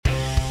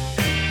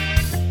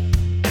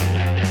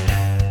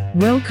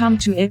Welcome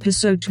to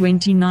episode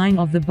 29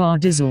 of the Bar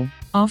Dizzle.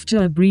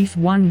 After a brief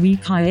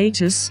one-week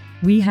hiatus,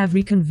 we have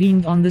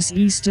reconvened on this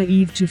Easter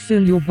Eve to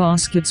fill your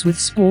baskets with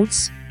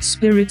sports,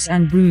 spirits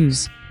and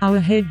brews. Our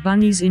head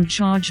bunnies in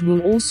charge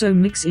will also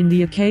mix in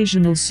the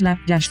occasional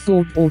slapdash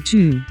thought or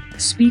two.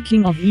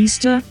 Speaking of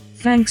Easter,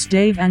 thanks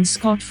Dave and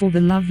Scott for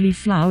the lovely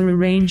flower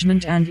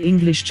arrangement and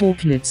English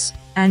chocolates.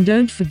 And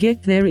don't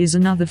forget there is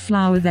another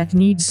flower that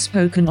needs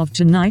spoken of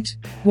tonight.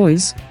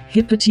 Boys,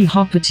 hippity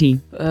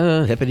hoppity.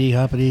 Hippity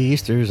hoppity,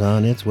 Easter's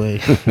on its way.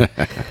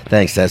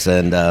 Thanks, Tessa.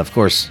 And of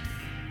course,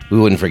 we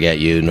wouldn't forget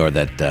you, nor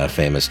that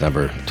famous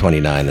number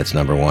 29 that's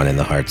number one in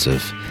the hearts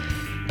of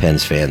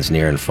Pens fans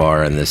near and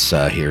far on this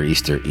here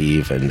Easter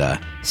Eve. And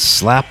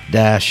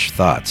slapdash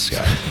thoughts,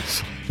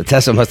 guys. The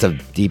Tessa must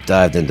have deep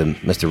dived into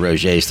Mr.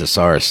 Roger's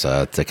thesaurus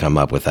to come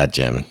up with that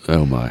gem.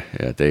 Oh my,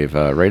 yeah, Dave.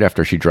 Right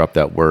after she dropped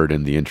that word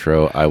in the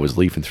intro, I was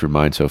leafing through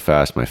mine so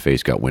fast my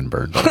face got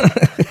windburned.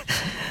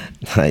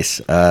 Nice.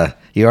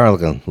 You are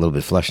looking a little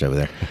bit flushed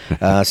over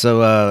there.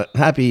 So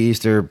happy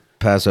Easter,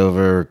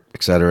 Passover,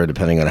 etc.,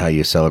 depending on how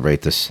you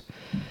celebrate this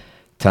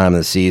time of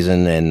the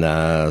season.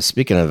 And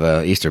speaking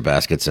of Easter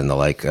baskets and the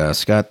like,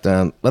 Scott,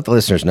 let the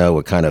listeners know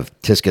what kind of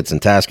tiskets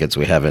and taskets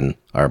we have in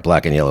our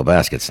black and yellow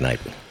baskets tonight.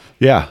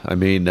 Yeah, I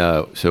mean,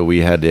 so we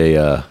had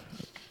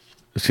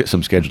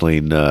some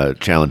scheduling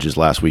challenges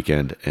last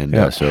weekend,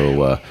 and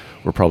so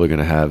we're probably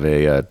going to have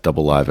a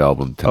double live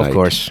album tonight. Of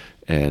course.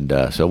 And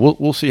so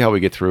we'll see how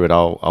we get through it.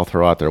 I'll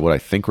throw out there what I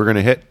think we're going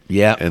to hit.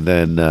 Yeah. And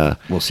then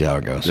we'll see how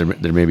it goes.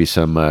 There may be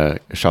some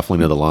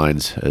shuffling of the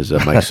lines as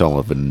Mike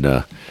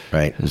Sullivan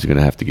right. is going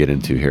to have to get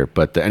into here.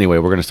 But anyway,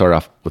 we're going to start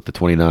off with the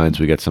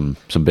 29s. We got some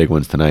big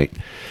ones tonight.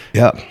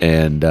 Yeah.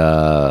 And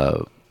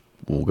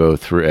we'll go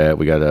through.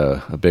 We got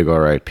a big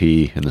RIP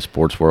in the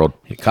sports world.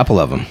 A couple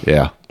of them.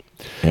 Yeah.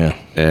 Yeah.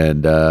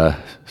 And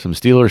some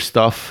Steelers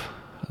stuff.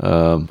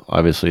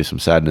 Obviously, some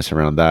sadness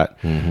around that.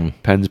 Mm-hmm.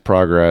 Penn's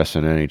progress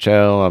in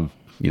NHL.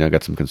 I've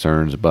got some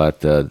concerns about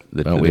the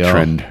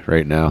trend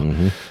right now.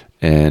 Mm-hmm.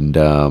 And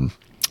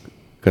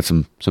got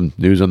some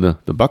news on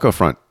the Bucco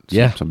front.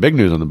 Some big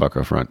news on the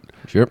Bucco front.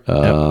 Sure.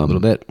 A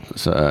little bit.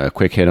 So a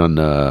quick hit on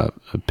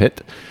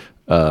Pitt.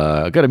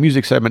 Got a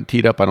music segment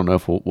teed up. I don't know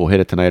if we'll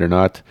hit it tonight or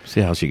not. See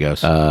how she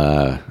goes.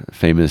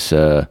 Famous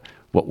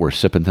what we're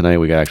sipping tonight.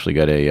 We actually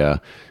got a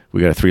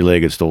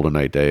 3-legged stool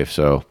tonight, Dave.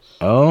 So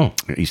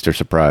Easter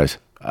surprise.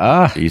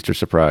 Easter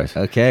surprise.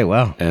 Okay,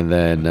 wow. And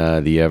then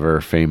the ever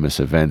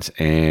famous events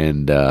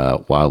and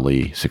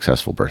wildly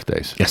successful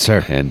birthdays. Yes,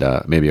 sir. And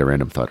maybe a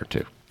random thought or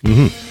two.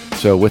 Mm-hmm.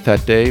 So with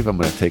that, Dave, I'm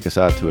going to take us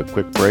out to a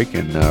quick break,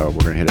 and we're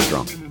going to hit it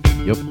strong.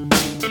 Yep.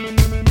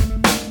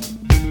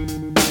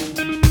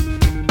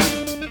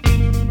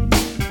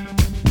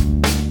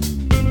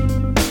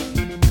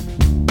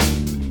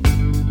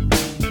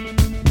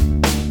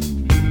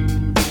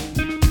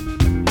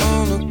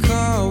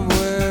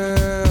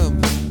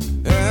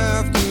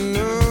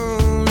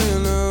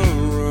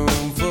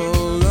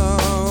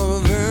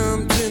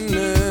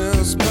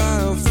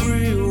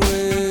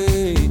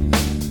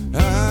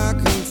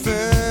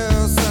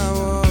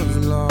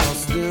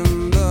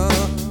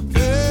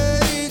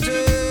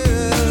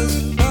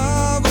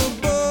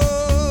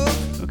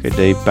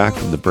 Dave, back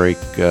from the break,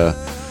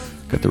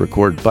 got the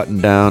record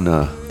button down,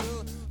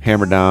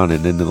 hammer down,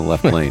 and into the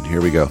left lane.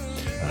 Here we go.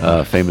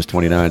 Famous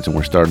 29s, and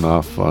we're starting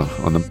off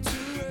on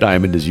the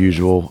diamond as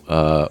usual,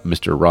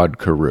 Mr. Rod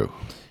Carew.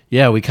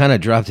 Yeah, we kind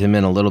of dropped him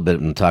in a little bit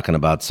and talking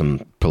about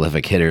some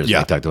prolific hitters. Yeah.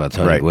 We talked about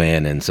Tony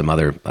Gwynn and some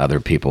other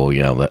people,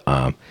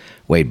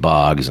 Wade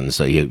Boggs, and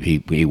so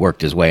he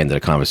worked his way into the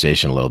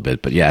conversation a little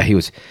bit. But yeah, he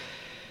was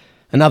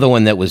another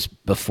one that was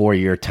before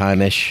your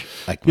time-ish.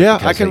 I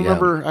can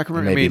remember.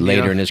 Maybe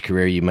later in his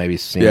career, you might be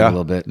seeing a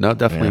little bit. No,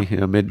 definitely.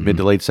 Yeah. Mid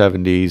to late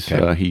 70s.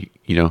 Okay. He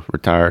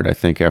retired. I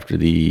think after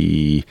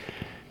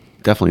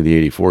definitely the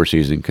 '84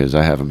 season, because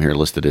I have him here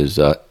listed as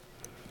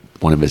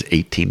one of his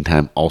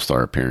 18-time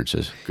All-Star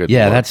appearances. Good.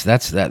 Yeah, Lord.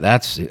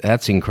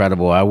 that's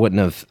incredible. I wouldn't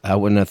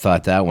have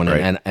thought that one.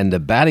 Right. And the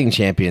batting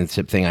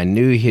championship thing, I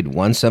knew he'd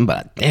won some,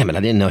 but damn it,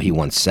 I didn't know he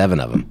won 7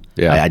 of them.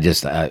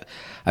 Yeah,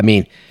 I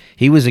mean.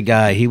 He was a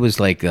guy, he was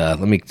like,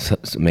 let me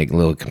make a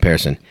little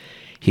comparison.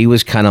 He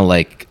was kind of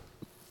like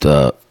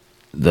the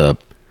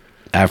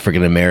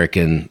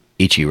African-American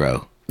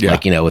Ichiro. Yeah.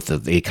 Like,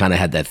 he kind of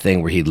had that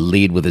thing where he'd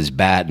lead with his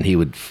bat and he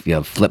would,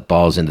 flip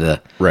balls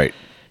into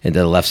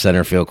the left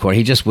center field corner.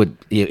 He just would,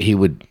 he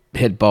would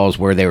hit balls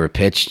where they were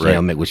pitched,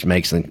 which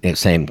makes the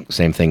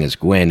same thing as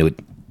Gwynn. It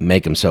would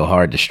make him so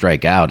hard to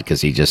strike out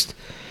because he just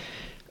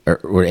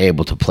were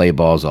able to play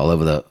balls all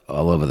over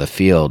the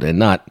field and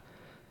not,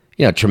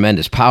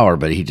 tremendous power,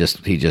 but he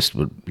just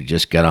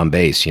got on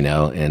base,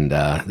 and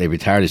they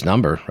retired his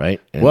number,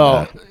 right? And,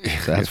 so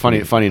it's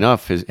funny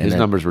enough, his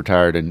numbers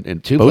retired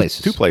in two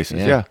places. Two places,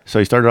 yeah. So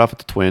he started off at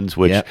the Twins,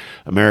 which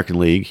American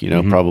League,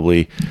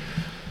 probably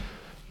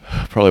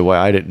why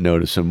I didn't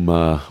notice him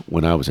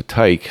when I was a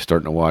tyke,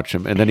 starting to watch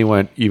him, and then he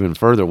went even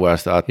further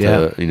west out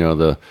to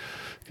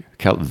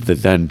the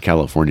then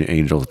California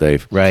Angels,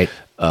 Dave, right?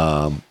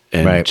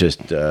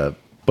 Just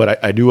But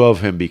I knew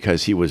of him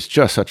because he was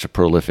just such a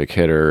prolific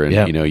hitter. And,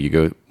 you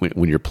go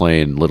when you're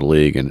playing Little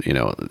League and,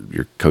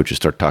 your coaches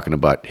start talking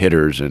about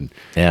hitters. And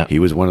he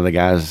was one of the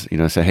guys,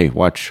 say, hey,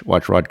 watch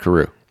Rod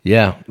Carew.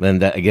 Yeah. And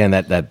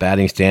that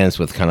batting stance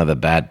with kind of the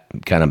bat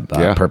kind of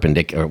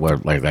perpendicular, or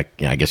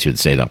I guess you would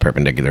say not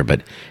perpendicular,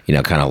 but,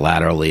 kind of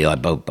laterally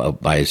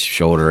by his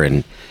shoulder.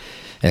 And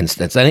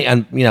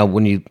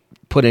when you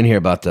put in here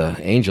about the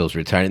Angels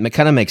retiring, it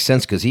kind of makes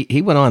sense because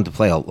he went on to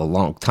play a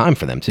long time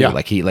for them too.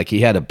 Yeah.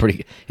 He had a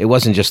pretty. It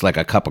wasn't just like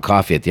a cup of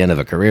coffee at the end of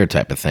a career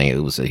type of thing. It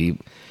was he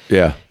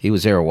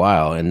was there a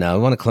while, and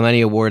won the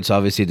Clemente Awards.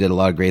 Obviously, did a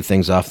lot of great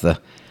things off the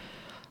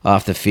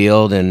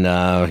field, and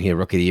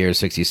Rookie of the Year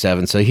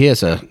 '67. So he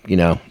has a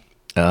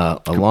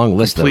long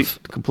list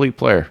of complete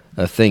player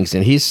things,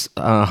 and he's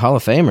Hall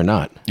of Fame or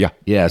not? Yeah,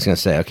 I was going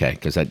to say okay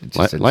because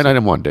line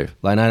item 1, Dave.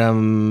 Line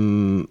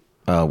item.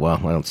 Oh well,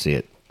 I don't see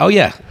it. Oh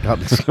yeah,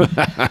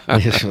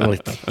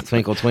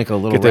 twinkle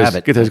twinkle little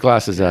rabbit. Get those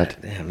glasses out.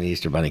 Damn, the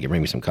Easter Bunny can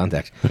bring me some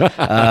contacts.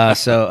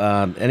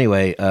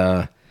 Anyway,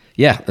 I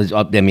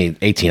mean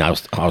 18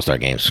 All-Star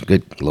games.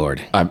 Good Lord,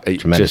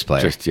 tremendous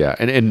player.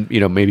 And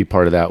maybe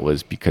part of that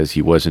was because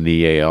he was in the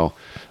EAL.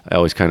 I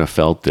always kind of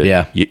felt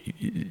that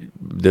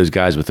those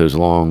guys with those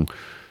long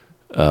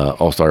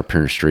All-Star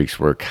appearance streaks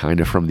were kind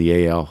of from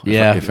the AL.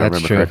 If I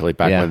remember correctly,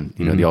 back when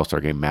the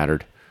All-Star game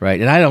mattered. Right,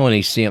 and I don't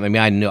only see them. I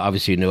mean, I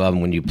obviously knew of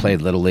them when you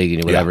played Little League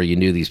and whatever. You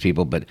knew these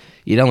people, but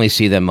you'd only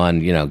see them on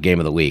Game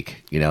of the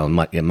Week,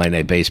 Monday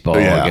Night Baseball,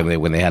 or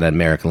when they had an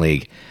American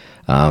League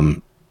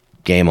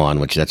game on,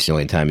 which that's the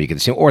only time you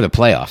could see them, or the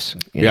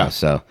playoffs.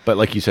 So, but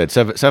like you said,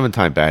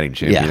 seven-time batting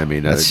champion. Yeah, I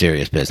mean, that's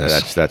serious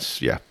business. That's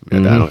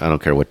Mm-hmm. I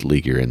don't care what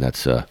league you're in.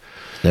 That's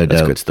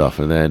good stuff.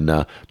 And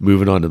then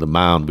moving on to the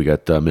mound, we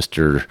got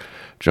Mr.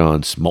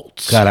 John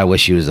Smoltz. God, I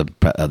wish he was the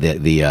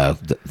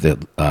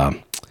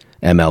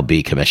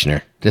MLB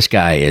commissioner. This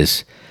guy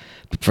is.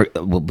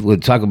 We'll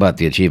talk about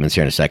the achievements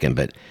here in a second,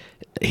 but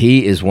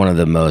he is one of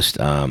the most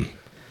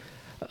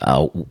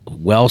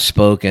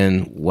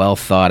well-spoken,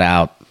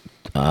 well-thought-out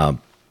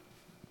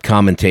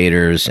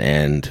commentators,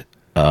 and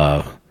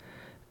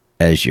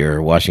as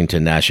your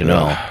Washington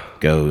National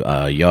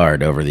go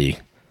yard over the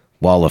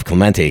wall of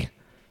Clemente,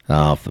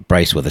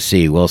 Bryce with a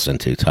C, Wilson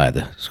to tie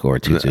the score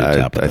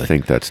 2-2. I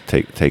think that's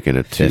taking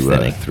it to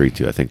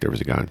 3-2. I think there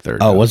was a guy in third.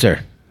 Oh, was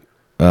there?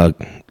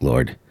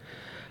 Lord.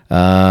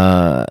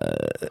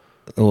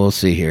 We'll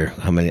see here.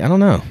 How many? I don't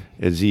know.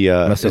 Is he?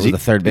 Unless it was the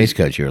third base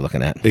coach you were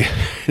looking at.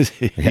 Is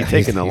he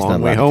taking a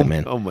long way home?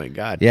 Oh my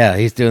God! Yeah,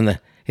 he's doing the.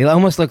 He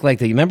almost looked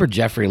like you remember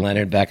Jeffrey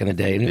Leonard back in the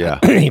day? Yeah,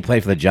 he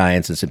played for the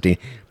Giants and something.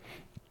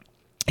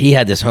 He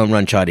had this home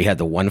run shot. He had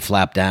the one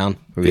flap down.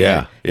 He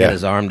had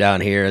his arm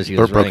down here as he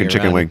was broken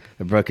chicken wing.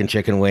 A broken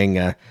chicken wing.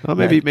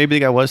 Maybe the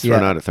guy was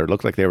thrown out at third.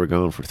 Looked like they were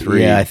going for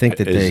 3. Yeah, I think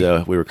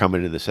that we were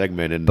coming into the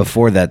segment, and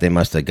before that they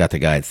must have got the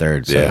guy at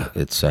third. So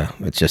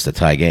it's just a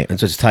tie game. It's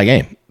just a tie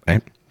game,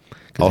 right?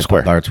 All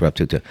square. Darts were up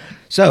 2-2.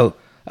 So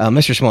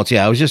Mr. Smoltz,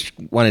 I was just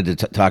wanted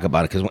to talk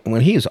about it because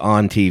when he was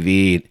on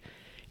TV,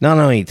 not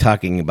only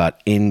talking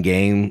about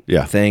in-game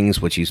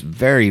things, which he's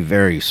very,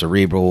 very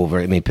cerebral.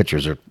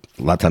 Pitchers are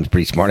a lot of times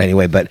pretty smart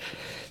anyway, but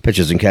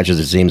pitchers and catchers,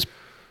 it seems.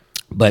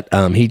 But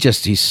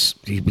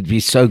he would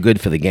be so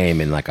good for the game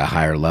in like a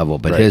higher level.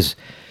 But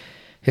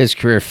his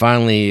career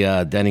finally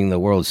denting the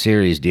World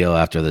Series deal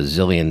after the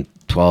zillion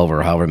 12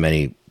 or however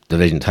many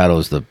division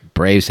titles the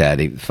Braves had.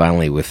 He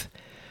finally with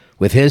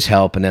his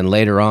help, and then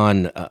later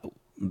on,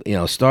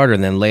 starter,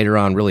 and then later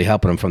on really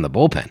helping him from the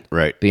bullpen,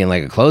 right, being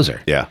like a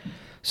closer. Yeah.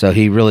 So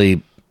he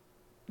really,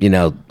 I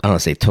don't want to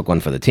say took one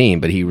for the team,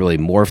 but he really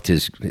morphed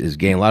his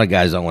game. A lot of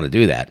guys don't want to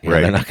do that.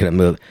 They're not going to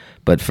move.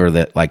 But for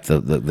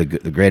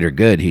the greater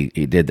good, he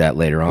did that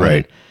later on.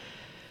 Right.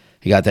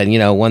 He got that,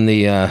 won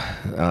the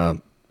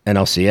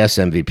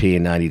NLCS MVP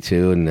in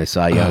 '92 and the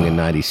Cy Young in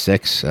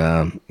 '96.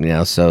 So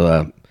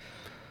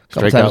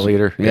strikeout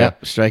leader. Yeah,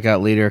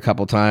 strikeout leader a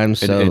couple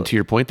times. And to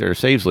your point, there,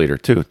 saves leader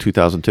too,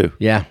 2002.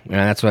 Yeah, and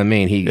that's what I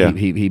mean. He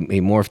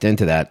morphed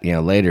into that,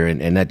 later,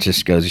 and that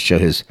just goes to show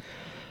his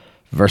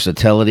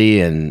versatility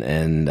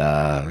and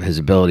his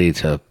ability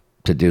to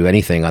do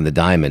anything on the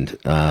diamond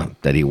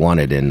that he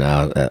wanted, and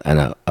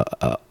an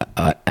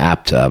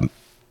apt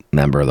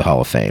member of the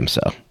Hall of Fame.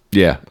 So.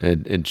 Yeah,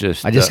 and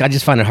just I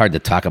just find it hard to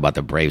talk about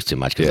the Braves too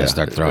much because I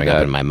start throwing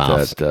up in my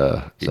mouth.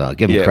 So I'll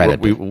give him credit.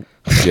 We'll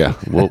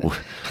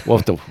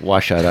have to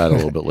wash that out a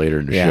little bit later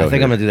in the show. Yeah, I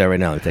think I'm going to do that right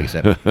now. Take a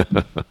sip.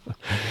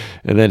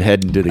 And then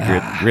head into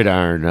the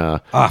gridiron.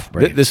 Off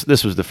Braves.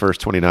 This was the first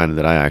 29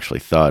 that I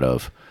actually thought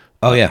of.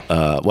 Oh yeah.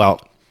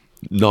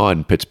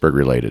 Non-Pittsburgh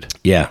related.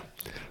 Yeah.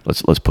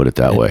 Let's put it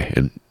that way,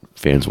 and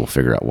fans will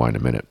figure out why in a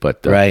minute.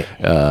 But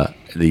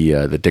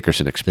the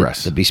Dickerson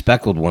Express, the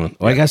bespeckled one.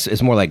 Well, I guess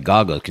it's more like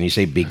goggles. Can you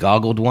say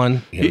begoggled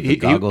one? He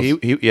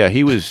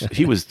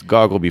was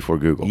goggle before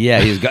Google.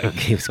 Yeah, he was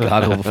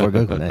goggle before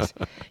Google. Nice.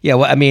 Yeah,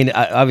 well, I mean,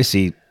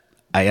 obviously,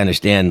 I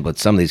understand what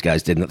some of these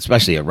guys did,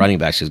 especially at running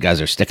backs, because guys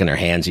are sticking their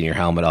hands in your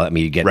helmet. I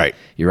mean,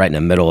 you're right in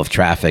the middle of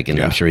traffic, and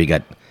I'm sure you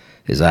got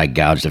his eye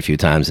gouged a few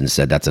times and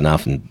said that's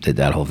enough and did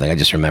that whole thing. I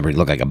just remember he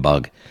looked like a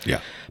bug. Yeah.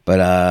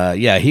 But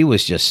he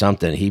was just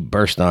something. He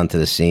burst onto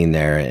the scene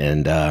there,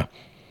 and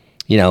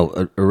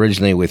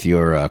originally with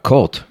your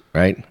Colt,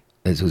 right?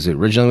 Was it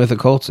originally with the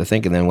Colts, I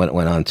think, and then went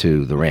on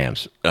to the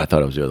Rams? I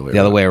thought it was the other way. The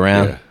other way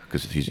around. Yeah,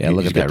 because he's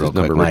look at that real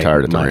quick.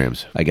 Retired at the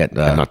Rams. I get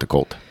not the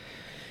Colt.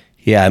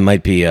 Yeah, I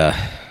might be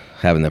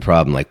having the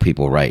problem like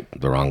people write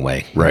the wrong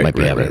way. Right, I might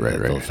be having a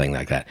little thing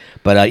like that.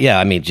 But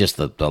just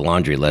the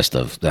laundry list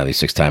of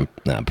 6-time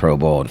Pro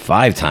Bowl and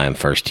 5-time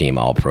first team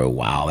All Pro.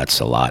 Wow, that's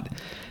a lot.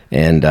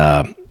 And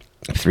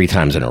 3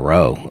 times in a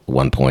row. At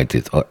one point,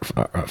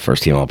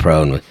 first team All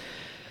Pro, and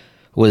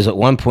was at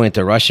one point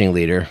the rushing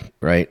leader,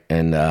 right?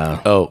 And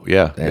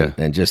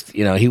and just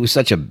he was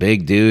such a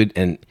big dude,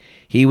 and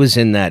he was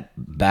in that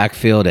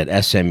backfield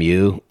at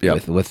SMU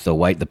with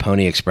the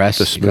Pony Express,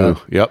 the Smoo,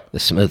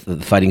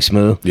 the Fighting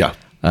Smoo,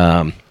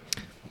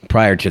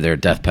 prior to their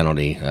death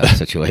penalty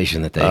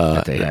situation that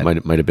they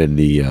had. Might have been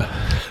the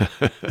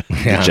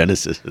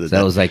genesis.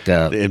 That was like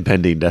the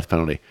impending death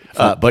penalty.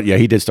 But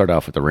he did start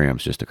off with the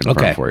Rams, just to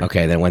confirm for you.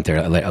 Okay, then went there.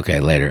 Okay,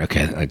 later.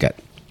 Okay, I got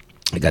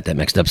that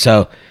mixed up.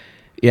 So.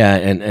 Yeah,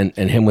 and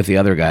him with the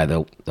other guy,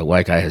 the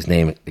white guy, his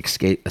name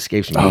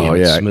escapes me. Oh,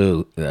 yeah.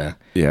 Smooth.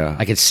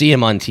 I could see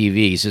him on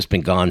TV. He's just been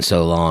gone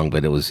so long,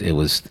 but it was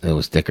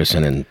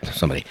Dickerson and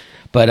somebody.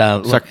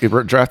 But he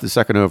drafted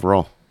 2nd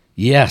overall.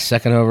 Yeah,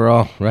 2nd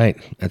overall. Right.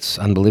 That's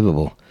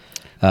unbelievable.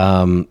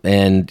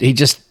 And he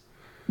just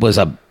was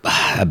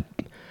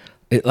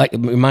it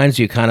reminds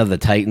you kind of the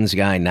Titans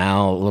guy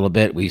now a little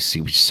bit.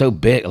 He's so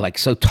big, like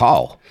so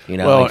tall.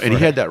 Well, and he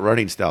had that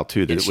running style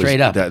too. That it was straight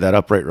up, that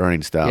upright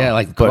running style. Yeah,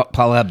 like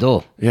Paula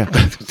Abdul. Yeah,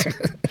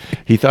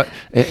 he thought,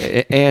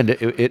 and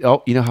it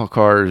how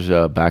cars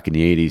back in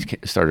the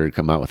 '80s started to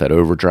come out with that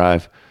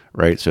overdrive,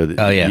 right? So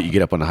you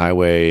get up on the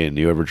highway and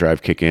the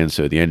overdrive kick in,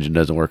 so the engine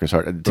doesn't work as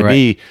hard. To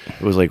me,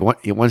 it was like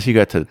once you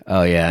got to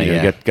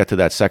get to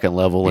that second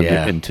level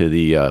and into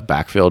the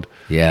backfield,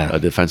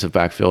 defensive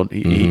backfield,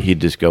 he'd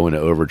just go into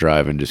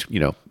overdrive and just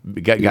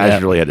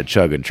guys really had to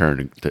chug and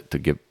churn to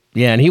get.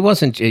 Yeah, and he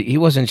wasn't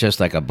just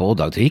like a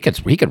bulldog. He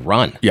could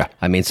run. Yeah,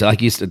 I mean, so like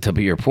to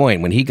your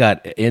point, when he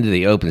got into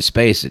the open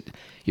space,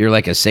 you're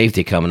like a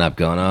safety coming up,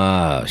 going,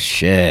 "Oh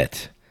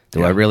shit,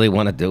 do I really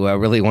want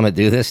to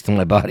do this to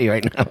my body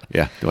right now?"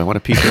 Yeah, do I want a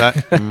piece of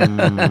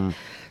that?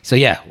 So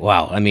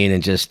wow. I mean,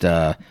 and just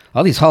all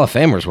these Hall of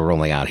Famers were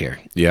rolling out here.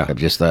 Yeah,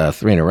 just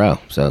 3 in a row.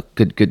 So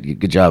good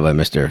job by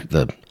Mr.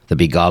 the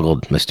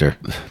begoggled Mr.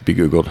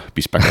 Begoogled,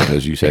 bespectacled,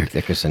 as you said,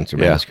 Dickerson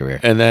throughout his career,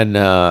 and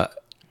then.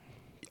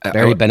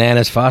 Barry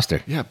Bananas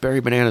Foster. Yeah, Barry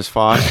Bananas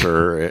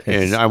Foster.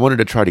 And I wanted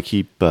to try to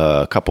keep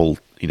a couple,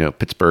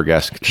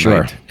 Pittsburgh-esque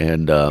tonight. Sure.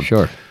 And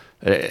sure.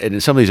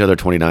 And some of these other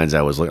 29s,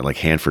 I was looking like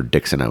Hanford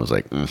Dixon. I was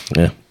like,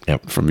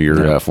 from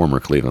your former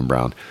Cleveland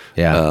Brown.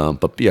 Yeah.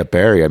 But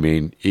Barry, I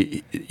mean,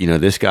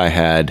 this guy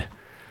had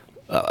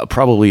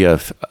probably a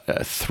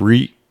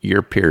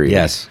 3-year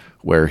period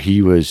where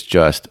he was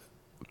just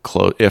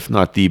close, if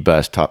not the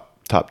best, top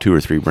 2 or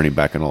 3 running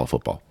back in all of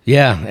football.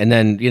 Yeah. And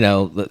then,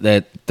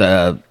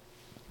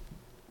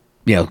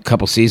 a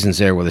couple seasons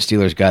there where the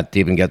Steelers got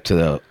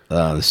to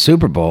the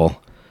Super Bowl.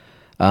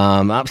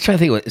 I was trying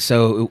to think.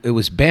 So it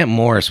was Bam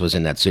Morris was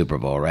in that Super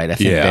Bowl, right? I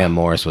think Bam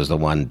Morris was the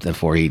one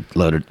before he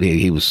loaded.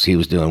 He was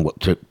doing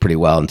pretty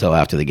well until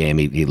after the game.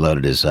 He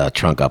loaded his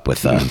trunk up with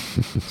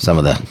some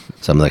of the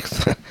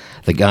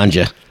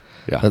ganja.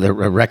 Yeah. The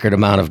record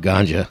amount of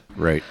ganja.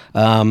 Right.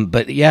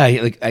 But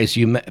as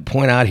you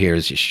point out here,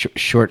 is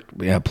short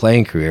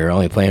playing career,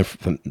 only playing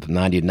from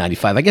 90 to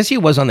 95. I guess he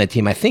was on that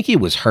team. I think he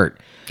was hurt.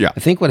 Yeah. I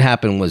think what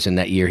happened was in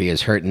that year he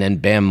was hurt, and then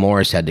Bam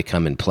Morris had to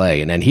come and play,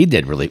 and then he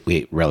did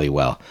really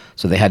well.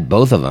 So they had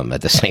both of them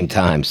at the same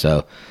time.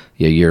 So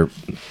your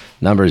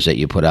numbers that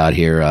you put out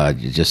here,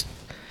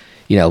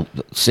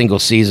 single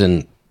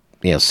season.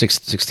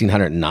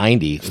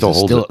 1,690 still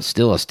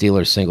a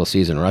Steelers single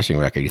season rushing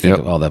record. You think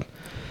of all the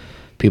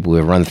people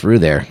we've run through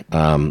there.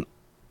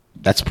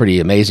 That's pretty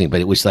amazing.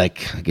 But it was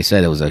like you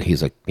said,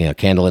 he's a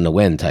candle in the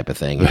wind type of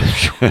thing.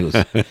 He was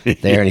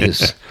there, and he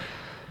was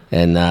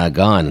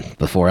gone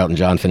before Elton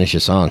John finished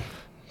his song.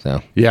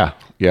 So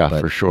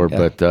for sure.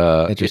 But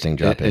interesting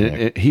drop in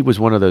there. He was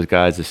one of those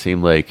guys that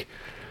seemed like,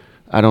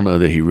 I don't know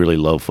that he really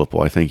loved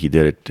football. I think he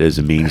did it as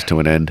a means to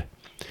an end.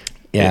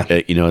 Yeah,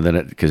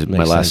 then because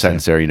my last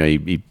sentence there,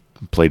 he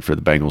played for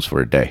the Bengals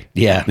for a day.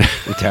 Yeah,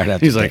 retired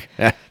after. He's like,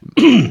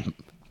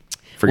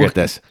 forget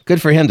this.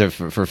 Good for him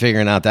for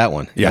figuring out that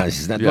one. Yeah, I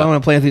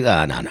want to play with you.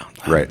 No.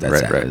 Right.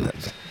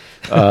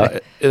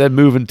 And then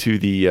moving to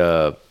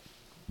the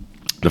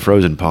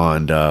frozen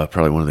pond,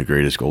 probably one of the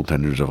greatest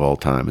goaltenders of all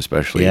time,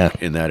 especially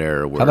in that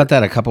era. How about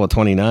that? A couple of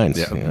 29s.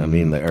 Yeah. I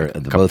mean,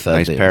 both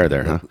nice pair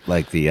there, huh?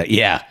 Like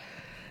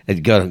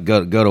It'd go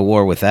to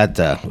war with that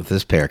with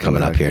this pair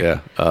coming up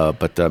here. Yeah,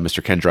 but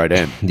Mr. Ken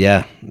Dryden.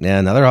 Yeah,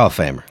 another Hall of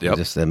Famer.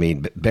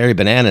 Yep. Barry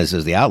Bananas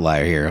is the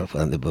outlier here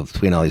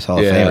between all these Hall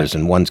of Famers,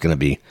 and one's going to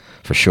be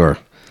for sure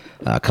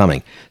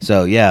coming.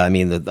 So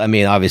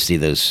obviously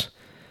those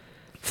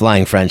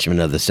Flying Frenchmen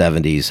of the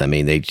 70s. I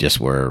mean, they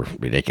just were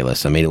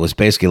ridiculous. I mean, it was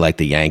basically like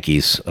the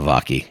Yankees of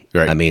hockey.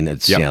 Right. I mean,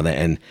 it's,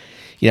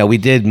 we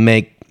did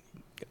make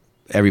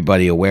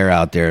everybody aware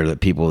out there, that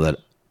people that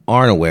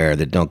aren't aware,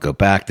 that don't go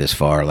back this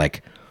far,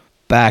 like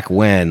back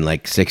when,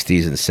 like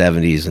 60s and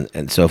 70s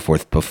and so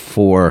forth,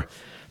 before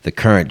the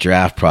current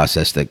draft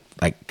process, that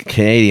like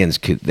Canadians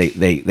could,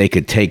 they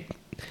could take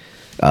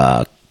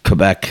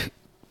Quebec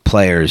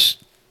players,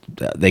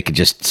 they could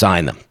just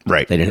sign them.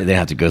 Right. They didn't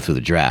have to go through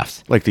the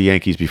draft. Like the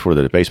Yankees before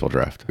the baseball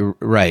draft.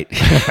 Right.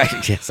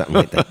 Yeah, something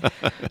like that.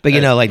 But,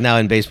 like now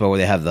in baseball where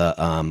they have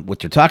the, what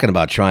they're talking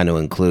about, trying to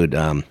include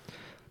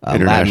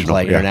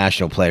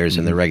international players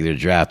in the regular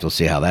draft. We'll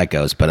see how that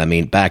goes. But, I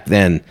mean, back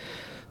then,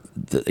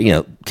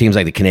 teams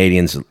like the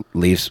Canadians,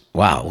 Leafs,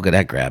 wow, look at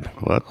that grab.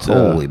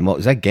 Holy moly.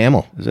 Is that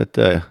Gamble? Is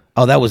that...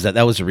 Oh, that was a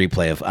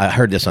replay of, I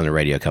heard this on the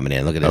radio coming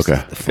in. Look at this.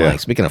 Okay. The flying. Yeah.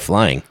 Speaking of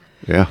flying.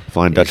 Yeah,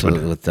 Flying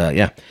Dutchman.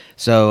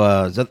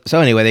 So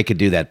anyway, they could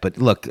do that. But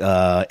look,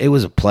 it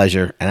was a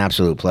pleasure, an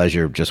absolute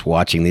pleasure, just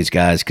watching these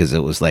guys, because it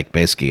was like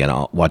basically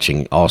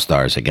watching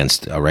All-Stars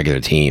against a regular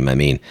team. I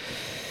mean,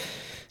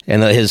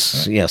 and his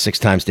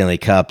 6-time Stanley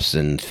Cups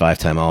and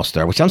 5-time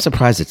All-Star, which I'm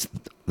surprised it's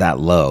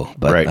that low.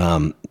 But right.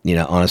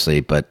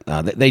 Honestly, but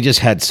they just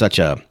had such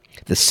the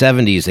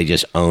 70s. They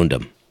just owned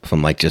them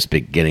from like just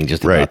beginning,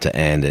 just about right. to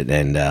end it,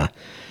 and.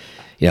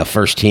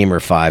 First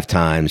teamer 5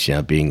 times,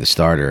 being the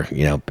starter,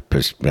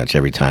 pretty much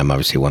every time,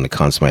 obviously won the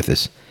Conn Smythe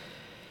this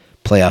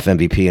playoff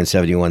MVP in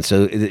 71.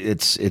 So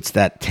it's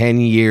that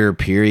 10-year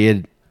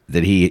period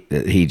that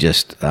he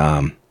just,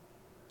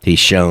 he's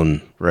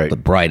shown the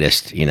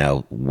brightest,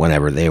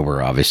 whenever they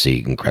were obviously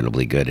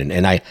incredibly good.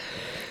 And I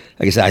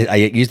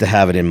used to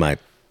have it in my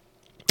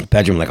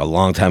bedroom like a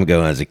long time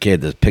ago as a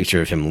kid, the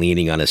picture of him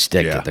leaning on a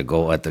stick at the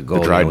goal. The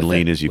Dryden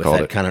lean, as you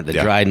called it. Kind of the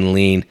Dryden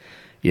lean.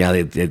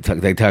 Yeah,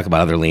 they talk about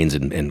other leans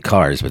in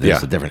cars, but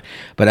this is different.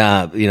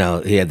 But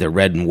he had the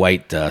red and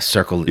white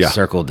circled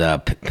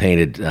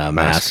painted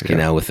mask,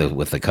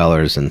 with the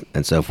colors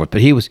and so forth.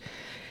 But he's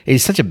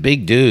such a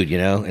big dude,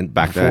 and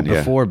back then,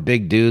 before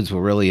big dudes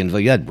were really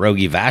involved. You had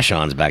Rogie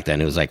Vachons back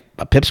then. It was like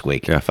a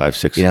pipsqueak. Yeah,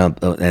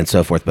 5'6", and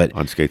so forth. But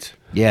on skates.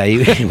 Yeah,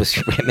 he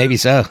was maybe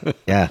so.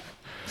 Yeah.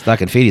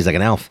 Stocking feet, he's like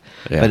an elf.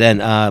 Yeah. But then,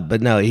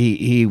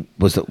 he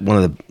was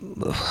one of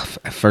the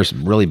first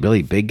really,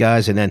 really big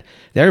guys. And then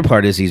the other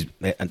part is he's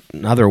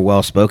another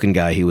well-spoken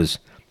guy. He was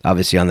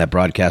obviously on that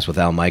broadcast with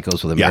Al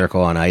Michaels with A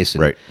Miracle on Ice,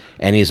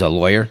 and he's a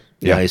lawyer.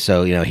 Yeah.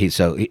 So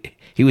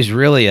he was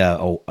really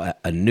a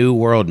new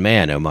world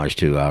man, homage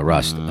to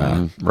Rush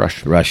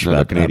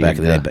back in the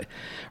day. But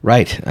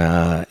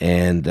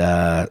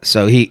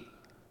so he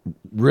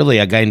really,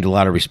 I gained a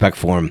lot of respect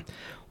for him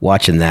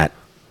watching that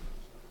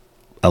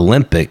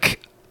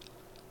Olympic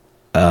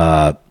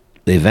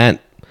event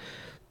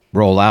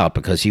roll out,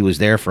 because he was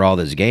there for all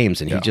those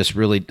games, and he just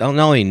really not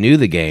only knew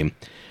the game,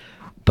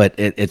 but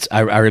I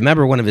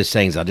remember one of his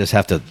sayings. I'll just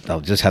have to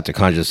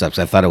conjure this up, because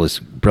I thought it was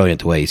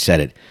brilliant the way he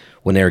said it.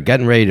 When they were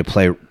getting ready to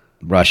play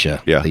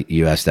Russia, the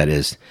U.S. that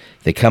is,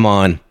 they come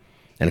on,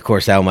 and of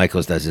course Al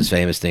Michaels does his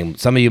famous thing.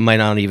 Some of you might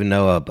not even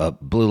know a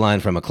blue line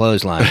from a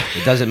clothesline.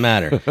 It doesn't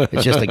matter.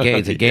 It's just a game.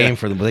 It's a game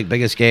for the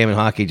biggest game in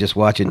hockey. Just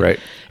watching,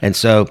 right? And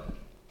so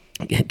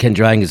Ken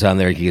Dryden is on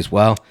there. He goes,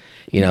 well,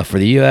 for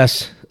the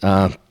U.S.,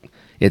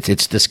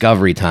 it's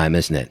discovery time,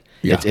 isn't it?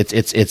 Yeah.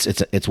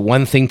 It's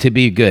one thing to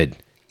be good.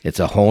 It's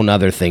a whole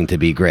nother thing to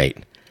be great.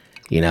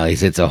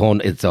 It's a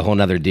whole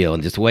nother deal.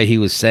 And just the way he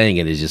was saying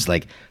it is just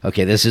like,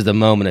 okay, this is the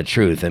moment of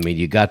truth. I mean,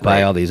 you got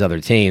by all these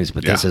other teams,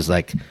 but this is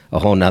like a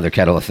whole nother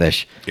kettle of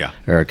fish. Yeah.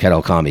 Or a kettle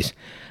of commies.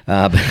 He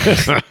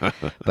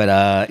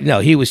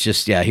was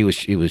just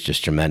he was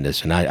just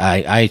tremendous, and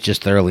I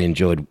just thoroughly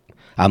enjoyed.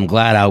 I'm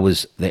glad I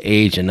was the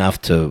age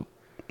enough to,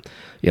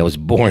 was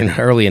born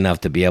early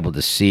enough to be able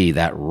to see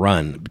that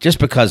run, just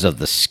because of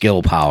the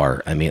skill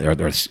power. I mean, or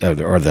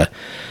the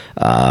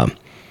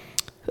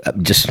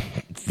just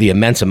the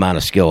immense amount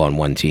of skill on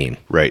one team.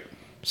 Right.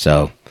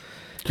 So,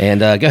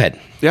 and go ahead.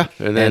 Yeah,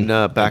 and then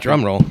back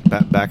drum roll,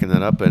 backing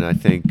that up, and I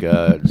think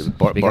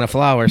speaking of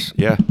flowers,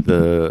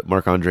 the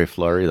Marc-Andre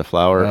Fleury, the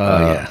flower.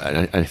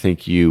 I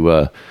think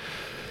you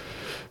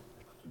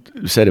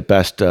said it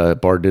best.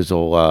 Bar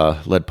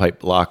Dizzle, lead pipe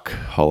block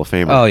Hall of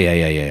Famer. Oh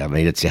yeah. I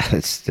mean, it's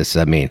just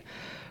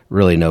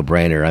really no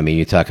brainer. I mean,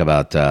 you talk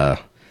about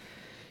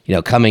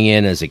coming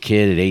in as a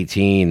kid at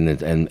 18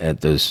 and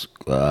at those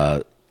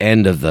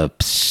end of the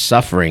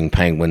suffering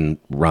Penguin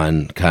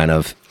run, kind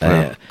of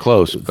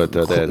close, but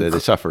they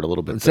suffered a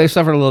little bit. They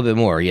suffered a little bit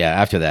more,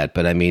 after that.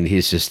 But I mean,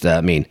 he's just.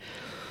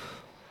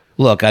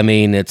 Look, I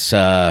mean, it's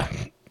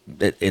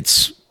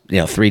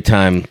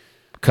 3-time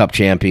Cup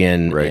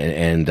champion, right.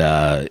 and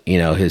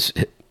his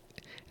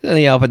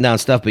the up and down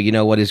stuff. But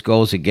what his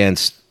goals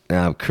against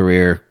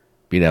career,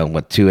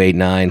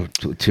 289,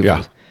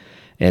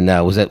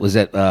 and was that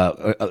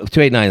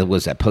 289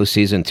 was that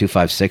postseason,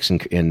 256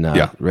 in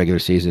regular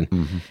season,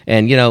 mm-hmm.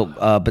 and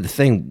but the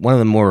thing, one of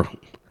the more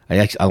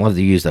I love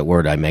to use that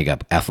word I make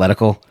up,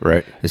 athletical.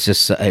 Right. It's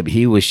just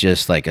he was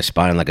just like a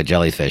spine like a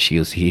jellyfish. He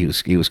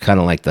was kind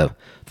of like the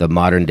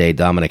modern day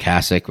Dominic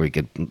Hasek, where he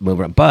could move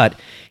around. But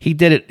he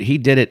did it,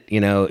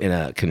 in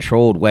a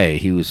controlled way.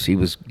 He was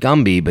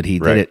Gumby, but he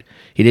did it.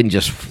 He didn't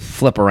just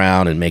flip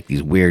around and make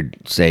these weird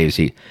saves.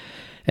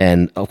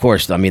 And of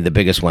course, I mean, the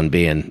biggest one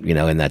being,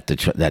 in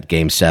that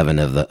Game 7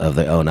 of the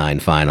 2009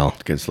 final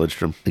against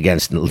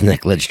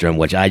Nick Lidstrom,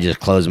 which I just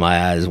closed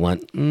my eyes,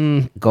 went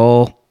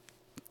goal.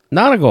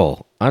 Not a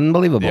goal.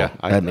 Unbelievable. Yeah,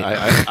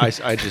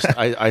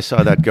 I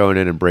saw that going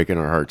in and breaking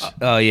our hearts.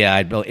 Oh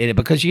yeah,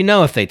 because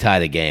if they tie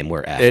the game,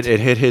 we're effed. It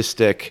hit his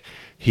stick.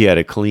 He had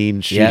a clean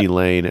shooting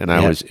lane, and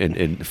I was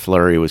and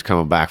Fleury was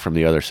coming back from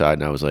the other side,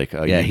 and I was like,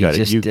 "Oh, you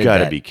got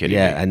to be kidding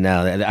me!" Yeah, I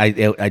know.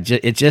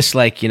 It's just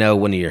like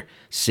when you're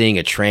seeing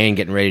a train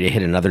getting ready to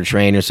hit another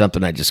train or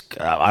something.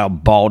 I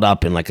balled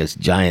up in like a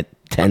giant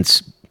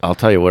tense. I'll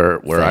tell you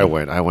where I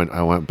went. I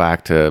went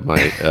back to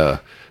my.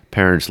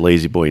 Parents'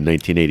 lazy boy in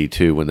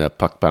 1982 when that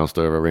puck bounced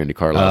over Randy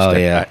Carlos. Oh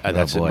yeah,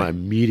 that's my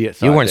immediate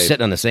thought. You weren't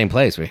sitting on the same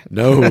place, were you?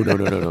 No. No.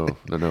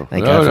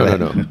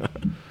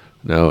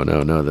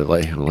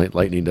 The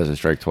lightning doesn't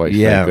strike twice.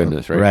 Yeah, thank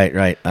goodness, right?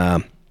 Right.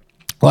 Well,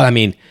 I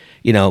mean,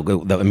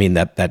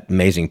 that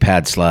amazing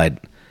pad slide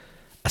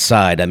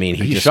aside. I mean,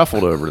 he just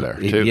shuffled over there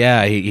too.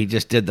 He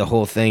just did the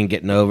whole thing,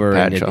 getting over.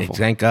 Pad shuffle.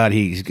 Thank God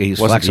he's wasn't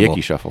flexible. The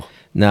Icky shuffle.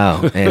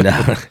 No,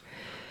 and.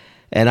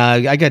 And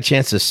I got a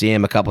chance to see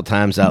him a couple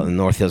times out in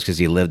North Hills because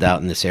he lived out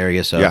in this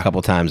area. So a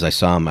couple times I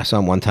saw him. I saw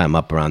him one time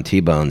up around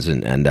T-Bones,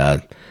 and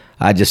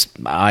I just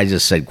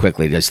said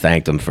quickly, just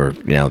thanked him for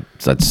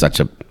such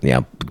a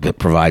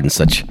providing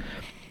such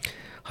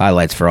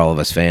highlights for all of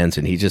us fans.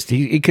 And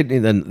he could be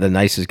the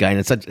nicest guy, and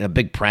it's such a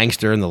big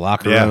prankster in the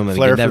locker room. And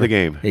flair for the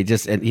game. He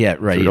just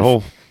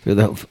through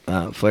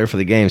the flair for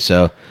the game.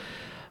 So.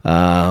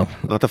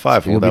 Not the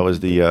 5-hole. That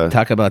was the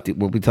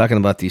we'll be talking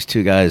about these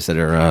two guys that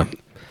are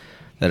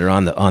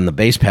on the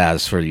base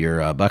paths for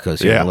your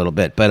Buccos here in a little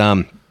bit. But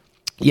I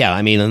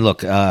mean, and look,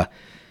 the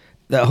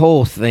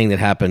whole thing that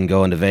happened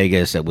going to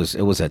Vegas, it was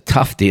a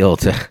tough deal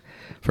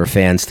for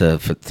fans to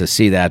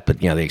see that.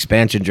 But the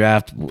expansion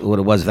draft, what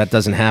it was, if that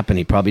doesn't happen,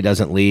 he probably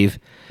doesn't leave.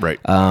 Right.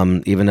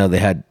 Even though they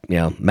had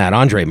Matt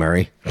Andre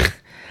Murray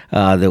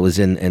that was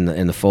in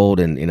the fold,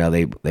 and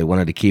they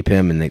wanted to keep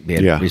him, and they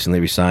had recently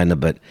re-signed him,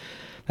 but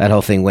that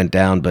whole thing went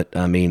down. But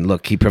I mean,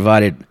 look, he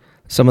provided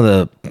some of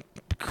the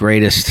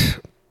greatest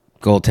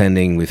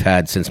goaltending we've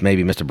had since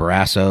maybe Mr.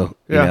 Barrasso,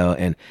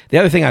 and the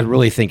other thing I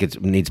really think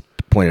it needs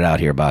pointed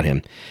out here about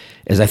him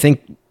is I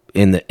think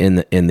in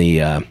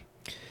the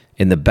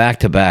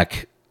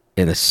back-to-back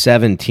in the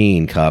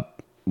 17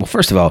 Cup, well,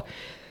 first of all,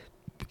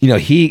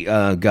 he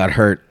got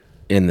hurt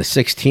in the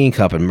 16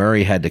 Cup, and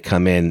Murray had to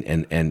come in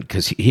and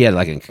because he had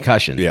like a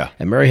concussion,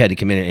 and Murray had to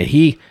come in, and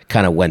he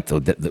kind of went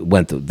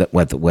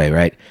the way,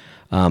 right?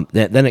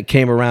 Then it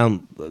came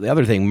around the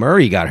other thing.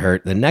 Murray got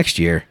hurt the next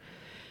year.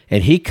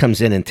 And he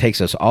comes in and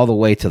takes us all the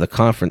way to the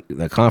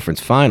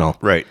conference final,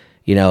 right?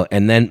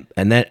 And then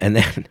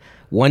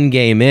one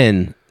game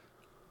in,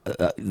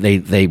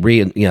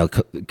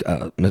 Mr.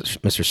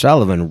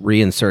 Sullivan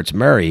reinserts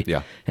Murray,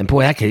 and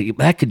boy,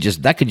 that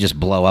could just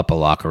blow up a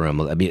locker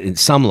room. I mean, in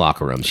some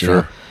locker rooms,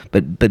 sure.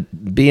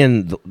 But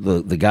being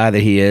the guy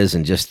that he is,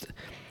 and just.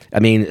 I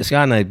mean,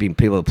 Scott and I being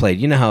people that played,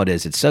 you know how it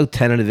is. It's so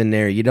tentative in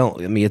there.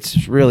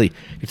 It's really,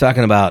 you're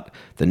talking about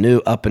the new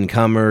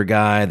up-and-comer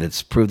guy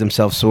that's proved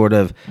himself sort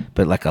of,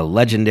 but like a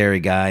legendary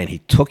guy, and he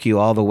took you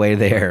all the way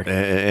there.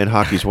 And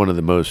hockey's one of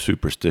the most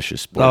superstitious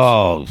sports.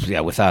 Oh,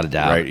 yeah, without a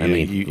doubt. Right. I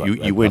mean,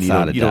 you win,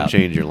 you don't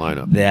change your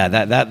lineup. Yeah,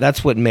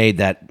 that's what made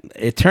that.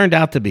 It turned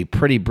out to be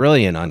pretty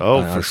brilliant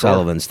on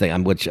Sullivan's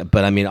thing,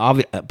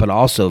 but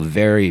also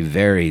very,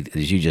 very,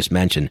 as you just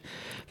mentioned,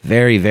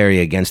 very,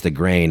 very against the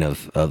grain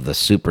of the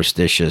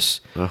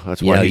superstitious.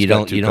 That's why you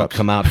don't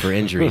come out for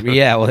injury.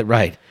 Yeah, well,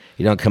 right.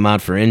 You don't come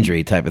out for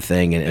injury type of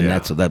thing, and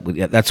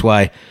that's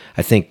why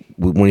I think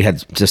when we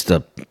had, just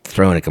to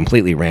throw in a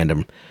completely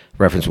random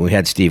reference, when we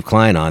had Steve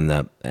Klein on,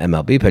 the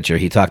MLB pitcher,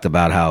 he talked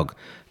about how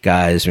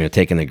guys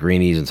taking the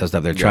greenies and stuff,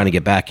 they're trying to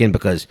get back in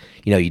because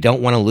you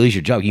don't want to lose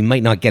your job. You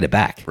might not get it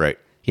back. Right.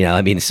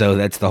 So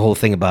that's the whole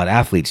thing about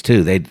athletes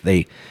too.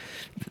 They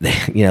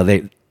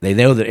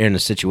know they're in a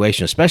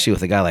situation, especially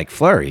with a guy like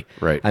Fleury.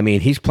 Right. I mean,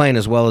 he's playing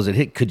as well as it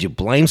hit. Could you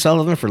blame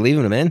Sullivan for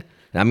leaving him in?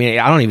 I mean,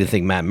 I don't even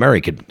think Matt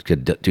Murray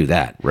could do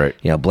that. Right.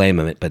 Blame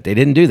him. But they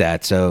didn't do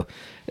that. So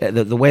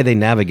the way they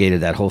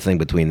navigated that whole thing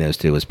between those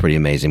two was pretty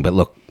amazing. But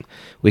look,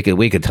 we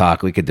could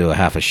talk. We could do a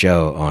half a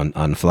show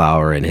on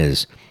Flower and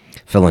his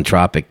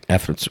philanthropic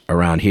efforts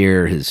around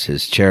here,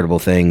 his charitable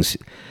things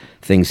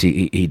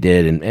he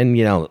did, and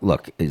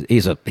look,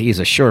 he's a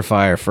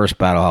surefire first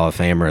battle Hall of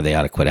Famer. They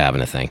ought to quit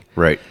having a thing.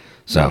 Right.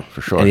 So, no,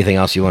 for sure. Anything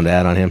else you wanted to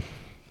add on him?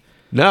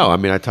 No, I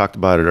mean, I talked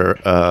about it.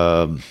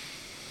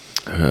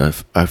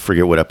 I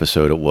forget what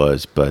episode it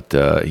was, but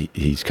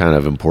he's kind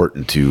of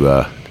important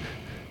to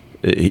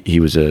he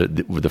was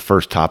the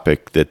first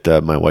topic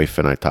that my wife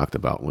and I talked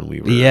about when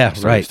we were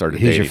started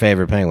Who's dating. your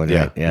favorite Penguin? Yeah,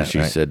 right? Yeah.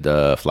 She said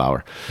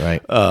Flower.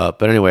 Right.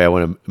 But anyway, I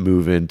want to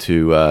move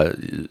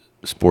into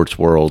sports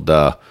world.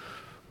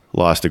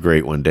 Lost a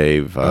great one,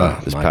 Dave,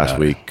 this past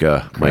week.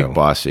 Mike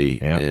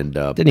Bossy, and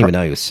didn't even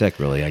know he was sick.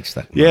 Really, I just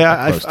thought.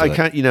 I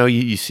kind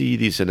you see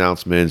these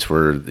announcements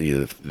where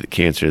the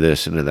cancer,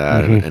 this and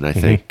that, and I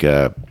think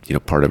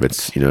part of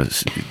it's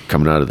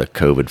coming out of the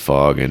COVID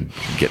fog and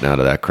getting out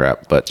of that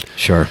crap. But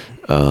sure,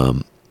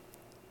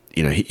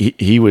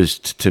 he was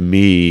to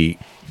me,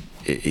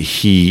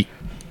 between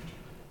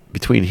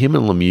him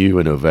and Lemieux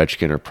and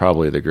Ovechkin are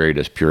probably the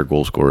greatest pure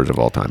goal scorers of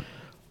all time.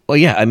 Well,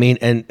 yeah, I mean,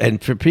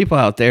 and for people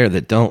out there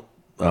that don't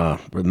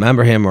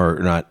remember him or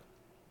not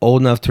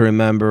old enough to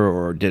remember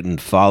or didn't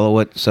follow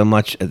it so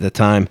much at the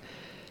time,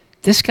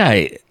 this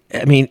guy,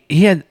 I mean,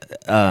 he had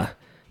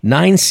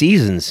 9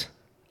 seasons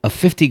of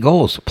 50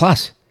 goals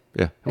plus.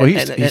 Yeah, well,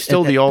 he's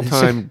still the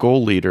all-time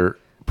goal leader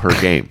per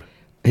game,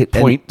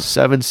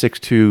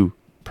 .762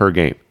 per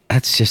game.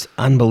 That's just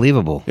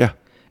unbelievable. Yeah,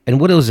 and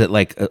what was it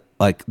like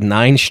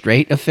 9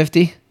 straight of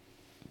 50?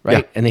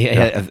 Right, and he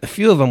had a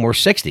few of them were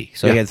 60,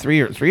 so he had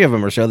three of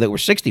them or so that were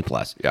 60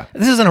 plus. Yeah,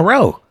 this is in a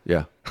row.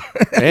 Yeah,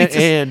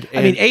 and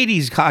I mean,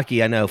 80s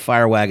hockey, I know,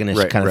 fire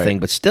wagon-ish kind of thing,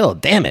 but still,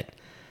 damn it.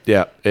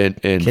 Yeah,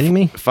 and kidding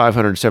me?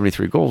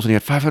 573 goals, and he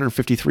had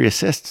 553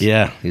 assists.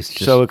 Yeah,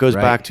 so it goes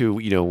back to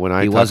when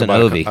I talk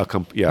about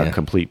a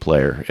complete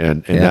player,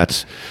 and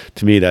that's,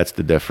 to me, that's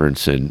the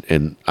difference.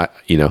 And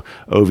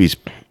Ovi's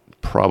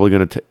probably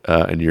going to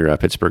and your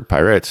Pittsburgh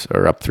Pirates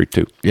are up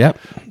 3-2. Yep.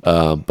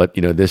 But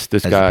this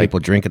guy,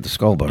 people drink at the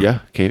Skull Bar. Yeah,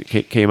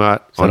 came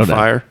out on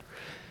fire.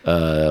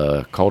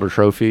 Calder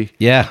Trophy.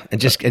 Yeah, and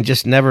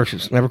just never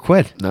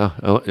quit. No,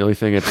 the only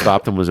thing that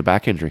stopped him was a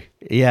back injury.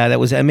 Yeah,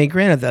 that was. I mean,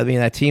 granted,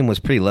 that team was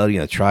pretty low.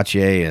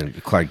 Trottier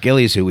and Clark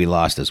Gillies, who we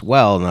lost as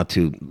well, not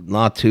too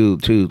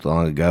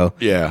long ago.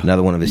 Yeah,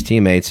 another one of his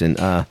teammates, and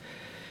so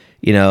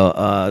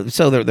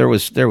there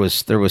was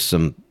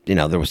some.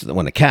 There was the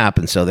one to cap,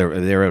 and so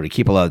they were able to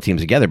keep a lot of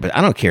teams together. But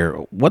I don't care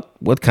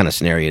what kind of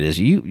scenario it is.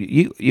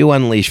 You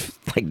unleash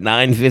like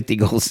 9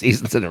 50-goal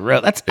seasons in a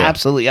row. That's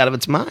absolutely out of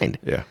its mind.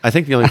 Yeah, I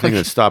think the only thing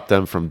that stopped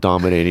them from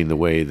dominating the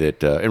way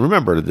that, and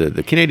remember,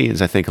 the Canadians,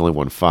 I think, only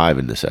won 5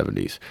 in the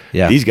 70s.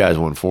 Yeah, these guys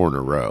won 4 in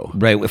a row.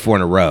 Right, 4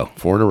 in a row.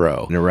 4 in a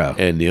row. In a row.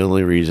 And the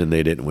only reason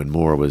they didn't win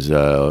more was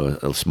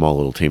a small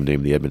little team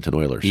named the Edmonton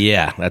Oilers.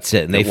 Yeah, that's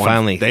it. And they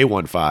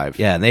won 5.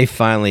 Yeah, and they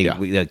finally,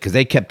 because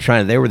they kept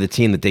trying. They were the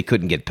team that they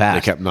couldn't get past.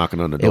 They kept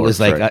knocking on the door. It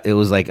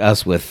was like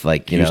us with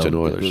Houston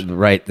Oilers,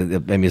 right?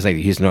 Maybe it's like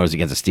the Houston Oilers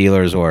against the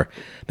Steelers, or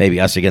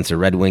maybe us against the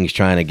Red Wings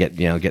trying to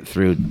get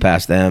through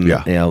past them.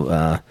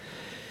 Yeah.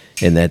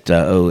 In that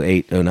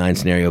 08-09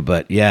 scenario.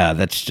 But yeah,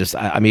 that's just.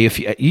 I mean, if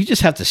you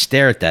just have to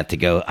stare at that to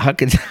go, how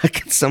could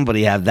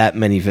somebody have that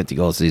many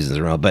 50-goal seasons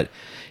in a row? But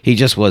he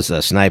just was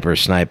a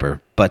sniper.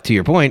 But to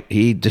your point,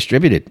 he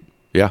distributed.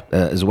 Yeah.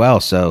 As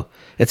well. So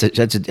it's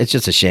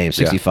just a shame.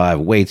 65,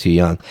 way too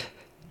young.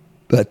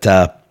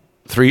 But.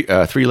 3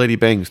 lady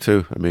bangs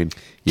too. I mean,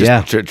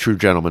 true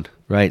gentleman.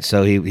 Right.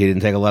 So he didn't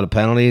take a lot of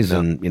penalties,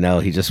 and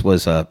he just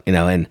was and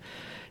it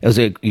was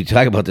you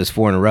talk about this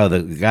 4 in a row.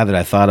 The guy that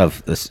I thought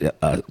of this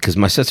because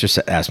my sister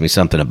asked me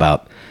something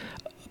about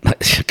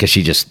because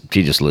she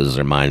just loses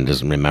her mind and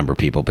doesn't remember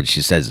people, but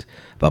she says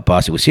about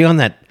Bossy, was he on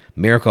that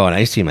Miracle on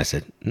Ice team? I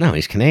said no,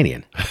 he's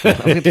Canadian.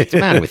 What's the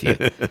matter with you?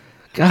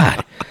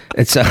 God,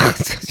 and so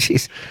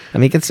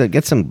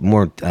get some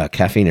more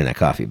caffeine in that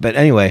coffee. But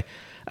anyway.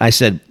 I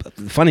said,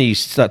 funny you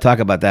talk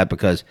about that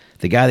because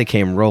the guy that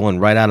came rolling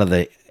right out of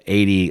the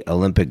 80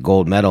 Olympic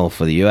gold medal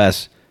for the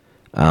U.S.,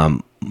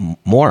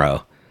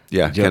 Morrow.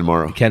 Yeah, Ken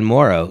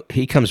Morrow.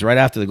 He comes right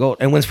after the goal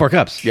and wins 4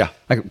 cups. Yeah.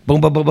 Like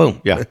boom, boom, boom,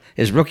 boom. Yeah.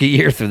 His rookie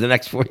year through the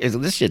next 4 years.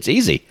 This shit's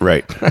easy.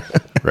 Right.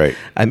 Right.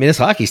 I mean, this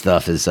hockey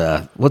stuff is,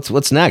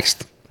 what's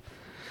next?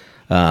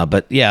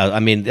 But yeah,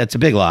 I mean, that's a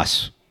big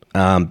loss.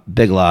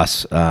 Big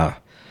loss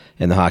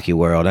in the hockey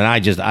world. And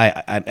I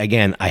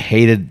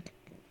hated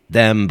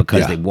them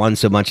because they won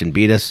so much and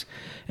beat us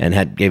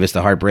and gave us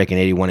the heartbreak in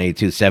 81,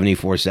 82,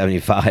 74,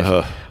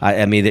 75.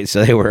 I mean,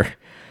 so they were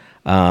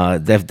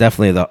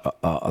definitely the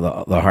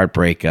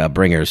heartbreak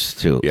bringers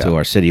to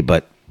our city.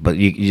 But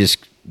you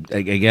just,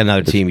 again,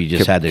 another team you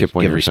just had to give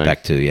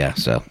respect to. Yeah,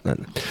 so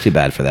too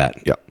bad for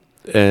that. Yeah.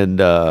 And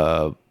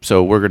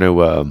so we're going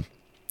to...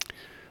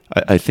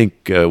 I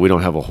think we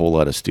don't have a whole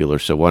lot of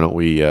Steelers, so why don't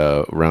we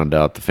round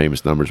out the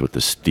famous numbers with the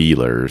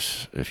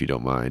Steelers, if you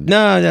don't mind?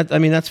 No,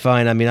 that's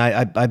fine. I mean,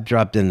 I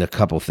dropped in a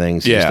couple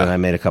things, and I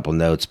made a couple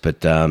notes,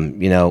 but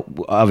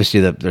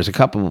obviously there's a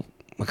couple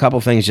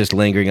things just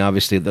lingering.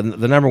 Obviously, the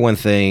number one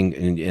thing,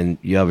 and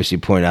you obviously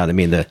point out,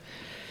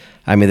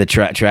 the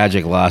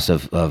tragic loss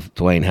of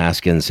Dwayne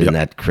Haskins in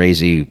that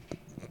crazy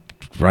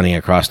running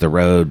across the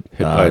road,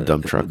 hit by a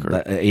dump truck.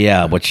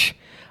 Which.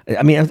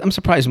 I mean, I'm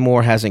surprised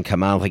more hasn't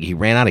come out. Like he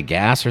ran out of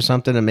gas or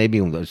something, and maybe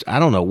I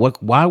don't know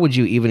why would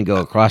you even go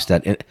across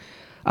that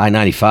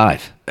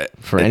I-95?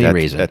 for any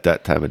reason at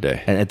that time of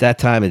day. And at that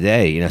time of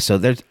day,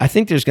 so I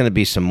think there's going to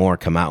be some more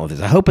come out with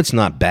this. I hope it's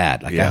not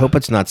bad. I hope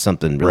it's not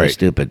something really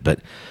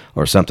stupid,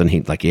 or something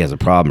he has a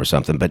problem or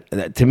something.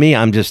 But to me,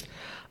 I'm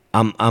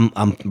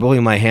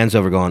rolling my hands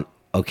over, going,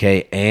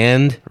 okay,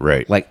 and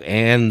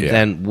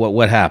then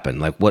what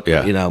happened? Like what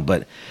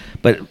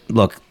But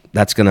look,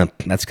 that's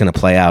gonna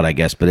play out, I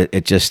guess. But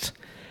it just.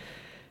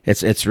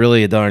 It's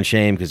really a darn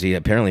shame because he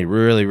apparently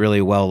really,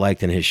 really well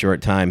liked in his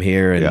short time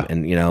here,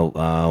 and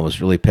was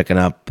really picking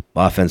up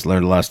offense,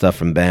 learned a lot of stuff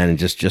from Ben, and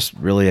just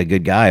really a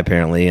good guy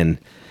apparently. And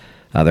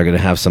they're going to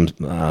have some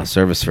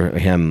service for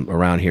him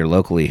around here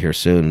locally here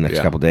soon, next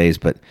couple of days.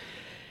 But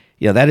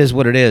that is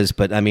what it is.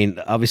 But I mean,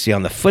 obviously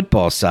on the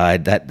football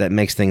side, that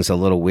makes things a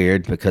little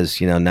weird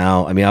because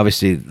now, I mean,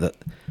 obviously the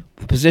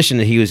position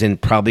that he was in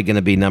probably going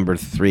to be number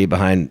 3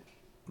 behind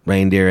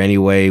Reindeer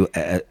anyway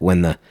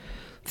when the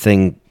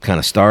thing kind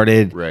of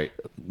started. Right.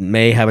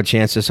 May have a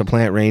chance to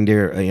supplant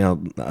Reindeer,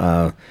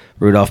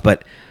 Rudolph,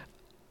 but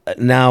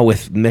now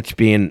with Mitch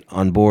being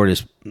on board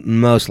is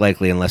most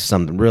likely, unless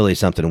something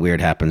weird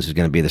happens, is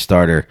going to be the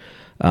starter.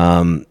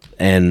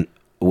 And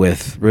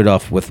with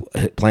Rudolph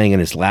playing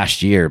in his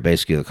last year,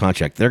 basically the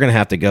contract, they're going to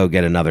have to go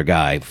get another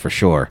guy for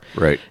sure.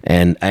 Right.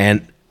 And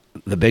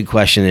the big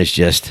question is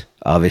just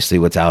obviously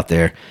what's out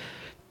there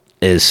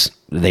is.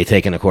 They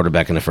taking a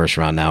quarterback in the first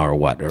round now, or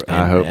what?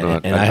 I hope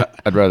not.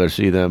 I'd rather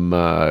see them,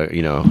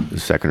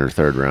 second or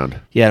third round.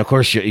 Yeah, and of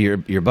course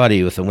your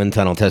buddy with the wind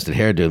tunnel tested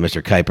hairdo,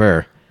 Mr.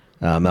 Kuiper,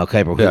 Mel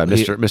Kiper.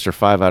 Mr.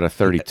 5 out of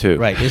 32.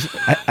 Right.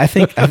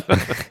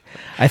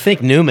 I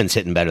think Newman's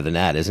hitting better than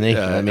that, isn't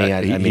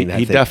he?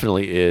 He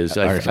definitely is.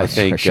 I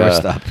think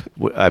shortstop.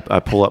 I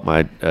pull up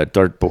my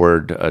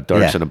dartboard,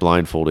 darts in a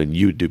blindfold, and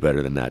you do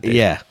better than that, Dave.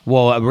 Yeah.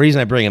 Well, the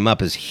reason I bring him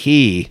up is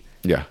he.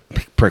 Yeah,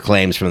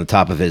 proclaims from the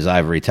top of his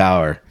ivory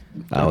tower,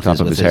 with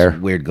his hair,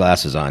 weird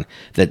glasses on,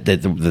 that the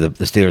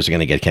Steelers are going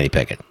to get Kenny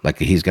Pickett. Like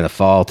he's going to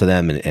fall to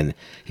them, and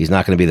he's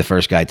not going to be the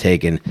first guy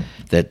taken.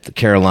 That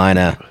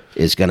Carolina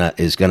is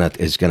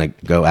gonna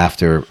go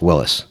after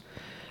Willis,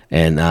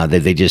 and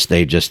they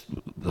just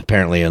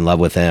apparently in love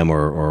with him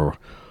or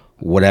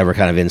whatever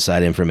kind of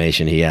inside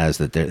information he has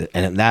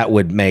and that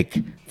would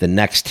make the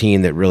next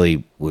team that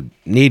really would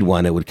need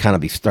one, it would kind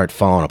of start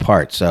falling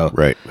apart. So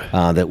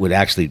that would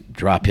actually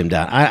drop him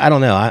down. I don't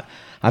know.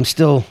 I'm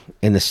still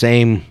in the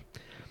same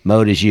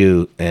mode as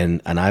you,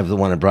 and I'm the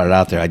one that brought it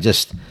out there.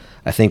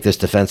 I think this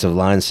defensive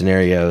line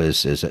scenario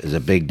is a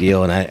big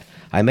deal, and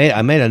I made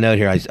a note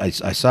here. I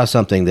saw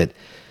something that.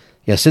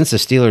 Since the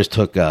Steelers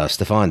took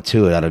Stephon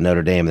Tuitt out of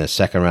Notre Dame in the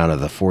second round of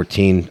the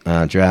 14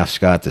 draft,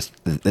 Scott, the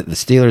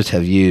Steelers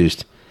have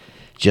used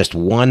just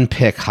one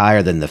pick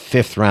higher than the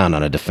 5th round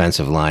on a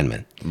defensive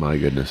lineman. My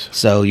goodness.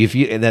 So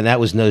and then that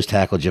was nose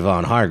tackle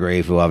Javon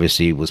Hargrave, who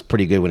obviously was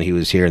pretty good when he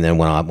was here and then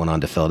went on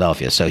to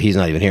Philadelphia. So he's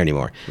not even here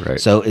anymore. Right.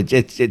 So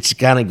it's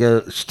kind of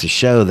goes to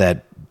show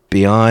that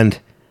beyond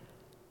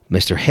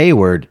Mr.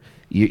 Hayward,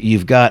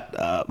 you've got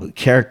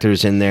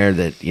characters in there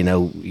that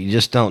you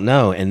just don't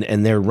know,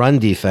 and their run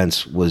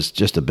defense was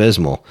just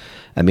abysmal.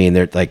 I mean,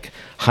 they're like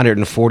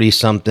 140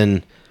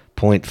 something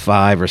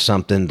 0.5 or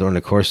something during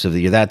the course of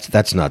the year.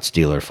 That's not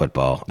Steeler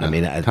football. No. I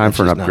mean, time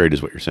for an upgrade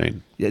is what you're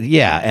saying.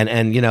 Yeah,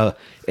 and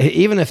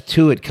even if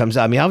Tuitt comes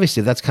out, I mean,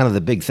 obviously that's kind of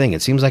the big thing.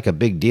 It seems like a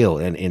big deal,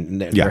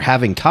 and they're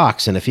having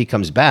talks, and if he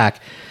comes back.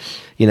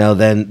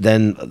 Then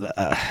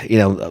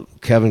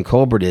Kevin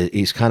Colbert,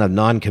 he's kind of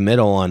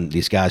non-committal on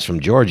these guys from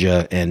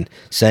Georgia and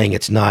saying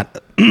it's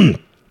not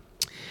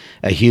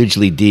a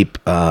hugely deep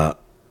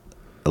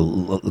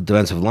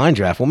defensive line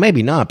draft. Well,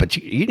 maybe not, but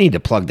you need to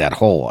plug that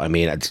hole. I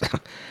mean,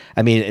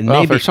 maybe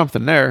if there's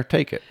something there,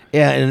 take it.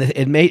 Yeah,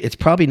 and it's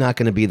probably not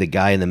going to be the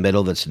guy in the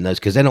middle that's in those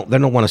because they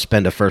don't want to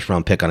spend a first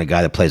round pick on a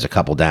guy that plays a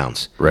couple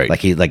downs. Right.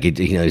 Like he's a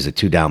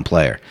 2-down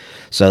player.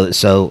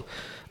 So.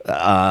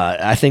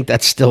 I think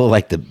that's still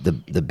like the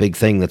big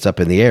thing that's up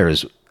in the air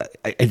is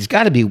it's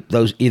got to be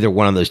either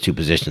one of those two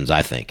positions.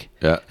 I think,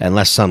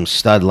 unless some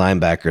stud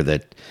linebacker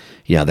that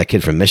that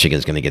kid from Michigan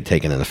is going to get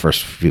taken in the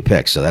first few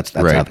picks. So that's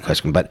right. Not the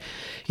question. But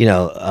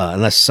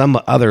unless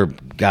some other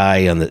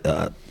guy on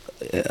the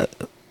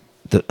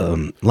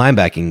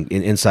linebacking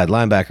inside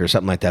linebacker or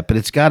something like that. But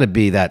it's got to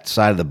be that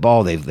side of the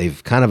ball.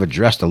 They've kind of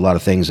addressed a lot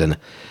of things and.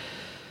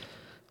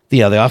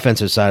 The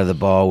offensive side of the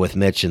ball with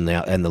Mitch and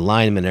the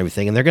linemen and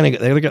everything, and they're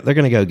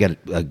gonna go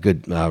get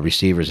good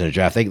receivers in a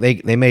draft.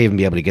 They may even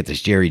be able to get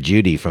this Jerry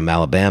Jeudy from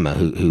Alabama,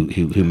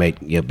 who might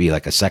be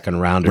like a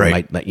second rounder,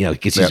 right.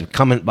 Because he's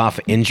coming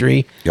off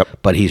injury,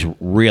 but he's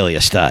really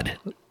a stud,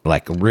 and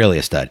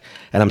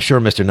I'm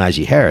sure Mr.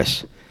 Najee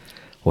Harris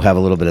will have a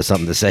little bit of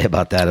something to say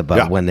about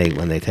that when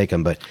they take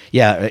him. But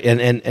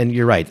and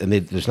you're right. I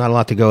mean, there's not a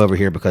lot to go over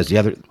here because the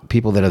other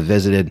people that have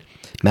visited,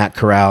 Matt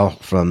Corral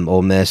from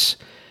Ole Miss.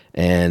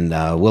 And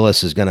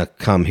Willis is going to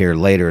come here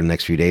later in the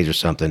next few days or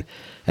something.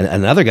 And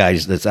another guy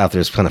that's out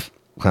there is kind of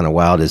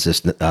wild is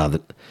this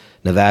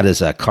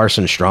Nevada's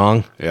Carson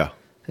Strong. Yeah.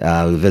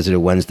 We visited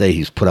Wednesday.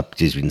 He's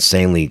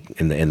insanely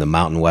in the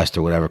Mountain West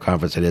or whatever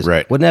conference it is.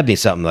 Right. Wouldn't that be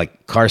something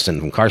like Carson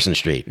from Carson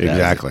Street?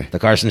 Exactly. The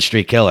Carson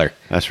Street Killer.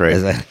 That's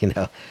right.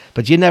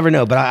 But you never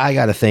know. But I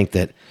got to think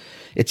that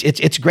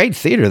it's great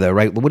theater though,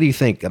 right? What do you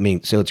think? I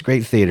mean, so it's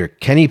great theater.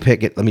 Kenny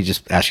Pickett. Let me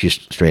just ask you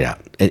straight out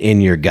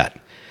in your gut.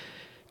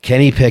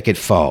 Kenny Pickett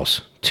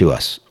falls to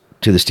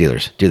the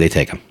Steelers. Do they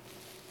take him?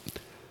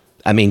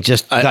 I mean,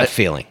 just gut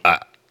feeling.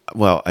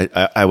 Well,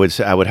 I would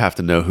say I would have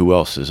to know who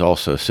else is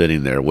also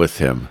sitting there with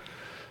him.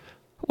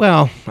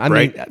 Well, I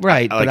mean,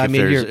 right, but I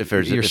mean, you're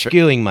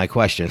skewing my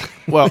question.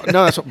 Well,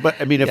 no,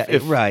 but I mean,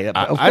 if right,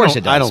 of course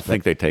it does. I don't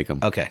think they take him.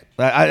 Okay,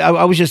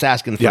 I was just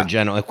asking for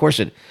general. Of course,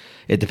 it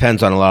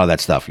depends on a lot of that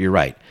stuff. You're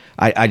right.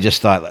 I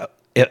just thought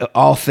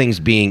all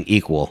things being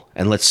equal,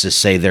 and let's just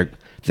say there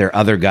are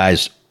other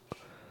guys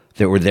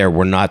that were there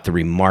were not the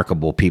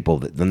remarkable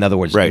people. In other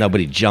words,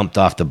 nobody jumped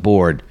off the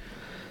board.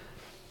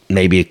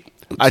 Maybe.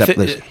 I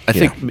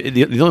think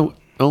the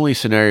only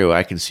scenario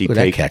I can see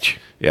taking catch.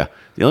 Yeah,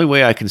 the only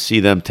way I can see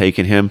them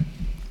taking him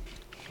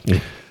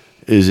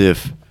is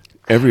if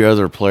every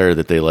other player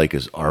that they like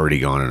is already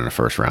gone in the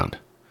first round.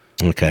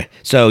 Okay,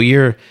 so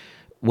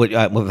what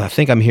I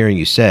think I'm hearing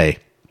you say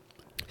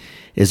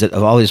is that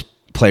of all these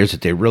players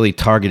that they really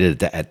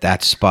targeted at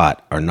that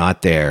spot are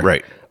not there,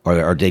 right?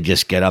 Or they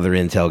just get other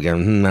intel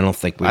again. I don't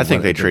think. I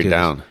think they trade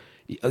down.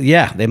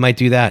 Yeah, they might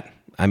do that.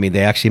 I mean,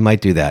 they actually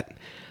might do that.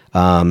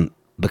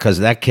 Because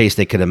in that case,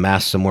 they could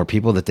amass some more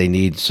people that they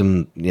need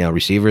some,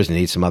 receivers and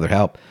need some other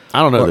help. I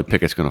don't know that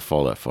Pickett's going to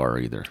fall that far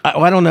either.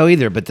 I don't know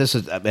either, but this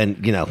is, and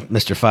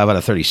Mr. 5 out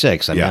of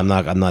 36. I mean,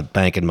 I'm not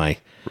banking my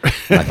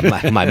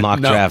mock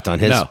draft on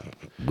his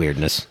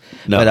weirdness.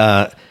 No.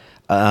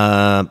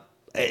 But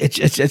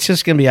it's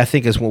just going to be, I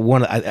think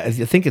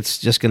think it's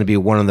just going to be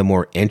one of the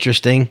more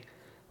interesting,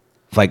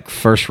 like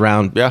first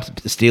round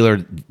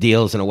Steeler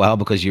deals in a while,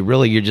 because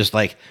you're just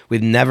like,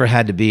 we've never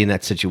had to be in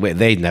that situation.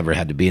 They never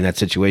had to be in that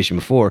situation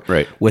before,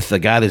 right? With the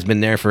guy that's been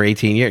there for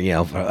 18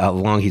 years, for how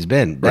long he's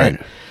been, right?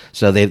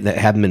 So they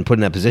haven't been put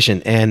in that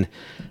position. And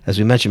as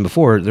we mentioned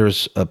before,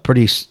 there's a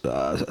pretty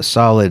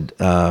solid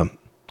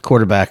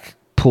quarterback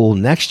pool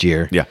next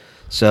year. Yeah.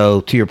 So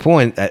to your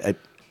point,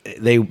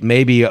 they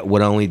maybe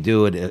would only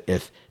do it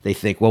if they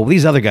think, well,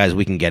 these other guys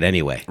we can get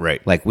anyway.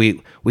 Right. Like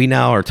we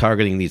now are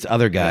targeting these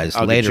other guys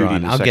later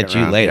on. I'll get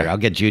you later. I'll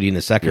get Judy in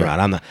the second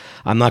round.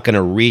 I'm not going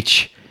to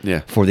reach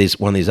for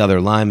one of these other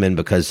linemen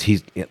because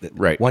he's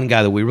one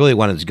guy that we really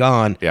wanted is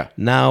gone. Yeah.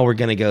 Now we're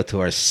going to go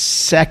to our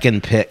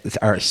second pick,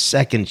 our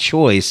second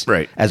choice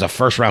as a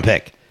first round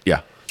pick.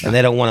 Yeah. And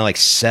they don't want to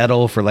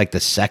settle for the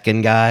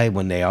second guy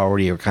when they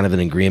already are kind of in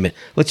agreement.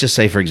 Let's just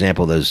say, for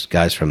example, those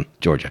guys from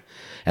Georgia.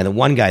 And the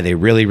one guy they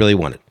really, really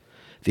wanted.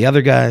 The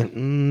other guy,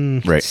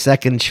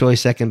 second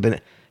choice,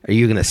 but are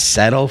you going to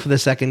settle for the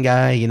second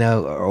guy,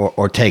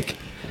 or take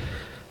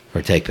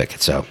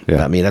Pickett? So,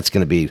 I mean, that's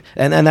going to be,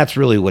 and that's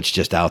really what's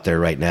just out there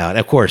right now. And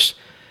of course,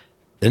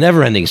 the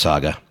never-ending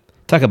saga.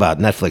 Talk about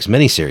Netflix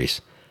miniseries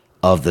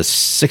of the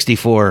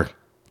 64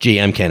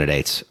 GM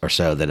candidates or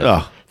so that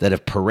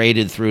have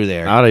paraded through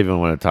there. I don't even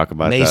want to talk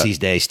about Macy's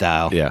Day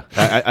style. Yeah,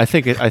 I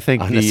think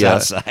on the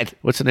South Side.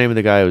 What's the name of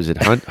the guy? Was it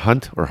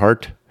Hunt or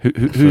Hart?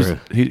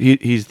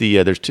 He's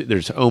the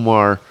there's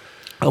Omar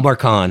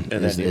Khan,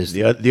 and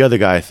the other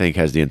guy I think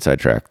has the inside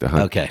track. The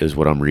Hunt is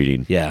what I'm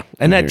reading. Yeah,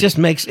 and that just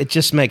makes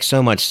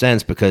so much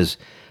sense because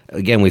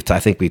again I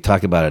think we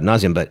talked about it ad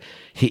nauseum, but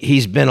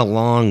he's been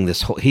along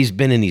this whole. He's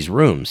been in these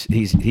rooms.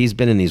 He's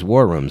been in these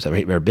war rooms.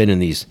 Or been in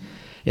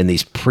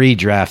these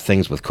pre-draft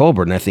things with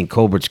Colbert, and I think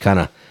Colbert's kind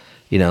of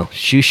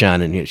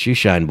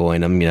shoeshine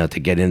boying him, to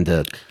get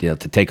into, to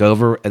take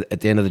over at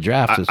the end of the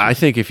draft. I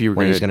think if you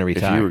were going to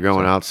retire, if you were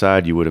going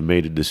outside, you would have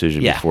made a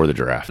decision before the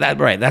draft.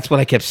 That's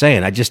what I kept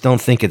saying. I just don't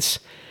think it's.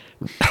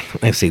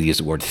 I say to use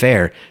the word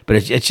fair, but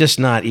it's just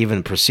not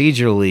even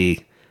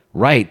procedurally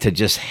right to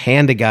just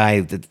hand a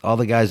guy all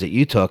the guys that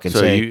you took and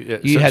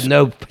say you had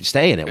no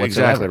stay in it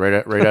whatsoever.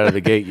 Exactly. Right out of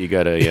the gate, you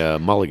got a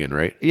mulligan,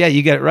 right? Yeah,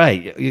 you get it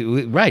right.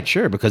 Right,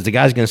 sure, because the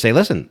guy's going to say,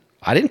 "Listen,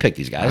 I didn't pick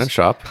these guys. I didn't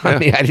shop. I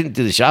mean, I didn't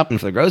do the shopping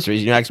for the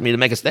groceries. You asked me to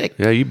make a steak.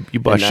 Yeah, you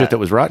bought shit that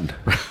was rotten.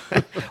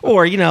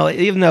 Or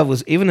even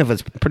if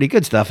it's pretty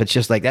good stuff, it's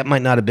just like that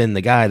might not have been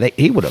the guy that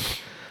he would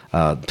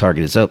have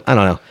targeted. So I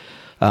don't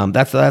know.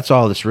 That's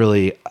all that's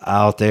really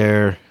out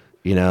there.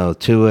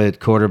 To it,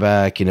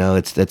 quarterback.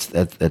 It's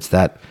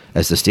that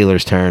as the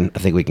Steelers' turn. I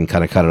think we can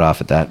kind of cut it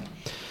off at that.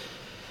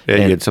 Yeah,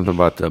 you had something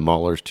about the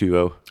Maulers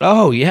 2-0.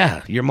 Oh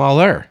yeah, your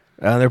Mauler.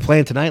 They're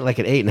playing tonight like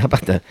at 8. And how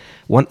about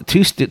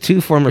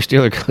two former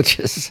Steeler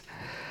coaches,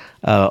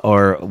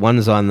 or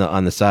one's on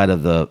the side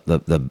of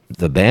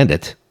the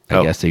Bandit.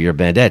 I guess they're your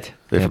Bandit.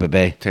 Tampa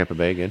Bay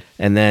again.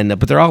 And then,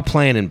 but they're all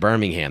playing in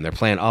Birmingham. They're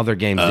playing all their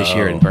games this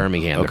year in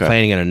Birmingham. Okay. They're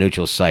playing in a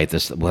neutral site.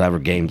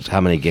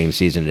 How many game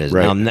season it is.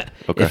 Right. Now,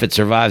 if it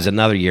survives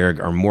another year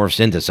or morphs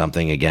into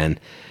something again,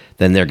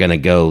 then they're going to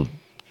go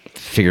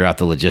figure out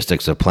the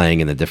logistics of playing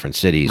in the different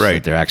cities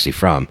that they're actually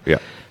from. Yeah.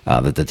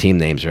 That the team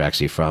names are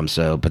actually from.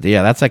 So, but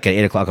yeah, that's like at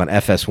 8 o'clock on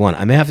FS1.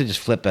 I may have to just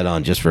flip that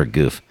on just for a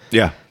goof.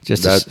 Yeah,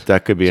 just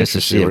that could be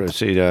interesting to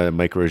see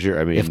Mike Rozier.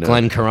 I mean, if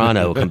Glenn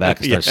Carano will come back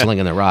and start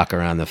slinging the rock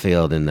around the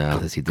field, and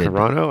as he did,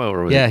 Carano,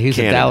 or was he's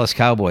a Dallas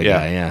Cowboy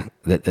guy. Yeah,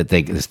 that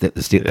they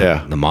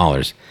the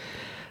Maulers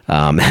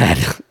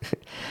had.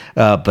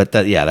 But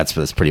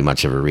that's pretty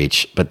much of a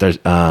reach. But there's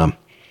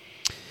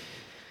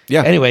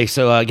Anyway,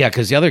 so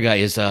because the other guy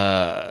is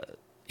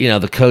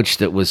the coach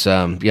that was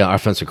our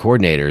offensive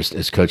coordinator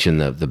is coaching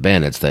the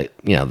Bandits. That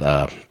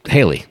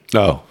Haley.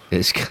 Oh,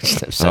 is coaching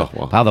them. So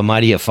how the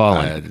mighty have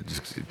fallen.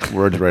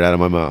 Words right out of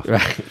my mouth.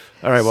 Right.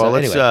 All right. Well,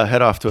 let's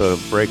head off to a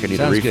break. I need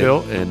to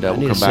refill, and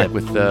we'll come back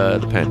with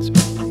the Pens.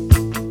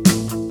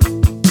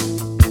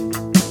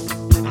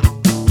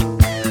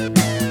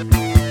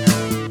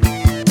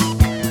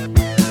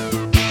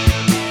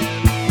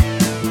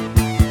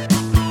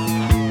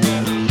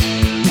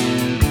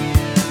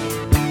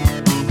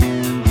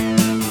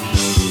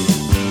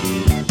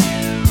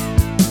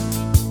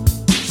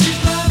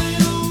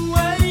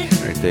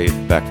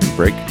 Back from the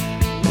break,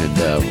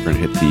 and we're going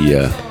to hit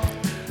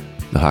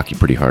the hockey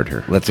pretty hard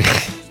here.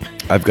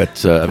 I've got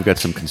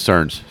some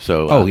concerns.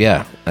 So I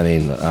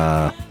mean,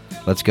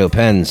 let's go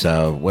Pens.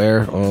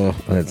 Where?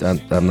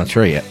 I'm not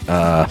sure yet.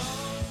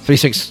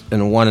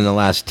 3-6-1 in the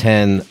last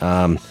 10.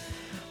 I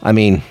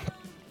mean,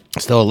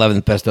 still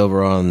 11th best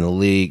overall in the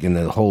league, in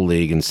the whole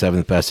league, and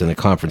 7th best in the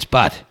conference.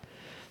 But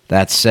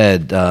that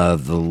said,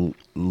 the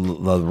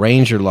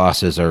Ranger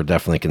losses are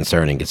definitely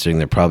concerning, considering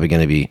they're probably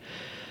going to be.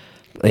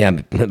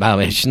 Yeah,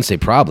 I shouldn't say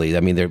probably. I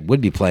mean, they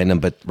would be playing them,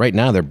 but right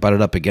now they're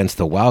butted up against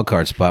the wild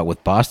card spot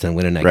with Boston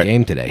winning that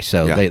game today.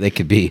 So they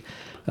could be,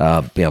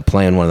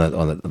 playing one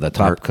of the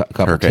top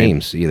couple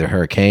teams, either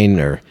Hurricane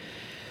or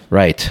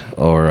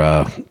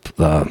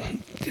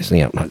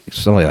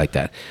somebody like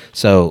that.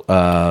 So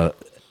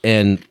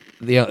and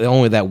the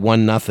only that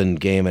 1-0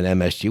 game at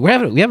MSG. We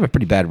have a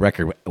pretty bad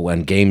record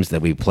when games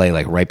that we play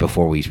like right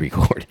before we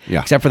record.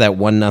 Yeah, except for that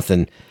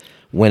 1-0.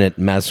 Win at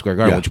Madison Square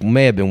Garden, which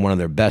may have been one of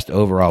their best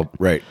overall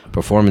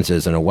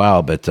performances in a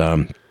while. But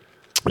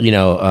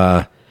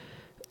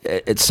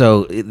it's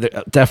so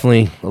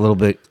definitely a little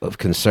bit of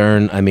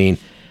concern. I mean,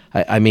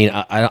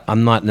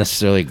 I'm not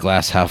necessarily a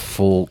glass half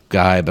full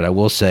guy, but I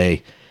will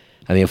say,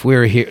 I mean, if we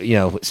were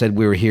here, said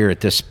we were here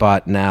at this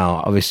spot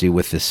now, obviously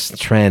with this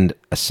trend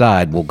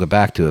aside, we'll go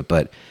back to it.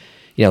 But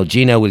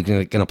Gino was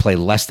going to play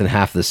less than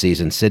half the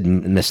season. Sid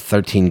missed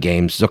 13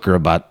 games. Zucker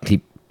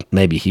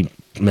he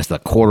missed a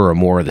quarter or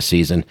more of the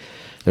season.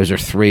 Those are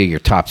 3 of your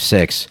top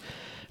 6,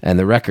 and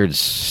the record's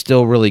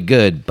still really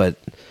good. But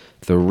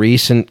the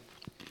recent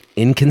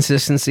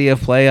inconsistency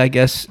of play, I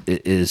guess,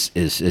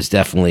 is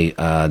definitely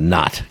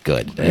not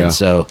good. And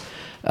so,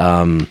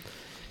 Mr.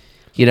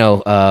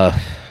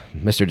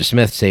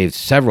 DeSmith saved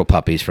several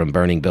puppies from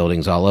burning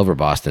buildings all over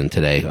Boston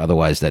today.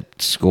 Otherwise, that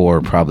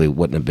score probably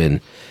wouldn't have been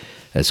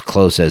as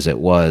close as it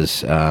was.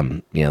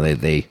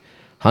 They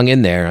hung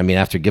in there. I mean,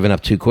 after giving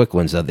up 2 quick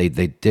ones, they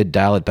did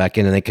dial it back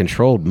in, and they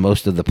controlled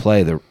most of the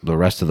play the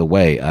rest of the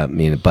way. I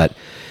mean, but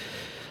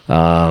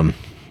the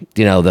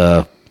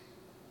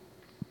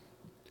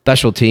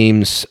special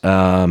teams,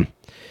 are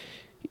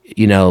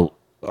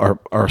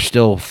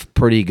still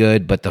pretty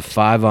good, but the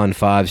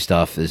 5-on-5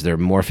 stuff is they're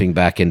morphing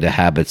back into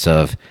habits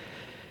of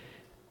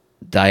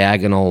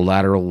diagonal,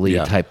 laterally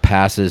type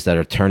passes that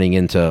are turning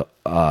into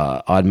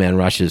odd man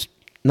rushes.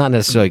 Not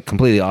necessarily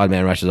completely odd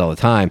man rushes all the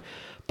time,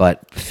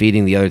 but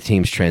feeding the other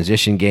team's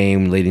transition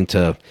game, leading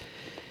to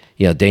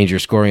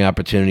dangerous scoring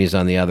opportunities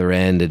on the other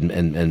end,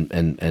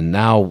 and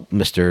now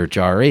Mr.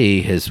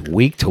 Jarry is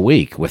week to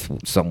week with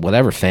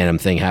whatever phantom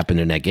thing happened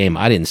in that game.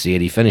 I didn't see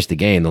it. He finished the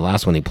game. The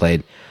last one he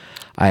played,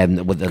 I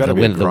had with the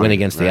win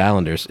against the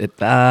Islanders.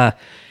 I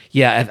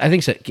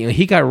think so.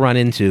 He got run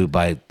into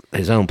by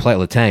his own play,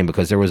 Letang,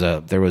 because there was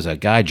a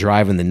guy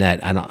driving the net.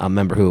 I don't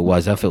remember who it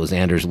was. I don't know if it was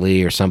Anders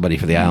Lee or somebody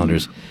for the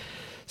Islanders.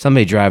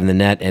 Somebody driving the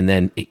net, and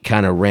then he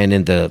kind of ran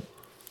into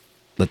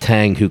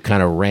Letang, who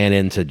kind of ran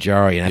into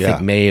Jarry, and I think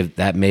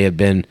that may have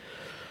been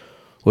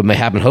what may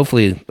happen.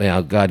 Hopefully,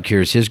 God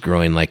cures his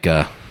groin, like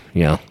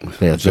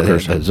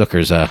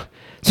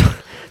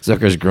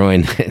Zucker's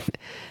groin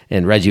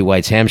and Reggie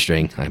White's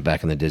hamstring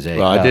back in the day.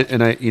 Well, I did,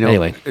 and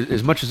anyway,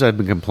 as much as I've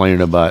been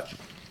complaining about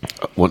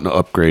wanting to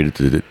upgrade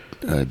to the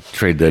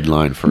trade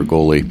deadline for a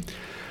goalie,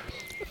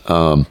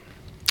 I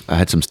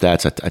had some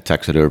stats I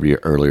texted over you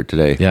earlier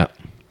today. Yeah.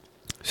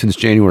 Since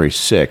January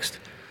 6th,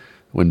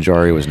 when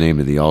Jarry was named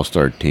to the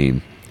All-Star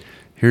team,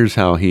 here's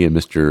how he and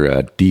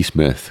Mr.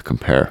 DeSmith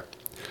compare.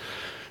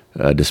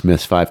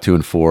 DeSmith's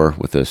 5-2-4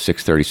 with a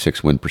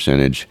 .636 win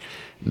percentage,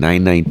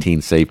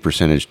 .919 save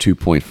percentage,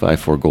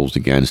 2.54 goals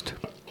against.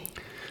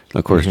 And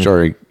of course,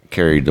 Jarry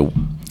carried the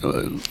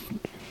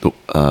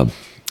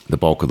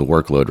bulk of the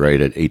workload, right,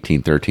 at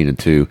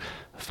 18-13-2,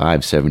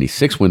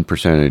 576 win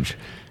percentage,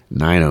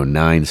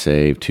 909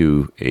 save,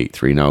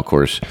 283. Now, of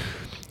course,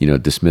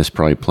 DeSmith's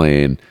probably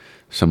playing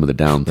some of the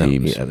down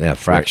teams. Yeah,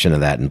 fraction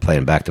of that and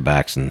playing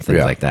back-to-backs and things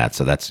like that.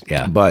 So that's,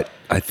 But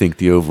I think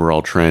the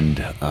overall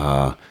trend,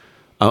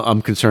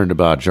 I'm concerned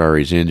about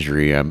Jari's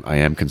injury. I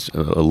am a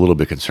little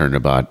bit concerned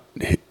about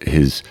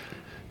his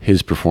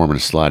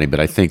performance sliding, but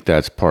I think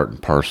that's part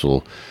and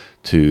parcel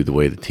to the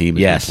way the team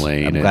has been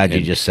playing. I'm glad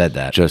you just said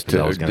that. Just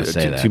I was going to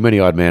say that. Too many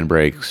odd man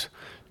breaks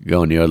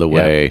going the other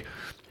way.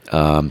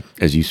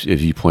 As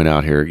you point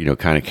out here,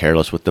 kind of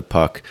careless with the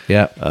puck.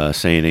 Yeah.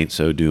 Saying ain't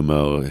so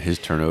Dumo. His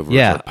turnovers.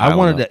 Yeah, I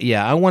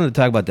wanted to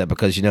talk about that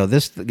because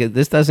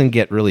this doesn't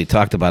get really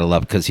talked about a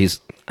lot because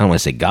he's, I don't want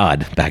to say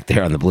God back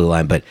there on the blue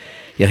line, but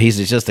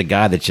he's just a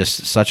guy that's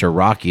just such a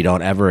rock. You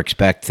don't ever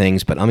expect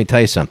things. But let me tell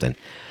you something.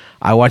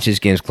 I watch these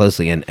games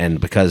closely, and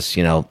because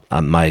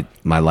my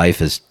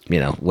life is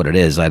what it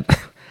is, I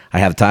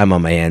have time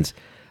on my hands.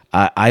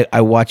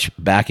 I watch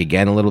back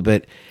again a little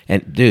bit,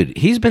 and dude,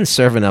 he's been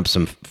serving up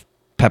some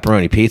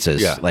pepperoni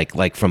pizzas,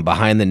 like from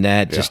behind the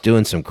net, just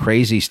doing some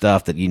crazy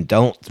stuff that you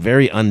don't,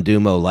 very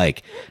undumo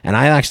like. And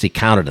I actually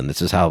counted them.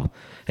 This is how,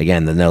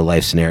 again, the no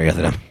life scenario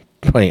that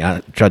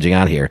I'm trudging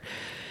out here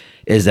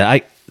is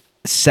that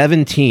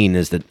 17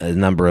 is the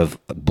number of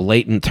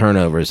blatant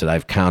turnovers that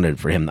I've counted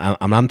for him.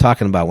 I'm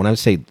talking about, when I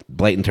say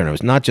blatant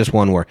turnovers, not just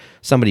one where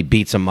somebody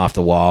beats him off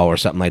the wall or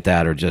something like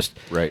that, or just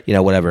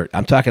whatever.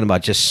 I'm talking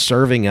about just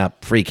serving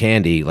up free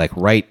candy, like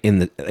right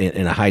in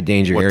a high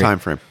danger area. What time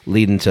frame?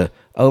 Leading to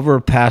over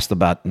past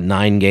about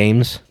 9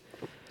 games.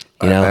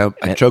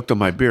 I choked on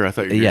my beer. I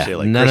thought you were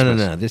going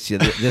to say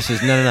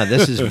Christmas. No.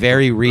 This is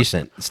very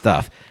recent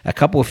stuff. A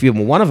couple of few,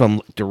 one of them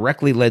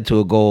directly led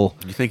to a goal.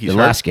 You think he's the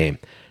hurt? Last game?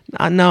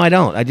 No, I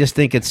don't. I just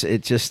think it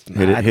just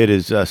hit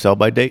his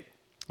sell-by date.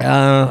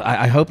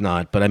 I hope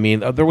not. But I mean,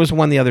 there was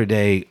one the other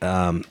day.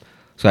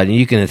 So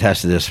you can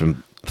attest to this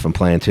from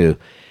playing too.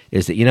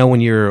 Is that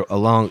when you're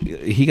along,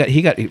 he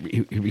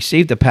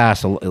received a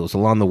pass. It was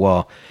along the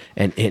wall,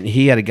 and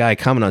he had a guy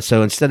coming on.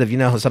 So instead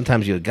of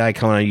sometimes you have a guy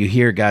coming on, you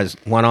hear guys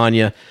one on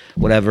you,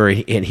 whatever,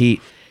 and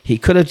he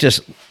could have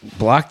just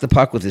blocked the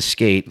puck with his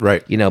skate,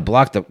 right?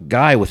 Blocked the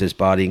guy with his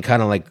body and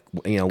kind of like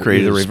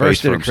either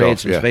reversed it or created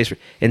some space.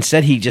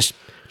 Instead, he just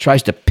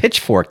tries to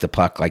pitchfork the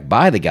puck like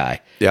by the guy.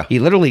 Yeah, he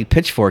literally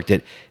pitchforked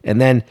it, and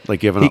then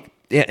like giving up.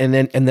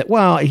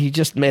 Yeah, he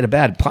just made a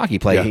bad hockey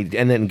play,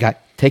 and then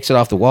takes it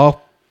off the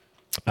wall.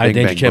 I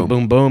think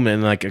boom, boom,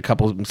 and like a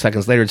couple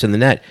seconds later, it's in the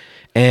net.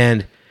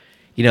 And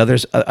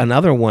there's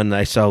another one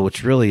I saw,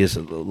 which really has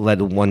led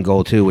to one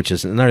goal too, which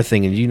is another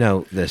thing.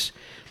 And this,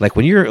 like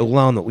when you're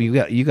alone,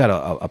 you got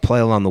a play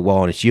along the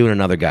wall, and it's you and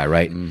another guy,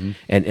 right?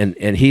 Mm-hmm.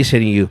 And he's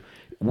hitting you.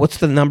 What's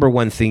the number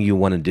one thing you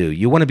want to do?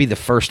 You want to be the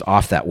first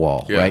off that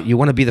wall, right? You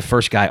want to be the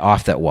first guy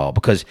off that wall,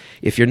 because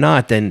if you're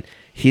not, then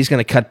he's going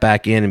to cut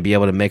back in and be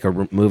able to make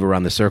a move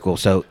around the circle.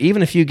 So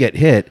even if you get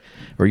hit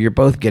or you're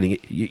both getting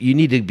it, you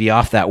need to be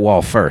off that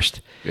wall first.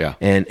 Yeah.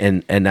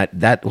 And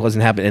that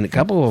wasn't happening. And a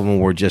couple of them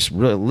were just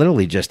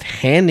literally just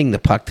handing the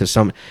puck to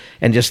some,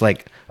 and just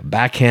like a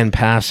backhand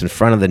pass in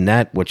front of the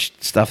net, which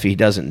stuff he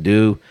doesn't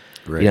do,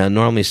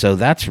 normally. So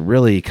that's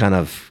really kind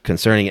of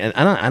concerning. And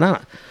I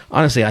don't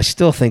honestly, I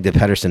still think that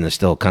Pettersson is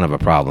still kind of a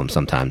problem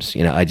sometimes.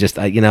 He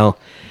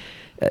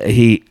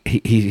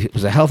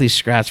was a healthy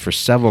scratch for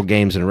several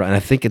games in a row, and I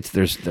think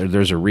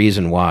there's a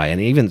reason why. And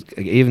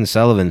even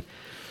Sullivan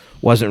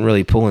wasn't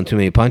really pulling too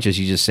many punches.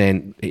 He's just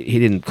saying he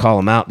didn't call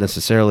him out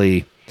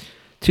necessarily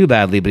too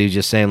badly, but he was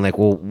just saying like,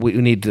 well, we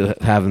need to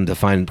have him to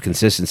find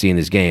consistency in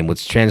his game,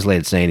 which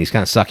translated saying he's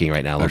kind of sucking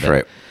right now a little bit.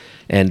 Right.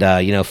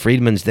 And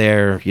Friedman's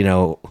there,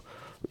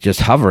 just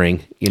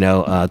hovering,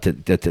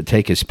 to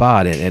take his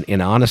spot,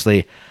 and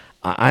honestly,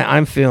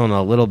 I'm feeling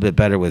a little bit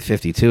better with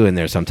 52 in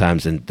there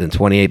sometimes than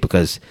 28,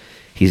 because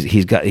he's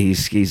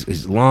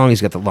long,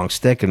 he's got the long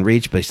stick and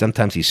reach, but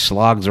sometimes he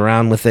slogs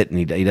around with it,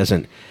 and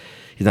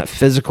he's not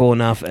physical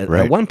enough.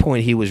 At one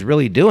point, he was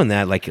really doing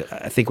that, like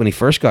I think when he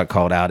first got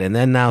called out, and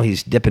then now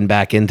he's dipping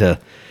back into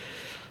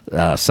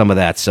some of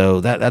that.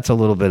 So that's a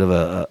little bit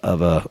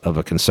of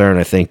a concern,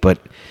 I think. But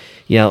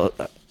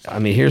I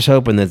mean, here's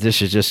hoping that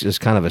this is just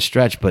kind of a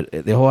stretch. But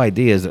the whole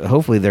idea is that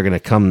hopefully they're going to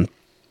come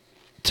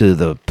to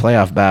the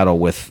playoff battle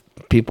with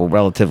people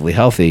relatively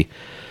healthy.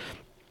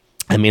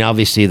 I mean,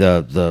 obviously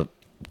the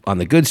on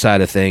the good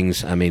side of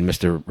things, I mean,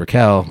 Mr.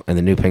 Raquel and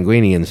the New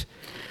Penguinians,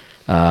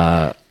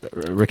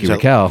 Ricky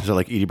Raquel. Is that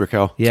like Edie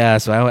Brickell? Yeah,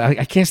 so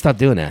I can't stop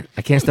doing that.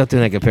 I can't stop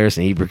doing that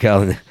comparison. Edie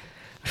Brickell and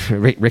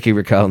Ricky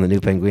Raquel and the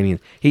New Penguinians.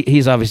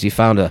 He's obviously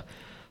found a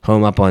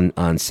home up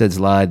on Sid's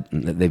Lod.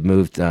 They've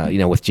moved,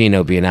 with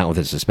Gino being out with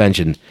his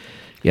suspension.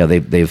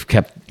 They've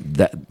kept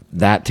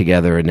that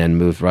together and then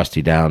moved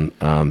Rusty down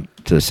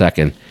to the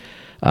second.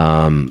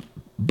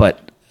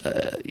 But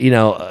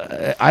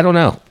I don't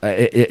know.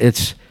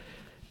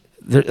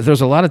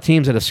 There's a lot of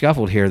teams that have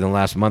scuffled here in the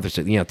last month or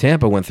so.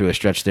 Tampa went through a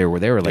stretch there where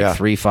they were like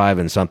 3-5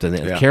 and something.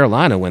 Yeah.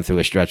 Carolina went through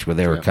a stretch where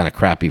they were kind of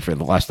crappy for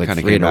the last kind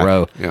 3 in a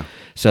row. Yeah.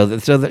 So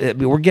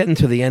we're getting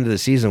to the end of the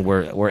season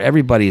where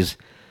everybody's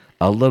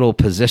little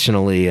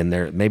positionally, and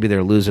maybe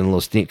they're losing a little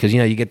steam because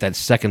you get that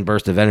second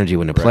burst of energy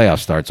when the playoff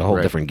starts, a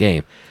whole different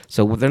game.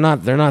 So they're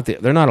not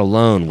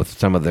alone with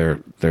some of their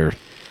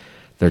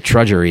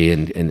trudgery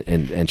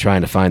and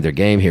trying to find their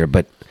game here.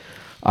 But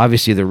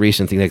obviously, the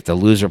recent thing, like the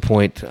loser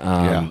point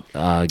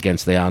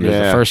against the Islanders,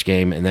 the first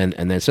game, and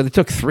then so they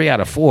took 3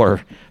 out of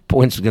 4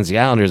 points against the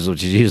Islanders,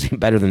 which is usually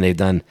better than they've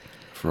done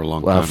for a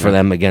long time for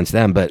them against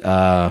them. But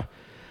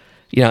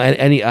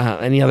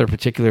any other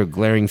particular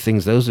glaring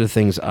things? Those are the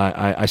things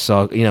I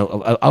saw.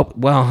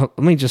 Well,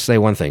 let me just say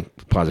one thing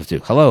positive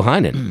too. Hello,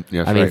 Heinen.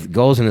 I mean,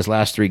 goals in his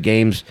last 3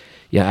 games.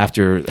 Yeah,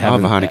 after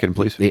having Heineken,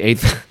 please. The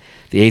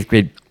eighth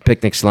grade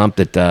picnic slump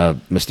that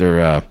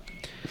Mr.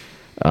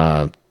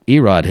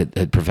 Erod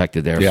had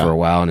perfected there for a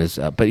while,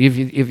 and but if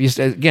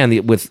you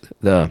again with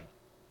the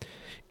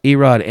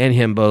Erod and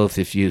him both,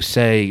 if you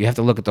say you have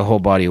to look at the whole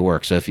body of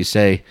work. So if you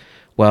say,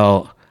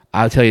 well,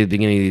 I'll tell you at the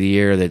beginning of the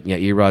year that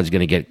Erod's going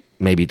to get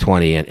maybe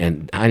 20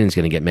 and Heinen's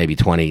going to get maybe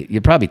 20,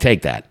 you'd probably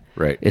take that.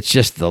 Right. It's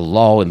just the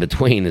lull in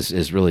between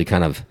is really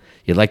kind of,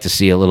 you'd like to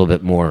see a little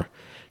bit more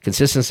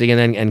consistency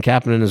and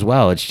Kapanen as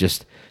well. It's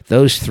just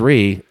those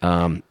 3.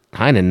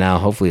 Heinen now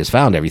hopefully has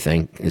found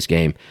everything in his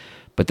game,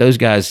 but those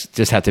guys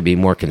just have to be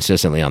more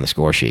consistently on the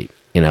score sheet.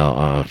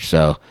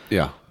 So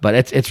yeah.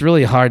 But it's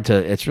really hard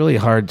to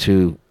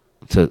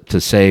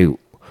say,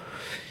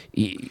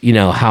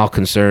 how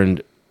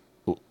concerned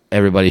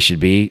everybody should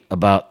be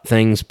about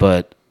things,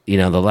 but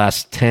the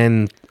last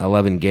 10,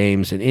 11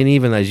 games, and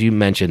even as you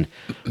mentioned,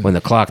 when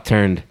the clock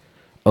turned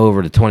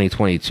over to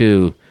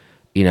 2022,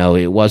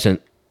 it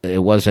wasn't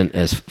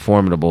as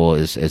formidable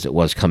as it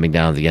was coming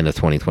down at the end of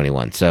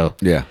 2021. So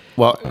yeah.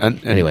 Well,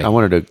 and anyway, I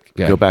wanted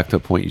to go back to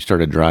the point you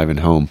started driving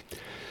home.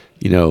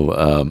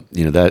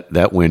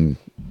 That win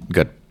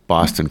got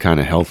Boston kind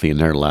of healthy in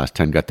their last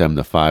 10, got them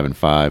to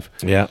 5-5.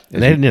 Yeah,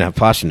 and they didn't have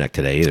Pasternak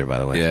today either, by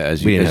the way. Yeah,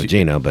 we didn't have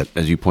Gino, but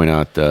as you point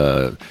out,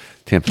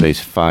 Tampa Bay's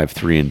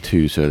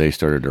 5-3-2, so they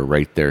started to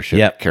right their ship.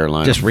 Yep,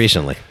 Carolina just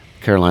recently.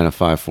 Carolina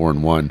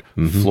 5-4-1.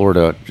 Mm-hmm.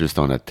 Florida just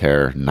on a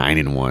tear,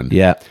 9-1.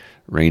 Yeah.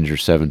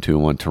 Rangers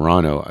 7-2-1.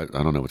 Toronto, I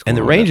don't know what's going on. And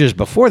the Rangers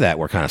before that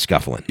were kind of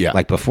scuffling. Yeah.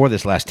 Like before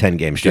this last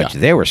 10-game stretch,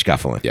 they were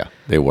scuffling. Yeah,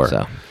 they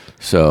were.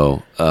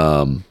 So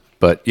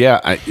but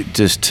yeah,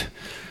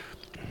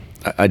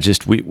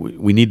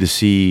 we need to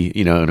see,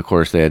 and of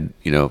course they had,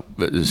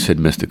 Sid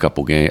missed a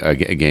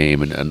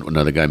game and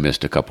another guy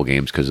missed a couple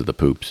games because of the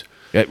poops.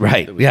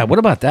 Right. Yeah. What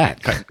about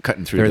that?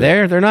 Cutting through. They're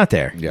there. They're not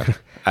there. Yeah.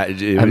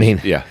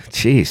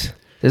 Jeez.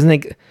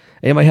 Doesn't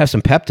anybody have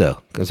some Pepto?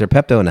 Because there's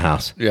Pepto in the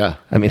house. Yeah.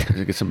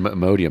 Get some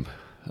Imodium.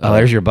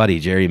 There's your buddy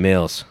Jerry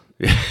Mills.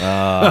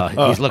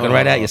 He's looking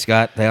right at you,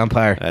 Scott, the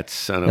umpire. That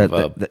son of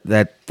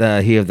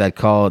that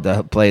call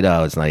played.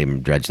 It's not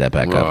even dredged that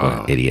back up. What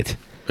an idiot.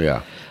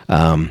 Yeah.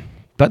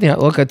 But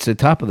look, it's the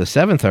top of the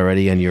 7th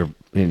already, and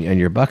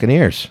your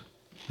Buccaneers,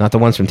 not the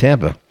ones from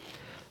Tampa,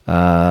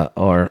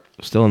 are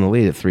still in the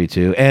lead at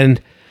 3-2.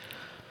 And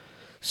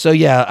so,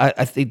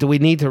 I think, do we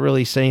need to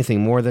really say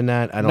anything more than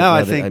that? I don't know.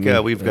 I think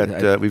we've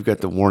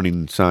got the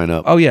warning sign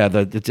up. Oh yeah,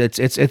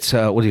 it's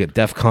what do you get,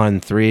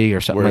 DEFCON 3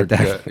 or something like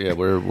that?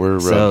 We're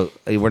so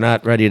we're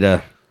not ready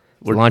to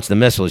launch the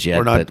missiles yet.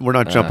 We're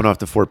not jumping off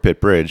the Fort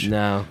Pitt Bridge.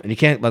 No, and you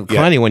can't. Well,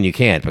 Kearney when you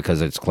can't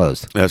because it's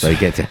closed. So you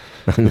get to.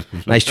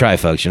 Nice try,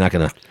 folks. You're not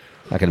gonna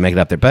make it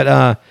up there. But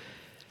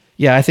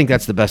I think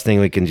that's the best thing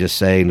we can just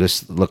say. And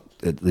just look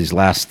at these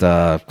last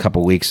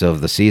couple weeks of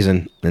the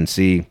season and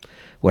see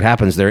what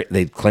happens.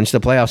 They clinched the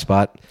playoff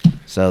spot.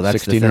 So that's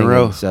 16 the thing. in a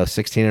row. So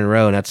 16 in a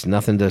row, and that's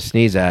nothing to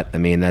sneeze at. I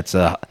mean, that's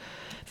the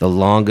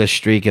longest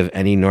streak of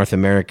any North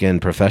American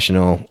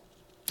professional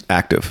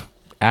active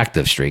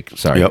streak.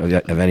 Sorry,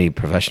 of any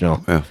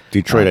professional. Yeah.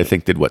 Detroit, I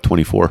think, did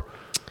 24.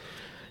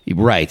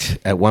 Right.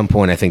 At one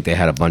point, I think they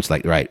had a bunch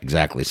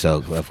exactly.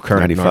 So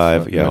current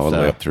 95, all the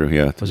way up through.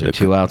 Yeah. Was there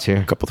 2 outs here?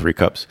 A couple 3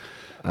 cups.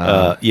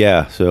 So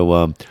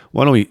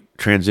why don't we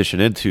transition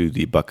into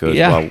the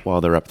Buccos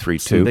while they're up 3-2?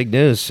 Some big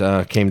news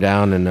came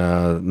down and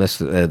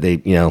Mr.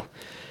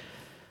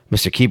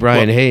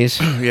 Ke'Bryan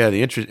Hayes. Yeah,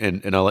 the interest,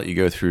 and I'll let you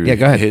go through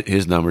go ahead.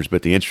 his numbers.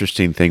 But the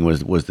interesting thing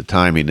was the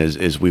timing.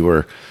 As we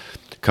were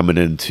coming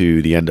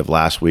into the end of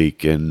last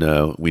week, and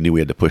we knew we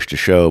had to push the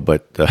show,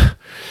 but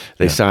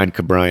they signed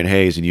Ke'Bryan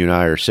Hayes, and you and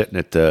I are sitting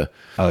at at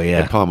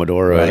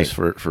Pomodoros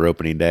for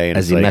opening day, and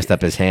as he messed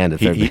up his hand at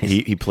third base.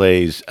 He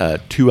plays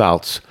 2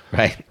 outs,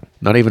 right?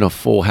 Not even a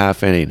full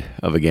half inning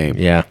of a game.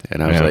 Yeah,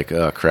 and I was like,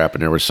 oh crap!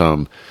 And there was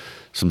some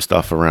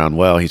stuff around.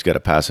 Well, he's got to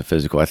pass a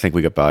physical. I think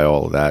we got by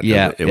all of that.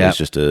 Yeah, it was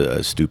just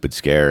a stupid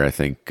scare. I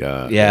think.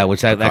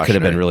 Which that could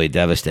have been really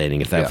devastating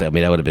if that. I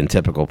mean, that would have been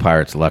typical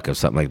Pirates luck of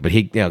something like. But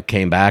he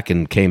came back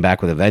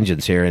with a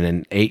vengeance here, and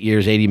in 8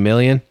 years, 80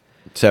 million.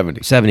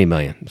 70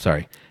 million.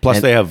 Sorry.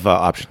 Plus, they have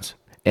options.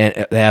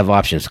 And they have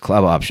options,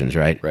 club options,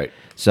 right? Right.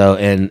 So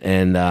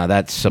and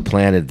that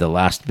supplanted the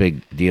last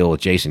big deal with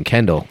Jason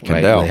Kendall.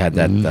 Right? They had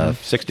that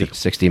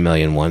 60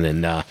 million one,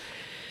 and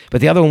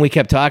but the other one we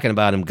kept talking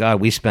about him. God,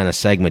 we spent a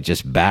segment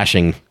just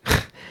bashing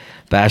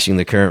bashing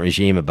the current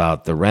regime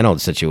about the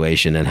Reynolds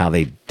situation and how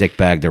they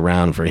dickbagged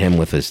around for him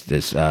with this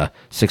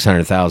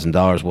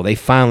 $600,000. Well, they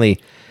finally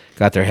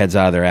got their heads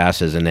out of their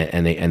asses and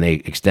they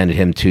extended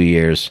him 2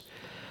 years.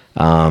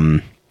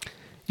 So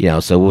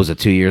what was it,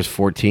 2 years,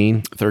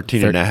 14?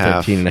 13 and a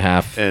half. 13 and a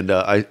half. And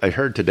I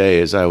heard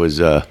today as I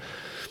was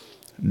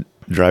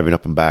driving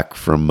up and back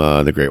from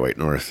the Great White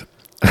North,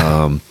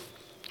 I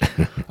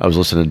was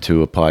listening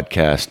to a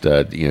podcast,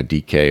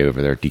 DK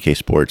over there, DK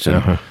Sports,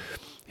 and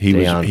he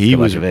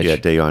was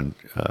Dejan.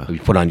 You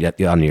put on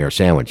your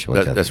sandwich.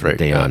 That's right.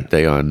 Dejan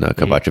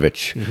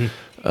Kovacevic.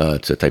 Mm-hmm.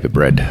 It's a type of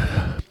bread,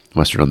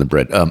 mustard on the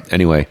bread.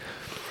 Anyway,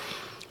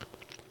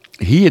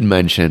 he had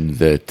mentioned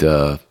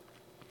that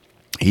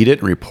he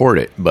didn't report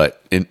it,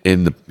 but in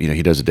the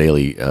he does a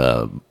daily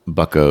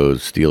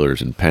Buccos,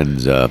 Steelers, and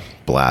Pens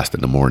blast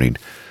in the morning,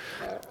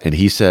 and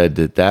he said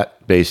that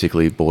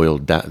basically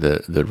boiled down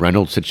the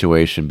Reynolds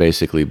situation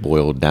basically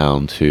boiled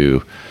down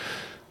to,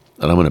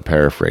 and I'm going to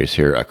paraphrase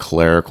here, a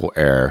clerical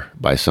error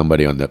by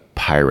somebody on the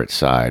Pirate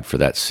side for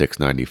that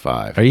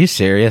 $695. Are you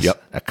serious?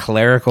 Yep. A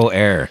clerical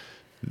error.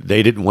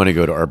 They didn't want to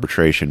go to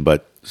arbitration,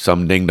 but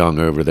some ding dong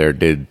over there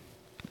didn't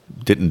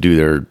do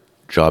their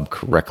job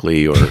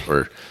correctly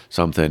or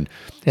something.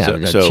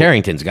 Yeah, so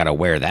Charrington's got to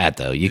wear that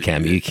though. You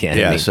can't.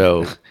 Yeah.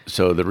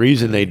 So the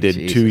reason they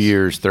did 2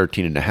 years,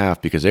 13 and a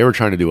half, because they were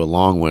trying to do a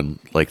long one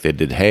like they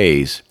did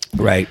Hayes.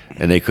 Right.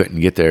 And they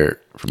couldn't get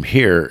there from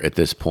here at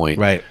this point.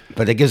 Right.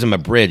 But it gives them a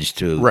bridge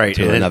to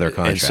another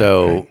contract. And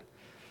so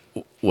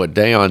what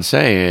Dejan's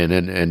saying,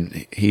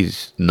 and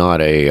he's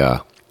not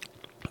a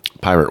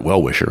Pirate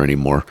well-wisher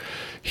anymore,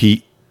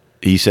 he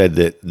said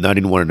that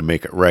Nutting wanted to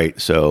make it right,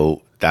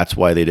 so that's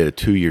why they did a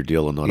 2-year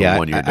deal and not a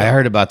 1-year deal. I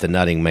heard about the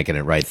Nutting making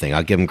it right thing.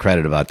 I'll give him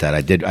credit about that.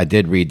 I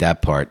did read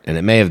that part, and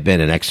it may have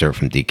been an excerpt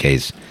from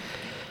DK's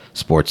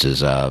Sports'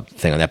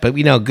 thing on that. But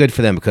good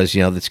for them because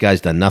this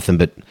guy's done nothing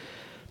but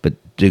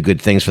do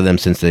good things for them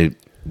since they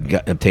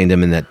obtained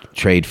him in that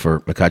trade for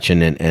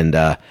McCutchen. And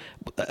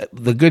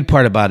the good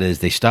part about it is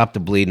they stopped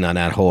the bleeding on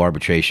that whole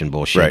arbitration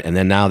bullshit, right. And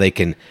then now they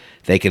can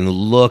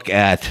look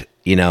at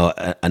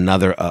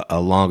another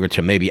longer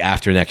term, maybe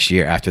after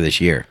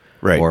this year.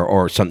 Right.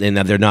 Or something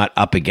that they're not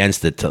up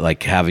against it to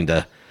like having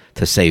to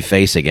save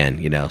face again,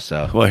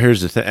 So well,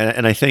 here's the thing,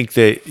 and I think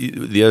that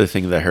the other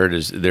thing that I heard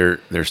is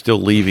they're still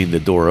leaving the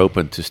door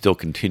open to still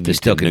continue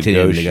to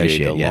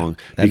negotiate along.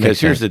 Yeah. Because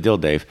here's the deal,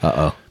 Dave.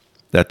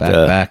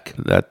 Back.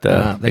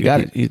 They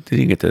got it. You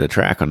didn't get to the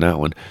track on that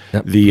one.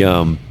 Yep.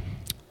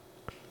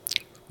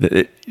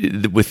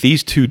 With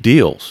these two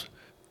deals,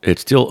 it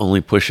still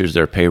only pushes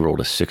their payroll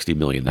to $60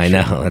 million. I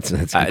know that's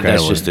incredible.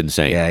 That's just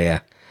insane. Yeah.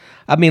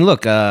 I mean,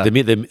 look,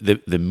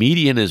 the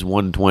median is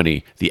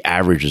 120. The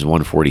average is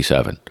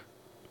 147.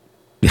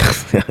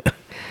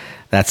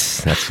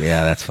 That's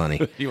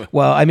funny.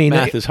 Well, I mean,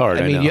 math is hard.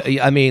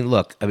 I mean,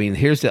 look.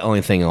 Here's the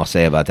only thing I'll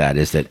say about that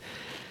is that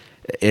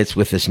it's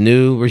with this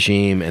new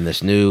regime and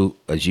this new,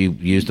 as you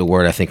used the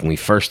word, I think when we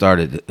first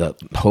started, the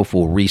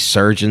hopeful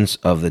resurgence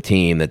of the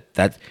team.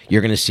 That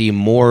you're going to see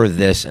more of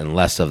this and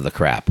less of the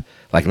crap.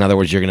 Like, in other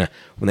words, when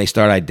they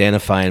start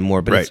identifying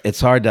more, but it's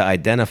hard to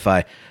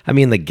identify. I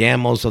mean, the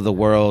Gamos of the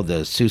world,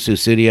 the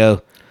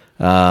Susugo,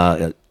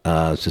 God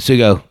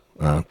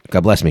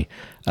bless me,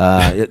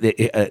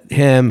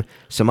 him,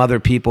 some other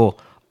people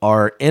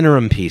are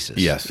interim pieces.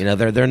 Yes.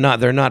 They're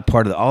not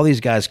part of all these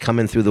guys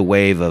coming through the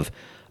wave of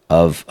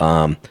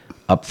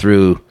up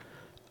through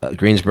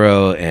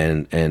Greensboro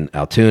and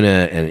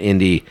Altoona and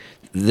Indy.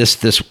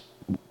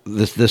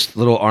 This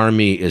little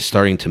army is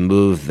starting to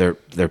move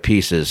their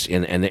pieces,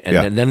 and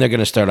then they're going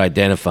to start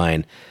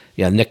identifying,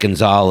 Nick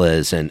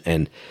Gonzalez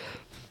and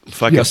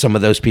some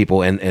of those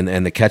people,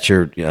 and the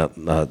catcher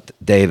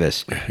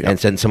Davis,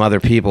 and some other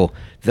people.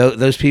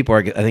 Those people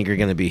I think are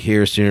going to be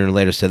here sooner or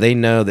later, so they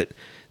know that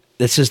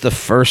this is the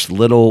first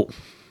little,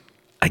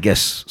 I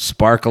guess,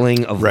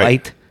 sparkling of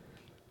light.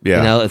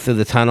 Yeah, through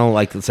the tunnel,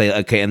 like let's say,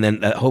 okay, and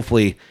then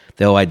hopefully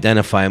they'll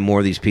identify more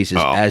of these pieces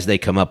as they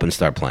come up and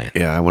start playing.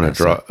 Yeah, I want to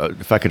draw.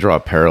 If I could draw a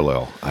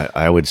parallel,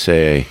 I would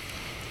say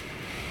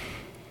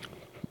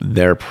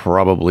they're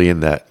probably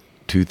in that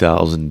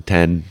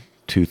 2010,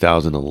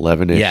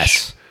 2011-ish.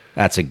 Yes,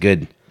 that's a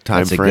good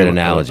time. That's frame a good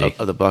analogy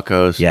of the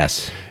Buccos.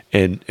 Yes,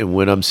 and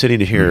when I'm sitting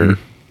here,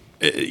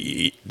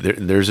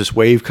 there's this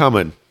wave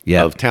coming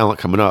of talent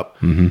coming up.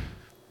 Mm-hmm.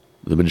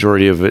 The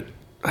majority of it,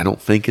 I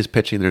don't think, is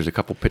pitching. There's a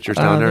couple pitchers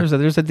down there.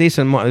 There's a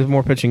decent. There's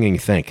more pitching than you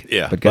think.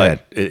 Yeah, but go ahead.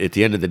 At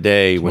the end of the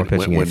day, when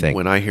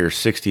I hear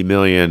 $60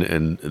 million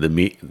and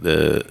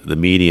the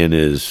median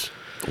is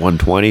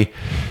 120,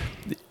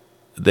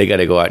 they got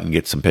to go out and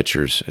get some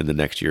pitchers in the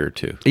next year or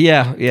two.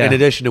 Yeah. In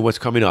addition to what's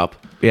coming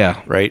up.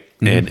 Yeah. Right.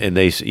 Mm-hmm. And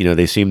they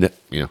seem to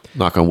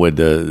knock on wood,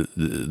 the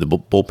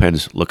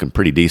bullpen's looking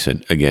pretty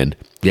decent again.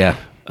 Yeah.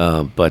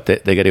 But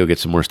they got to go get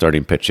some more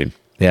starting pitching.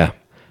 Yeah.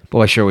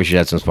 Boy, I sure wish you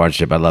had some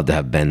sponsorship. I'd love to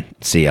have Ben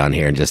C on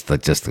here and just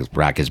to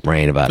rack his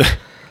brain about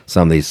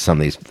some of these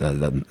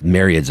the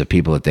myriads of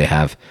people that they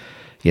have,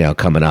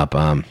 coming up.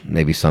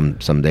 Maybe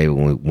someday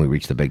when we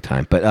reach the big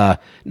time.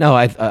 But no,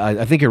 I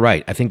think you're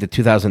right. I think the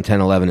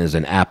 2010-11 is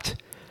an apt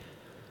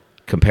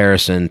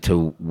comparison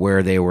to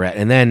where they were at.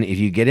 And then if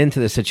you get into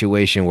the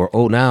situation where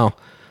now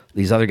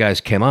these other guys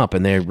came up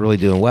and they're really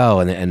doing well,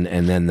 and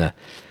then the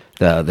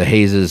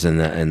Hayeses and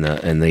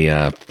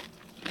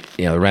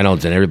the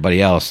Reynolds and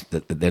everybody else,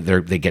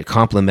 they get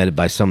complimented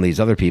by some of these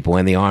other people,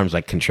 and the arms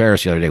like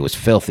Contreras the other day was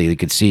filthy. You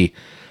could see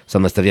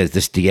some of the stuff.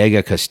 This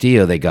Diego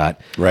Castillo they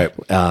got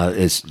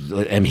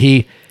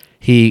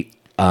he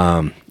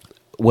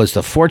was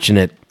the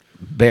fortunate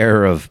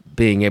bearer of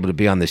being able to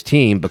be on this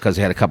team because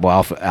they had a couple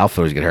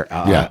outfielders get hurt.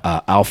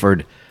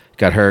 Alford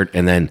got hurt,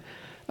 and then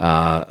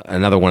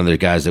another one of the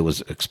guys that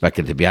was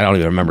expected to be, I don't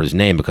even remember his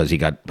name because he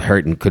got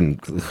hurt and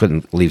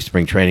couldn't leave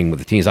spring training with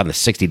the team. He's on the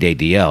 60-day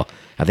DL.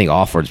 I think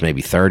Alford's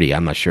maybe 30.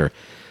 I'm not sure.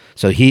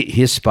 So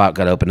his spot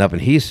got opened up,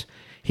 and he just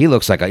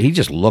looks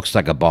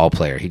like a ball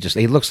player. He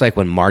looks like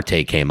when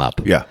Marte came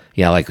up. Yeah.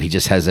 Like he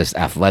just has this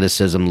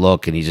athleticism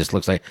look, and he just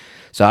looks like.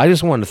 So I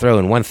just wanted to throw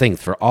in one thing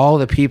for all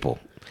the people.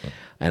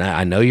 And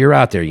I know you're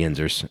out there,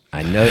 Yinzers.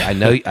 I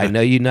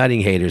know you nutting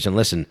haters. And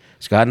listen,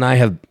 Scott and I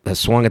have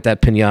swung at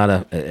that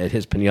pinata, at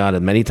his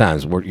pinata many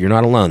times. You're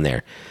not alone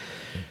there.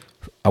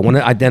 I want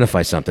to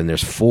identify something.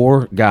 There's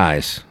 4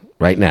 guys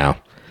right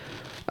now.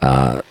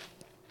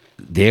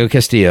 Diego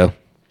Castillo,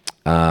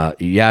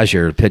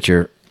 Yasir,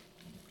 pitcher,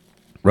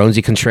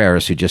 Roansy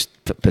Contreras, who just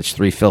pitched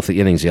 3 filthy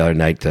innings the other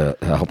night to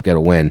help get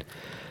a win,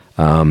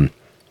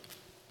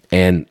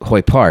 and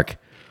Hoy Park.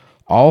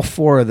 All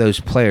 4 of those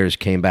players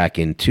came back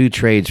in 2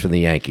 trades from the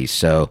Yankees.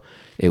 So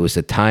it was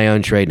the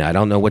Taillon trade. Now, I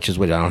don't know which is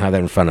which. I don't have that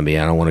in front of me.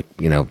 I don't want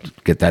to,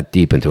 get that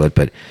deep into it.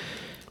 But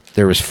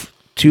there was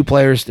 2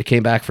 players that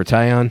came back for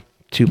Taillon.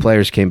 2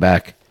 players came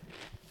back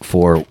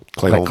for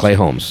Clay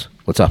Holmes.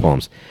 What's up,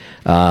 Holmes?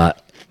 Not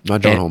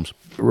John Holmes.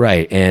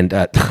 Right. And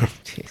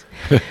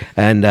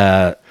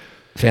and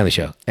Family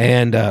Show.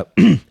 And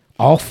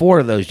all 4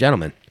 of those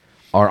gentlemen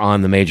are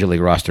on the Major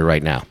League roster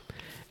right now.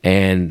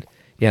 And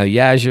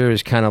Yasir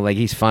is kind of like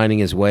he's finding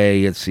his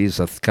way. He's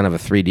kind of a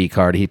 3D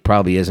card. He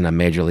probably isn't a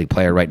major league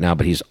player right now,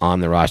 but he's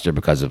on the roster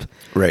because of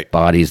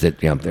bodies that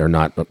they're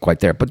not quite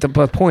there. But the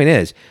point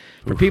is,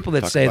 for people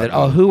that say that,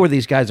 who are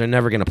these guys? They're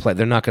never going to play.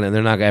 They're not going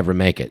to ever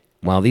make it.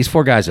 Well, these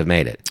 4 guys have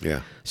made it.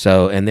 Yeah.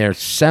 So and they're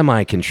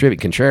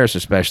semi-contribute. Contreras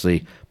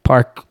especially.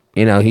 Park,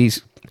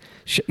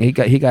 he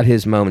got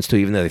his moments too,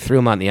 even though they threw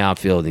him out in the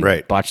outfield.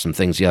 He botched some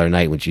things the other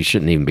night, which he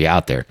shouldn't even be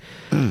out there.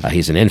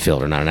 He's an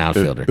infielder, not an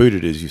outfielder.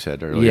 Booted, as you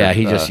said earlier.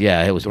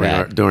 Yeah, it was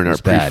bad. During our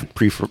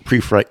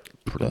pre-fright.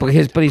 But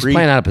he's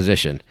playing out of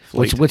position,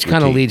 which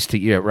kind of leads to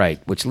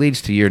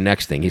your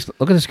next thing.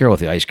 Look at this girl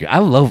with the ice cream.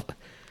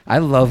 I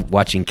love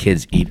watching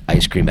kids eat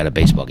ice cream at a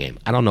baseball game.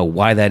 I don't know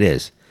why that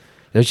is.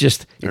 It's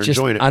just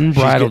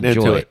unbridled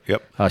joy.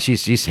 Yep.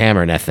 She's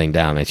hammering that thing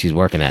down, man. She's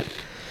working at,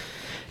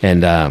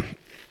 and.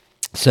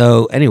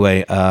 So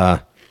anyway,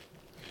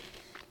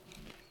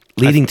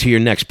 leading to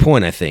your next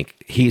point, I think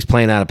he's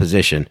playing out of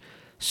position.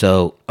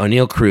 So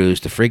O'Neill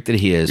Cruz, the freak that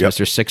he is,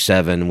 Mr.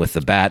 6'7", with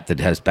the bat that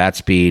has bat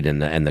speed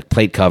and the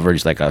plate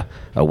coverage like a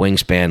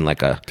wingspan,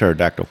 like a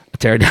pterodactyl.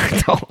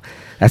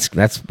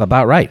 That's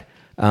about right.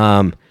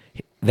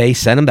 They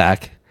sent him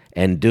back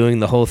and doing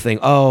the whole thing.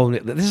 Oh,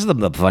 this is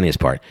the funniest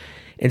part.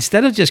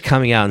 Instead of just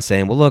coming out and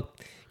saying, "Well, look,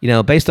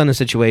 based on the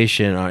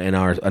situation in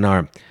our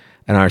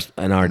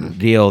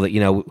deal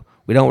that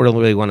we don't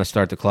really want to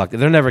start the clock."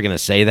 They're never going to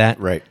say that.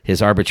 Right.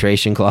 His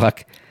arbitration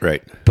clock.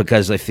 Right.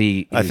 Because if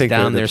he's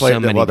down there so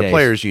many days. The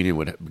players' union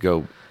would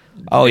go.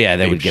 Oh, yeah,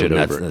 they would get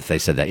nuts if they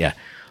said that, yeah.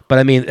 But,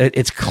 I mean,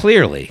 it's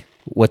clearly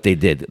what they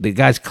did. The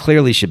guys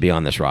clearly should be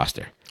on this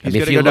roster. He's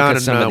going to go down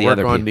and work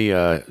on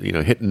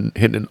the,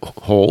 hitting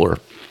a hole or,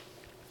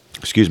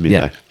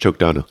 I choked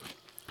down.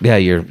 Yeah,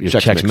 your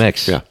Chex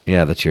Mix.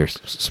 Yeah, that's your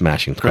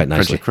smashing quite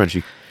nicely.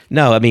 Crunchy.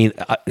 No, I mean,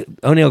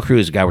 O'Neill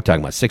Cruz, the guy we're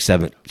talking about,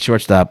 6'7",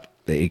 shortstop.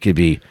 It could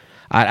be.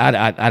 I'd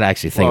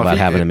actually think about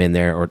having him in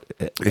there. Or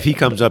if he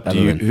comes up to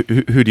you,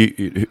 who do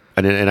you?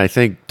 And I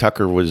think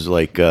Tucker was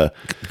like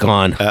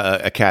gone,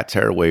 a cat's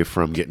hair away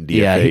from getting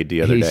DFA'd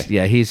the other day.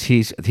 Yeah,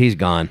 he's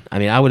gone. I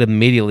mean, I would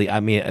immediately. I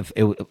mean,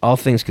 all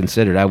things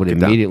considered, I would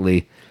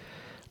immediately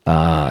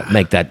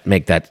make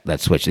that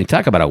switch. And you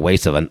talk about a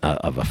waste of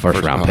a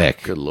first round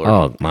pick. Good Lord.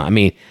 Oh, I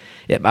mean,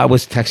 I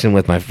was texting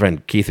with my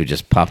friend Keith, who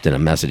just popped in a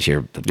message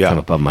here to come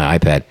up on my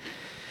iPad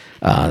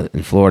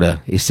in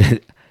Florida.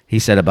 He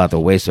said about the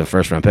waste of a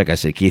first-round pick. I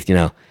said, Keith,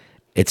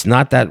 it's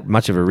not that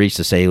much of a reach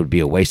to say it would be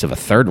a waste of a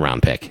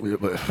third-round pick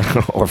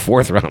or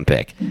fourth-round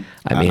pick.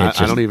 I mean, I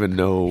don't even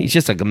know. He's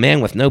just a man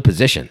with no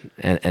position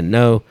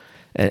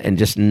and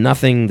just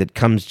nothing that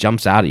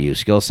jumps out at you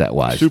skill set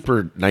wise.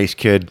 Super nice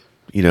kid,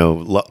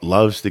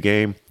 loves the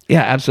game.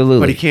 Yeah,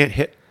 absolutely. But he can't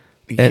hit.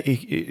 He can't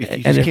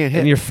hit.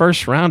 And your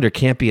first rounder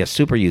can't be a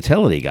super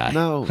utility guy.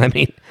 No, I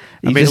mean,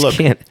 look,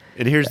 can't.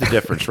 And here's the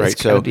difference, right?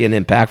 So be an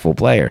impactful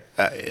player.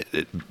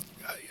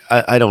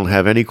 I don't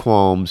have any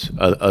qualms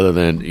other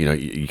than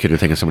you could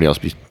think of somebody else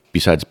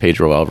besides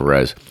Pedro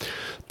Alvarez,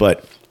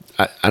 but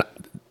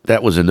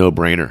that was a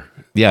no-brainer.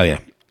 Yeah.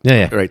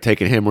 Yeah. Right,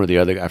 taking him or the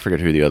other guy. I forget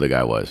who the other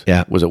guy was.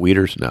 Yeah. Was it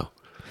Wieters? No.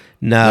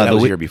 No, that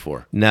was the year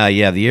before. No,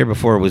 yeah, the year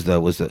before was the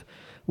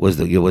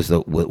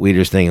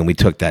Wieters thing, and we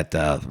took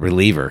that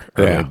reliever,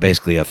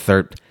 basically a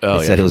third.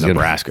 Said it was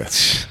Nebraska.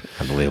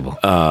 Unbelievable.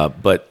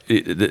 But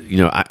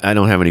I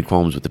don't have any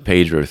qualms with the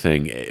Pedro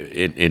thing,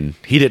 and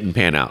he didn't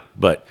pan out.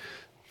 But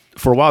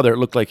for a while there, it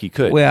looked like he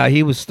could. Well,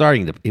 he was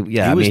starting to. He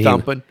was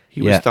thumping.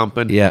 He was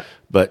thumping. Yeah,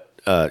 but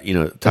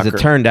Tucker. As it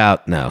turned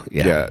out, no.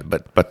 Yeah,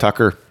 but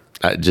Tucker.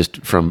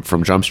 Just from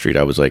Jump Street,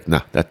 I was like,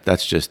 nah,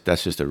 that's just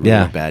a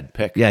really bad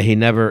pick. Yeah, he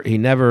never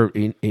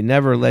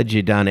led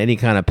you down any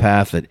kind of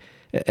path that,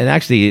 and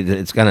actually,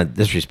 it's kind of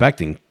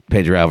disrespecting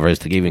Pedro Alvarez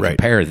to even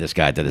compare this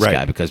guy to this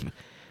guy, because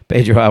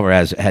Pedro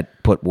Alvarez had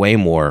put way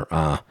more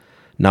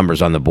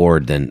numbers on the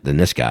board than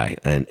this guy,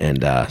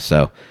 and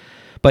so,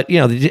 but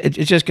it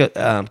just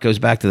goes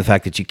back to the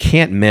fact that you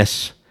can't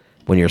miss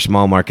when you're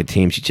small market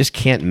teams. You just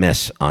can't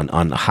miss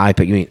on the high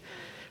pick. I mean.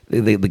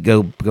 They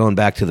going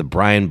back to the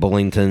Brian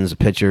Bullingtons,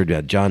 pitcher,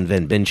 John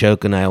Van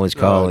Binchoken, I always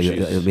call.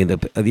 I mean,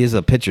 these are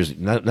the pitchers.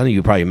 None of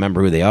you probably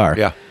remember who they are.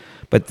 Yeah,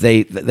 but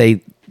they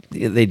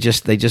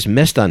just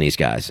missed on these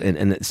guys. And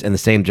in the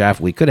same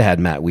draft, we could have had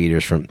Matt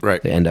Wieters from. Right.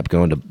 They end up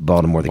going to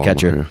Baltimore, the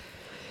catcher,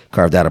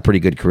 carved out a pretty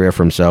good career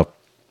for himself.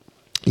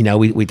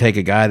 We take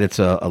a guy that's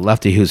a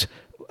lefty who's,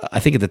 I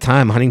think at the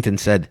time Huntington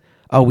said,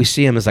 "Oh, we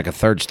see him as like a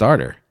third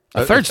starter."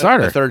 A third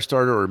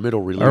starter or a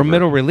middle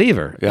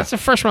reliever. Yeah. That's a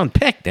first round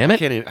pick. Damn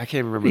it! I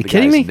can't remember the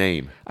guy's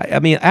name. I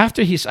mean,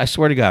 after I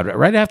swear to God,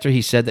 right after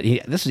he said that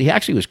he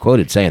actually was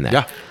quoted saying that.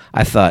 Yeah.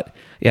 I thought,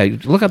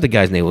 look up the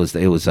guy's name. It was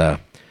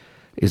a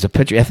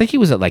pitcher. I think he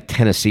was at like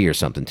Tennessee or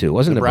something too. It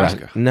wasn't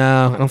Nebraska.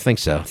 No, I don't think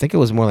so. I think it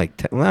was more like.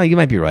 Well, you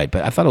might be right,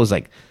 but I thought it was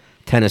like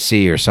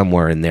Tennessee or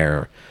somewhere in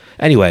there.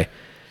 Anyway,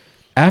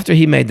 after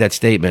he made that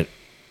statement,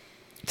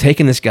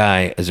 taking this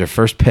guy as their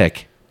first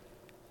pick.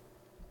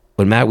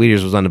 When Matt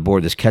Wieters was on the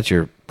board, this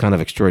catcher kind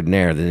of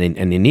extraordinaire, and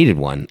they needed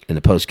one in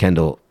the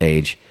post-Kendall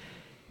age,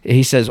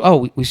 he says,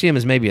 "Oh, we see him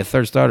as maybe a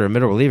third starter, a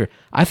middle reliever."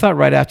 I thought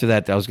right after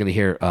that I was going to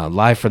hear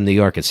live from New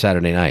York at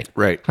Saturday night.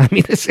 Right. I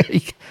mean,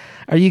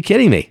 are you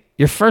kidding me?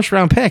 Your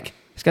first-round pick.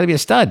 It's got to be a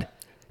stud.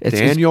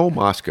 Daniel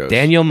Moskos.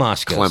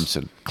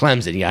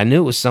 Clemson. Yeah, I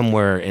knew it was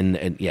somewhere in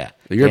The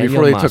year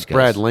before they took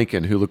Brad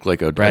Lincoln, who looked like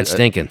Brad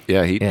Stinkin.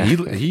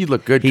 He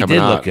looked good coming out.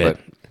 He did look good.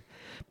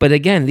 But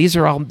again, these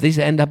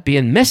end up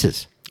being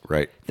misses.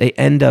 Right. They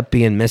end up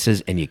being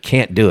misses, and you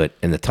can't do it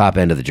in the top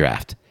end of the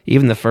draft,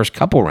 even the first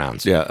couple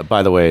rounds. Yeah.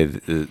 By the way,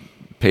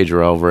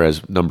 Pedro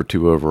Alvarez, number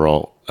 2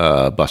 overall,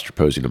 Buster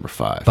Posey, number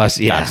 5.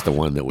 That's the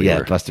one that we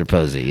were. Buster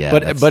Posey, yeah.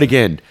 But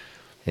again,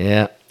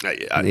 I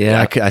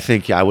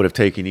think I would have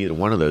taken either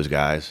one of those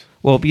guys.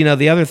 Well,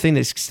 the other thing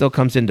that still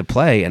comes into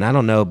play, and I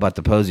don't know about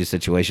the Posey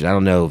situation. I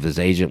don't know if his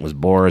agent was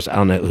Boris. I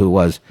don't know who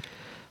was.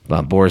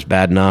 Boris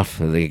Badenoff,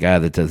 the guy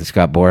that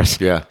Scott Boris.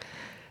 Yeah.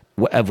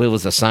 If it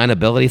was a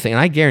signability thing,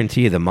 and I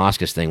guarantee you the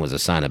Moskos thing was a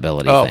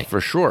signability thing. Oh,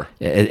 for sure.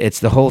 It's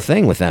the whole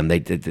thing with them.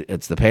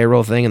 It's the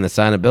payroll thing and the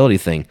signability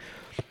thing.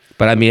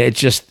 But I mean,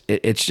 it's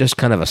just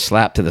kind of a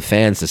slap to the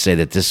fans to say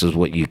that this is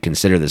what you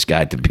consider this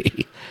guy to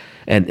be,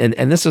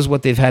 and this is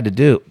what they've had to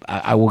do.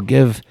 I will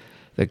give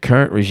the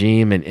current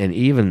regime and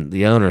even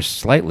the owners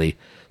slightly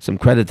some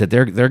credit that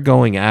they're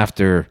going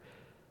after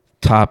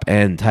top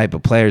end type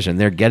of players, and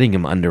they're getting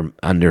them under.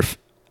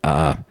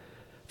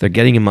 They're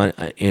getting him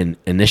in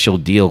initial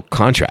deal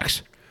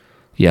contracts.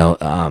 Well,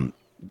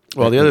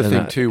 the other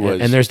thing too was,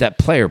 and there's that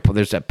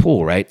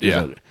pool, right?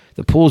 Yeah,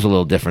 the pool's a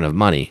little different of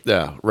money.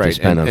 Yeah, right. To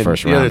spend on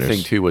first rounders. The other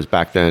thing too was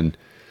back then,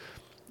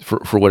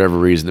 for whatever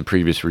reason, the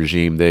previous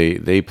regime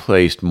they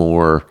placed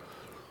more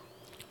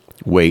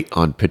weight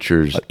on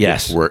pitchers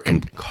that were in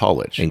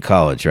college. In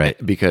college,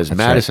 right? Because that's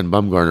Madison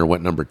Bumgarner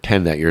went number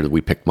 10 that year that we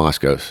picked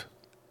Moskos.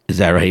 Is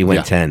that right? He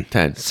went 10.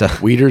 10. So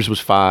Wieters was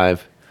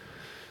 5.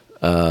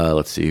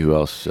 Let's see who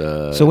else.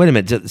 So wait a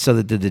minute.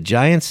 So did the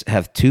Giants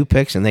have 2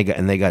 picks and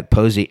they got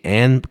Posey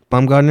and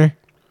Bumgarner?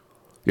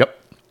 Yep.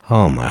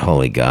 Oh my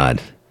holy God!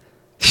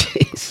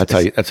 Jesus.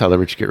 That's how the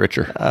rich get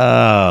richer.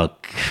 Oh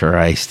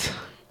Christ!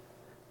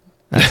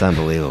 That's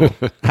unbelievable.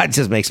 That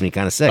just makes me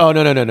kind of sick. Oh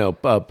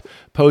no.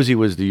 Posey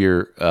was the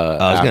year.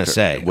 I was going to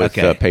say with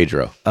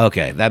Pedro.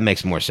 Okay, that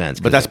makes more sense.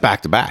 But that's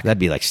back to back. That'd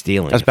be like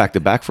stealing. That's back to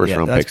back first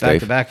round picks.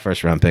 Back to back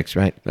first round picks,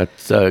 right?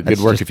 That's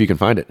good work if you can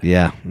find it.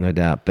 Yeah, no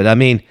doubt. But I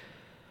mean,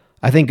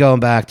 I think going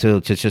back to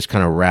just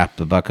kind of wrap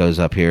the Buccos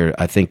up here,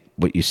 I think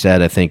what you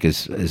said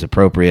is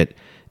appropriate,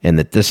 and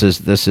that this is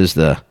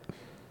the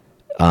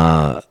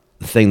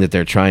thing that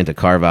they're trying to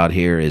carve out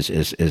here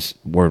is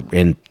we're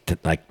in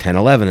like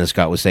 10-11, as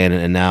Scott was saying,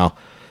 and now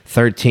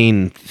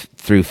 13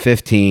 through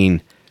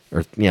 15,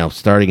 or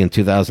starting in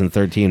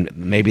 2013,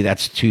 maybe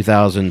that's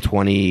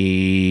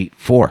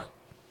 2024.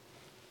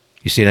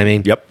 You see what I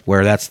mean? Yep.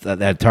 Where that's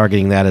that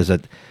targeting that as a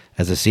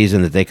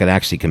season that they could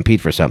actually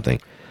compete for something.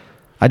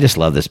 I just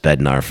love this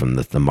Bednar from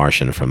the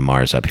Martian from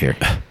Mars up here.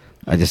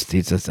 I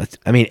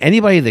mean,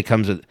 anybody that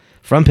comes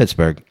from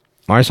Pittsburgh,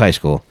 Mars High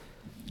School,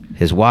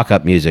 his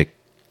walk-up music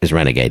is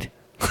Renegade.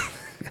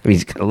 I mean,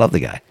 he's gonna love the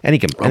guy, and he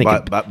can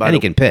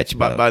pitch.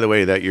 By the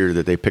way, that year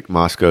that they picked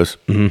Moskos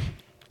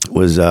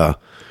was a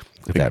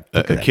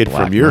kid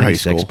from your high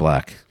school,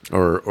 black,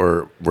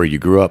 or where you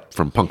grew up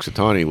from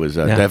Punxsutawney was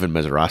Devin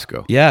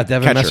Meserosco. Yeah,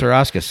 Devin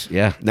Meseroscus.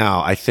 Yeah.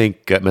 Now I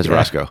think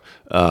Meserosco.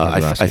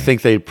 I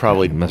think they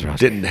probably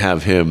didn't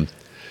have him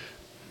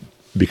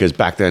because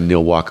back then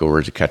Neil Walker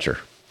was a catcher.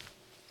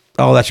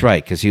 Oh, that's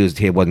right, because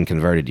he wasn't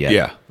converted yet.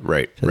 Yeah,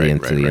 right. To the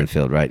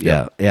infield, right?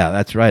 Yeah,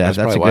 that's right. That's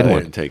a good one.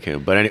 Didn't take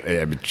him, but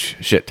anyway,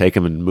 take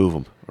him and move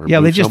him. Or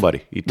move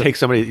somebody. You take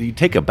somebody. You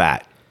take a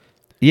bat.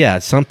 Yeah,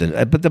 it's something.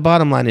 But the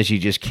bottom line is, you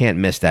just can't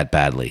miss that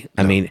badly.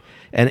 No. I mean,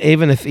 and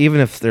even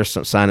if there's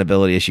some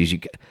signability issues,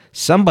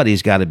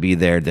 somebody's got to be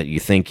there that you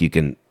think you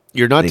can.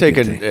 You're not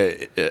taking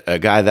a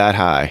guy that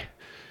high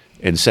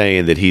and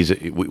saying that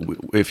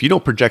if you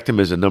don't project him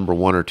as a number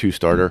 1 or 2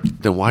 starter,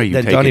 then why are you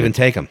taking him? Don't even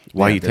take him.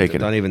 Why are you taking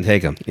him? Don't even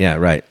take him. Yeah,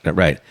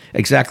 right.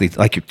 Exactly.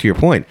 Like to your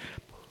point.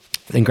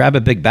 Then grab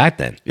a big bat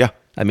then. Yeah.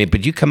 I mean,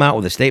 but you come out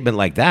with a statement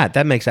like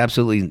that makes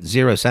absolutely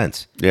zero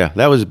sense. Yeah,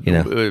 that was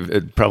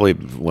probably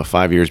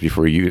 5 years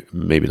before you,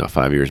 maybe not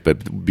 5 years,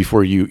 but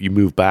before you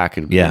moved back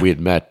and we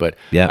had met. But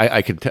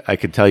I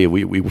could tell you,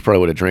 we probably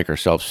would have drank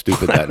ourselves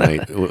stupid that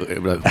night.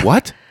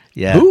 What?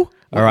 Yeah. Who?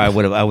 Or I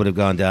would have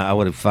gone down. I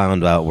would have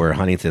found out where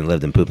Huntington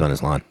lived and pooped on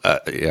his lawn.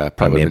 Yeah, I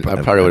probably would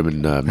have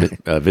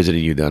been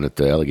visiting you down at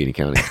Allegheny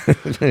County.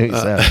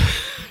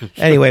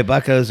 Anyway,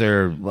 Buccos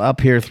are up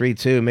here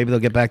 3-2. Maybe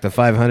they'll get back to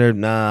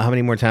 500. How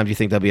many more times do you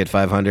think they'll be at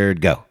 500?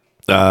 Go.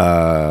 Put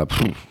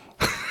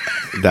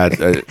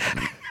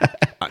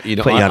you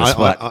on the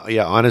spot.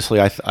 Honestly,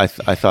 I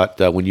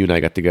thought when you and I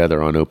got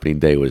together on opening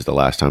day was the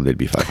last time they'd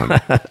be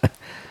 500.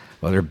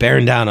 Well, they're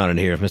bearing down on it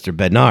here, Mr.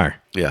 Bednar.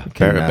 Yeah,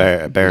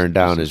 bearing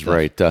down is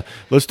right.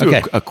 Let's do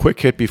a quick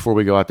hit before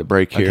we go out to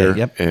break here. Okay,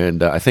 yep.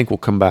 And I think we'll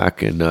come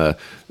back and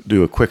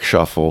do a quick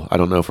shuffle. I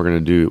don't know if we're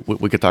going to do...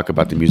 We could talk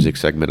about the music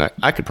segment.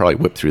 I could probably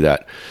whip through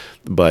that.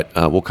 But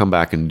we'll come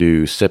back and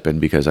do Sippin'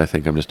 because I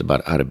think I'm just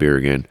about out of beer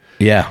again.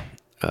 Yeah.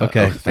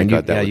 Okay. Thank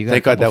God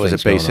that was a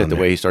base hit the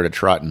way he started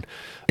trotting.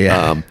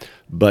 Yeah.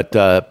 But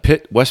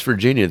Pitt, West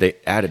Virginia, they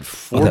added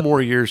 4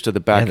 more years to the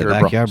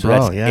backyard brawl. So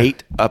that's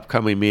 8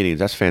 upcoming meetings.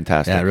 That's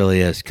fantastic. Yeah, it really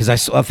is. Because I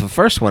saw the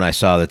first one, I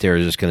saw that they were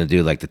just going to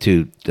do like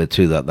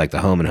the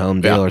home and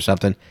home deal or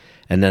something,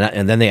 and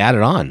then they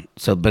added on.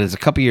 So, but it's a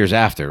couple years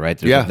after, right?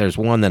 There's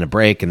one, then a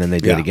break, and then they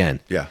do it again.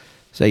 Yeah.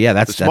 So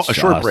that's a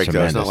short break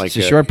though. It's not like it's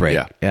a short break.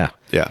 Yeah.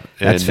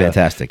 That's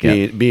fantastic.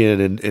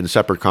 Being in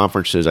separate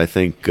conferences, I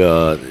think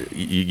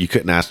you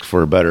couldn't ask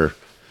for a better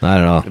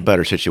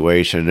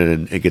situation,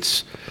 and it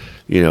gets.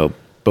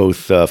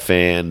 Both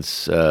fan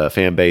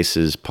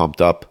bases pumped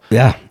up.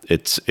 Yeah,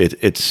 it's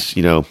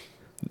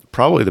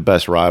probably the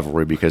best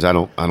rivalry because I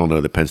don't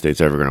know that Penn State's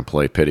ever going to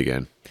play Pitt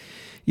again.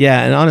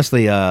 Yeah, and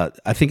honestly, I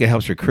think it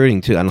helps recruiting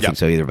too. I don't think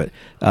so either,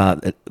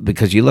 but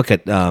because you look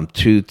at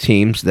 2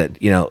 teams that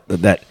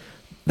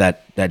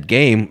that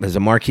game is a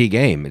marquee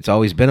game. It's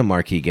always been a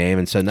marquee game,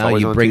 and so now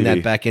you bring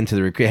that back into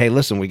the recruit. Hey,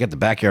 listen, we got the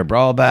backyard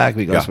brawl back.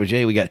 We got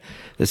we got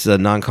this is a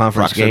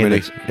non-conference game,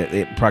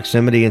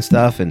 proximity and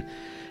stuff, and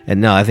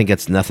no, I think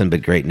it's nothing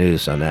but great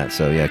news on that.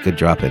 So yeah, good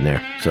drop in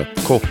there. So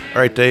cool.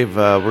 All right, Dave,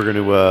 we're going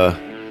to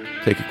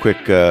take a quick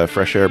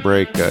fresh air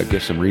break,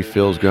 get some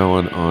refills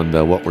going on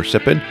what we're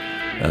sipping,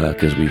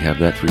 because we have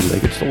that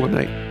 3-legged stool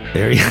tonight.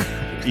 There you go.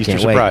 Easter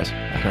surprise.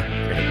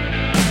 Great.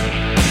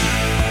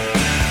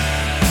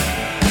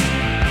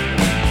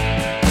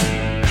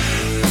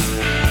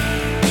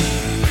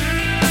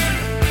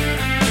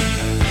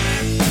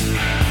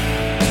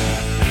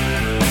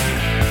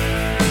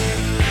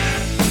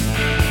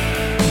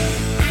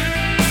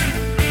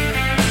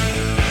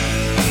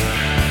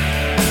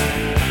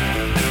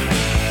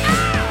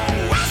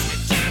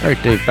 All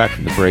right, Dave, back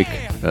from the break.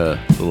 A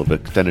little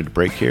bit extended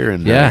break here,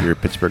 and your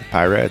Pittsburgh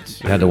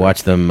Pirates. Had to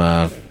watch them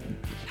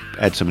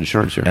add some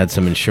insurance here.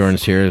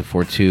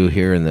 4-2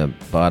 here in the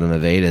bottom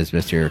of 8 as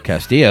Mr.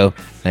 Castillo.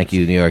 Thank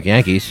you, New York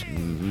Yankees.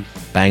 Mm-hmm.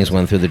 Bangs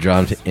one through the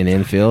draw in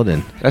infield,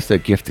 and that's the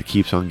gift that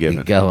keeps on giving.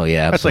 Oh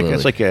yeah, absolutely.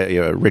 That's like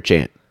a rich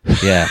aunt.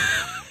 Yeah.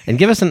 And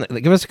give us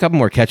a couple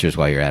more catchers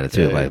while you're at it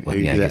too.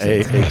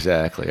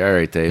 Exactly. All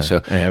right, Dave.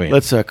 So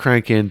let's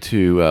crank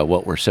into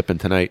what we're sipping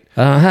tonight.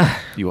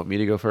 You want me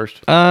to go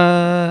first?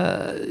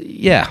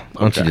 Yeah.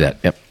 Why don't you do that?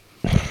 Yep.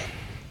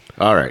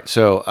 All right.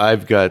 So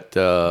I've got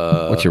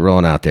what you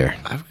rolling out there?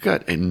 I've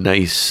got a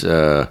nice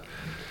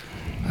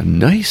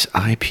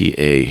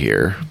IPA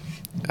here.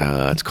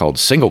 It's called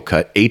Single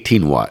Cut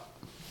 18 Watt.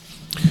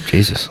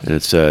 Jesus. And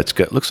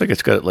looks like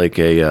it's got like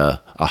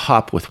a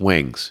hop with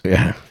wings.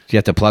 Yeah. Do you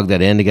have to plug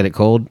that in to get it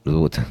cold?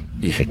 Maybe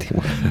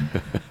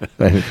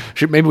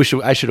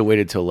I should have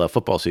waited till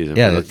football season.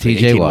 Yeah, the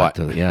TJ Watt.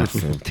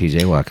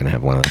 TJ Watt can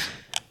have one of those.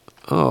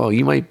 Oh,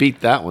 you might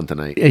beat that one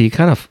tonight. Yeah, you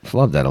kind of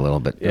flubbed that a little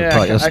bit.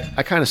 Yeah,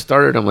 I kind of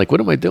started. I'm like, what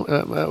am I doing?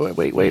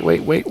 Wait.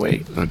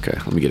 Okay,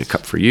 let me get a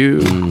cup for you.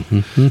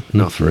 Mm-hmm.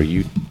 And I'll throw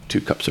you 2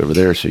 cups over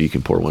there so you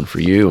can pour one for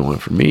you and one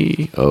for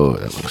me. Oh,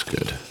 that looks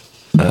good.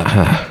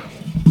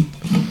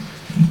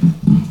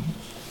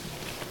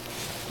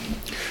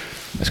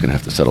 That's going to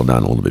have to settle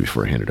down a little bit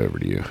before I hand it over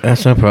to you.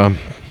 That's no problem.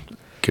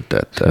 Get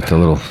that. That's a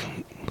little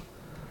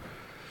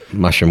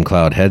mushroom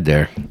cloud head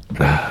there.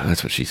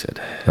 That's what she said.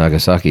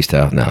 Nagasaki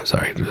style. No,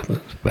 sorry.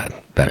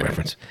 Bad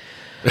reference.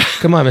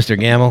 Come on, Mr.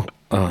 Gamble.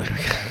 Oh,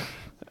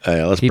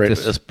 let's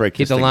break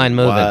keep the line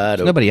moving.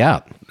 There's nobody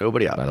out.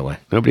 Nobody out. By the way.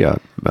 Nobody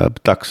out.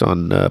 Bucks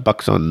on.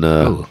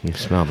 Oh, you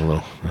smelled a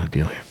little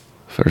deal here.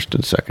 First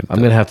and second. I'm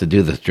going to have to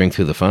do the drink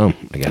through the foam,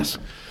 I guess.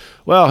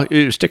 Well,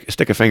 you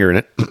stick a finger in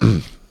it.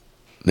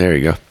 There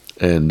you go.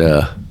 And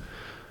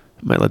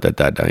might let that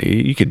die down.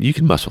 You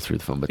can muscle through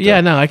the foam. But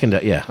no, I can.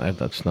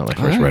 That's not my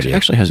first rodeo.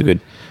 Actually has a good.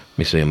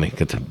 Let me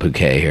get the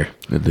bouquet here.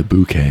 The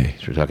bouquet.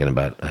 So we're talking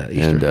about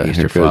Easter, and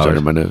Easter here flowers. goes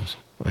under my nose.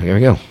 Here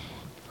we go.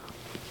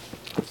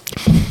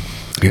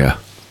 Yeah.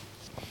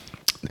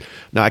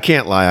 Now I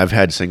can't lie. I've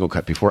had single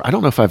cut before. I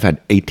don't know if I've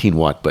had 18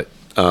 watt, but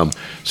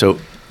so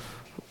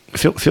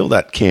fill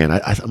that can.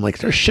 I'm like,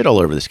 there's shit all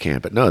over this can,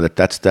 but no,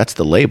 that's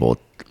the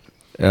label.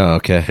 Oh,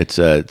 okay. It's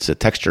a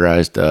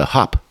texturized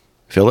hop.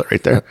 Fill it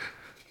right there.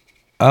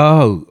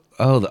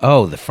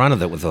 The front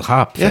of it with the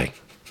hop thing.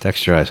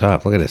 Texturized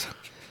hop. Look at this.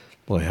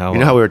 Boy, how you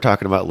know how we were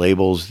talking about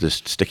labels, the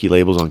sticky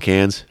labels on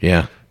cans?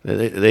 Yeah.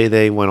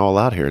 They went all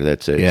out here.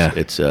 It's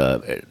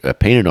a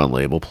painted on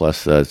label,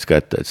 plus it's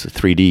a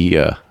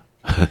 3D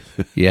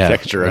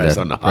texturized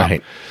on the hop.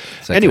 Right.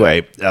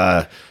 Anyway,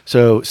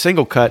 so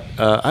single cut.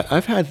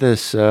 I've had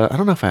this. I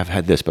don't know if I've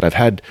had this, but I've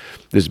had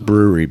this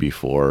brewery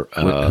before.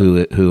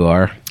 Who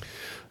are?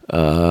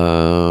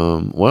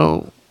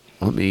 Well,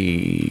 let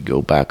me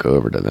go back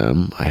over to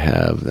them. I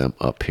have them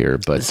up here,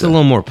 but it's a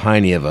little more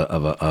piney of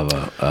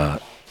a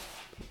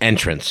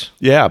entrance.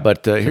 Yeah,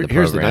 but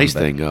here's the nice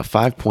thing: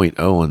 5.0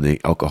 on the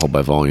alcohol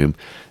by volume.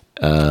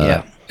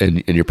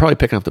 And you're probably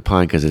picking up the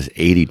pine because it's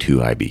 82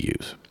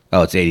 IBUs.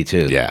 Oh, it's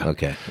 82. Yeah.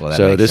 Okay. Well,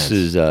 so this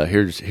sense.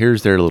 Is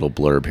here's their little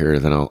blurb here.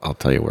 Then I'll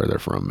tell you where they're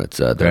from. It's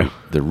the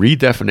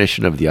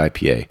redefinition of the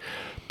IPA.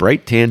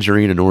 Bright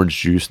tangerine and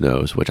orange juice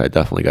nose, which I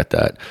definitely got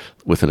that,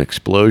 with an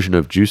explosion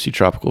of juicy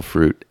tropical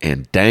fruit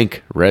and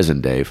dank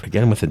resin, Dave.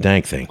 Again with the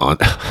dank thing. On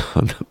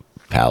the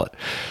palate.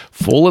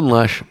 Full and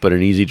lush, but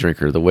an easy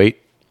drinker. The weight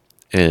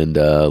and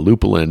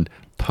lupulin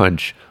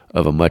punch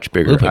of a much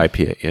bigger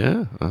IPA.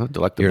 Yeah,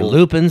 delectable. Your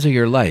lupins are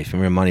your life.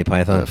 Remember Monty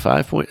Python?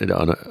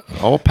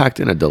 5.0, all packed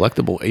in a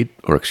delectable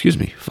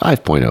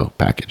 5.0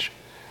 package.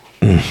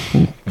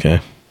 Okay.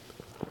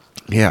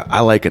 Yeah, I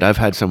like it. I've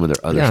had some of their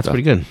other stuff. Yeah, it's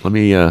pretty good. Let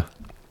me, where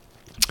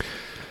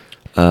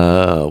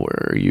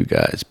are you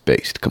guys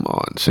based? Come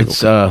on.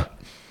 It's,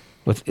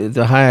 with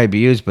the high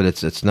IBUs, but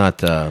it's not,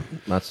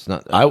 that's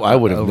not. I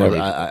would have never,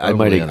 I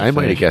might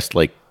have guessed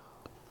like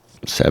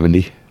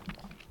 70.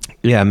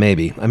 Yeah,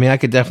 maybe. I mean, I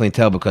could definitely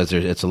tell because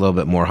it's a little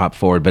bit more hop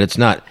forward, but it's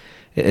not.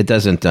 It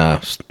doesn't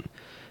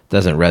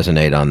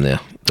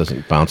resonate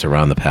doesn't bounce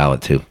around the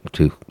palate too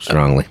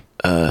strongly.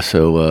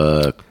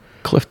 So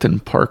Clifton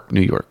Park, New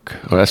York.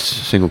 Oh, that's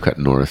Single Cut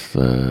North.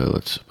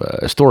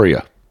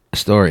 Astoria.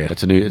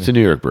 It's a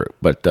New York brew,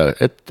 but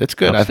it's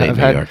good. I've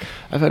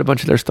had a bunch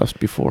of their stuffs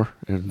before,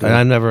 and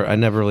I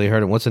never really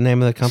heard it. What's the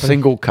name of the company?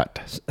 Single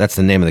Cut. That's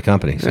the name of the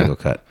company. Single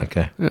Cut.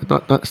 Okay. Yeah,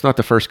 it's not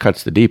the first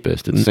cut's the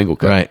deepest. It's Single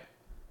Cut. Right.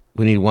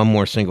 We need one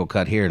more single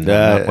cut here and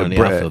knock one in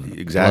the outfield.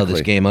 Exactly. Blow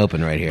this game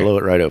open right here. Blow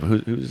it right open. Who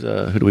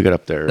do we got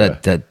up there?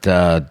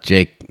 That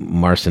Jake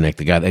Marcinek,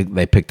 the guy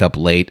they picked up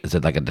late. Is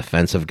it like a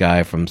defensive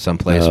guy from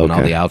someplace when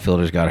all the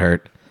outfielders got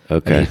hurt?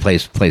 Okay. And he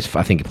plays.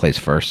 I think he plays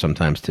first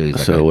sometimes too.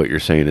 He's so what you're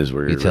saying is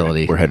we're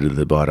headed to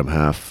the bottom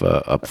half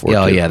up for.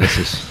 Oh yeah, this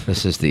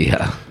is the.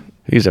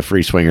 He's a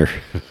free swinger.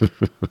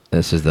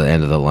 This is the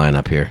end of the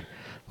lineup here.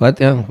 But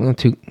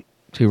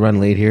two run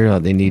lead here.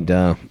 They need.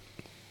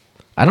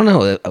 I don't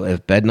know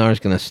if Bednar's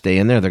going to stay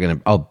in there. They're going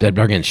to. Oh,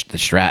 the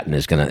Stratton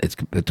is going to. It's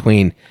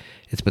between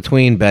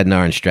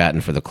Bednar and Stratton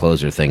for the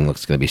closer thing.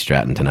 Looks going to be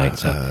Stratton tonight.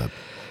 So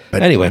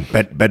anyway,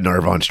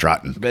 Bednar von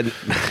Stratton.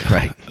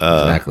 Right.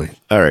 Exactly.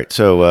 All right.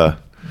 So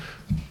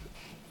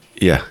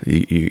yeah,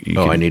 you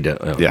I need to.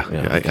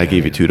 I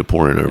gave you two to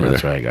pour in over there.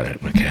 That's right. I got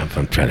it. Okay,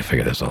 I'm trying to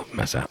figure this whole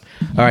mess out.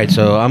 All right.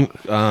 So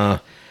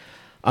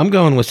I'm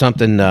going with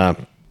something. I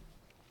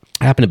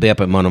happen to be up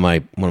at one of my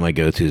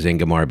go-tos,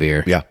 Ingemar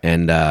beer. Yeah.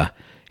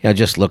 And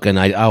just looking,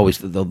 I always,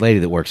 the lady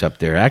that works up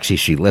there, actually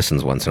she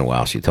listens once in a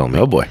while, she told me.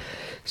 Oh boy.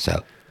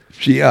 So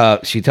she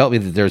told me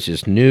that there's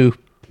this new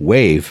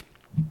wave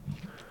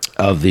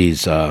of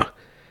these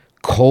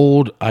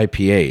cold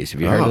IPAs.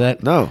 Have you heard of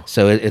that? No.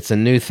 So it's a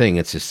new thing.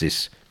 It's just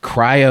these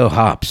cryo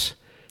hops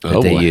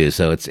that they use.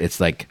 So it's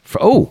like,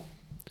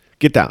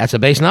 get down. That's a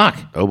base knock.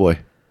 Oh boy.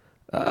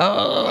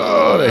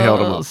 Oh, they held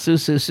him up.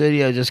 Susu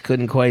Studio just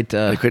couldn't quite.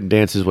 He couldn't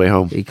dance his way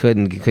home. He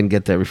couldn't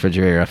get that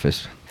refrigerator off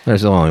his.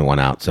 There's only one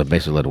out, so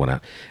basically let one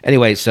out.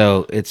 Anyway,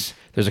 so there's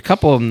a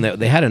couple of them.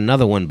 They had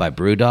another one by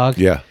BrewDog.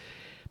 Yeah.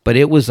 But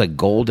it was a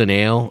golden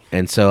ale,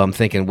 and so I'm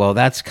thinking, well,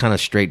 that's kind of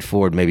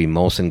straightforward. Maybe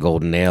Molson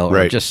Golden Ale,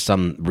 or just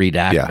some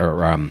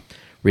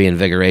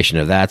reinvigoration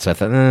of that. So I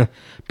thought,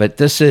 but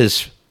this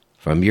is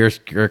from your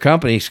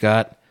company,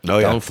 Scott. Oh,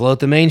 yeah. Don't float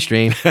the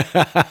mainstream.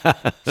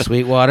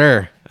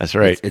 Sweetwater. That's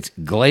right. It's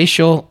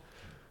glacial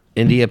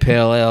India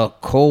Pale Ale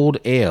Cold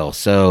Ale.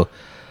 So,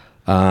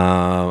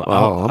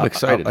 I'm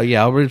excited.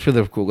 I'll read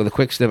through with a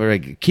quick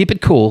snippet. Keep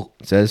it cool.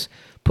 It says,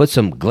 put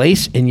some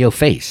glace in your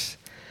face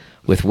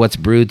with what's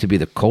brewed to be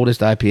the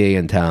coldest IPA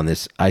in town.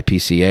 This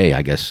IPCA,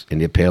 I guess,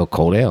 India Pale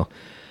Cold Ale,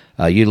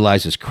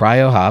 utilizes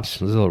cryo hops.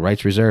 There's a little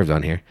rights reserved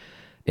on here.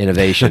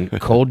 Innovation,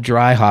 cold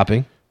dry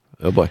hopping.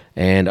 Oh boy!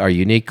 And our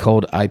unique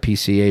cold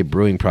IPCA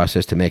brewing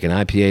process to make an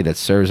IPA that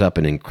serves up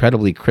an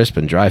incredibly crisp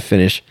and dry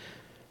finish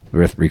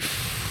with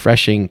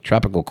refreshing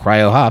tropical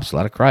cryo hops. A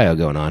lot of cryo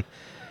going on.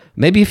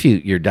 Maybe if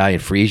you're dying,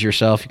 freeze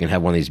yourself, you can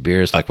have one of these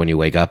beers like when you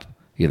wake up.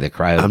 You know, the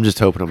cryo. I'm just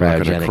hoping I'm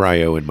not going to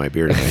cryo in my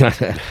beer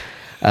tonight.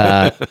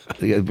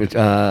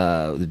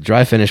 The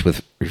dry finish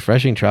with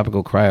refreshing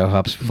tropical cryo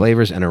hops,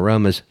 flavors and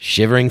aromas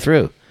shivering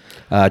through.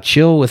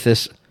 Chill with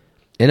this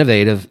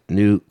innovative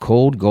new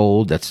cold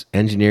gold that's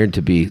engineered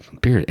to be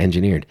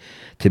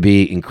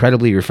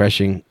incredibly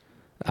refreshing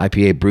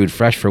IPA brewed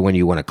fresh for when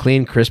you want a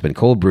clean, crisp, and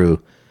cold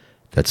brew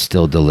that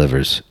still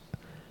delivers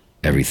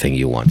everything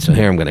you want. So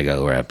here I'm going to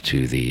go up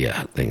to the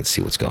thing and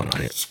see what's going on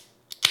here.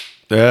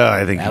 Yeah,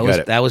 I think you got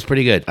it. That was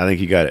pretty good. I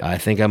think you got it. I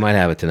think I might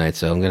have it tonight,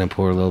 so I'm going to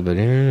pour a little bit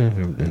here.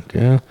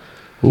 Yeah.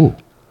 Ooh.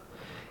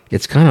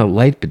 It's kind of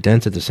light but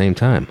dense at the same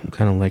time. I'm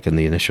kind of liking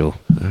the initial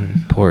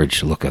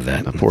porridge look of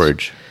that.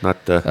 Porridge,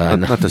 not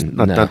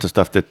the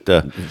stuff that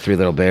Three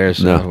Little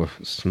Bears were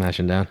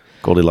smashing down.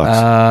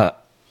 Goldilocks.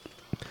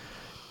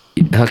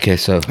 Okay,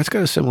 so that's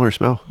got a similar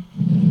smell.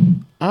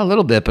 A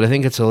little bit, but I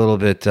think it's a little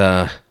bit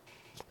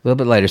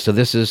lighter. So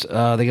this is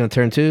they're going to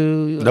turn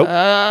two. Nope.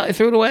 I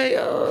threw it away.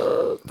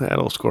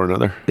 That'll score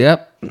another.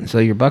 Yep. So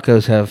your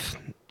Buccos have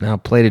now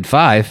plated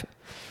 5,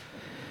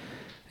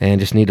 and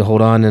just need to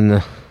hold on in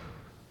the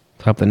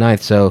top of the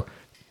ninth. So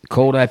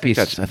cold IP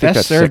best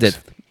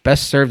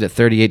served at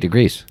 38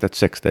 degrees. That's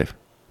 6, Dave.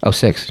 Oh,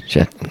 6.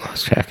 Shit,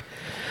 lost track.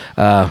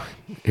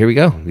 Here we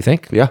go. You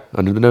think? Yeah,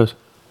 under the nose.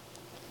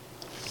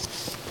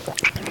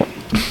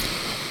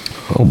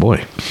 Oh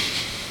boy,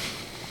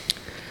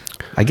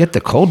 I get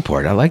the cold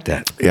part. I like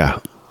that. Yeah.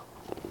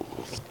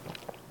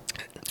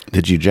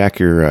 Did you jack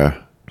your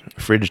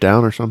fridge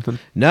down or something?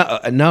 No.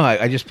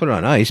 I just put it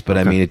on ice, but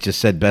okay. I mean, it just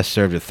said best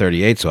served at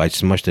 38, so I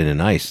smushed it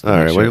in ice. All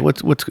right. Sure.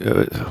 What's?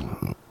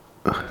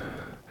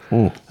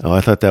 Oh,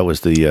 I thought that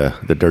was the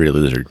Dirty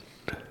Lizard.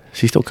 Is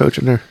he still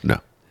coaching there? No.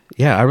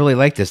 Yeah, I really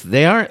like this.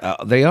 They are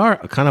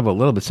kind of a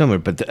little bit similar,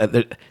 but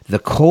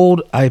the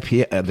cold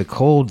IPA, the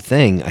cold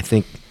thing, I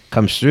think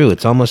comes through.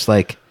 It's almost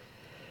like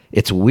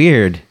it's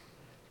weird,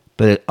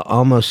 but it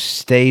almost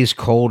stays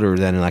colder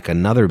than like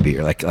another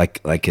beer. Like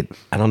it.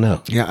 I don't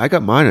know. Yeah, I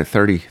got mine at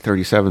 30,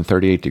 37,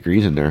 38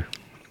 degrees in there,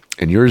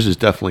 and yours is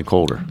definitely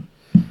colder.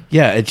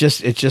 Yeah, it's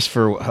just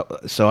for.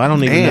 So I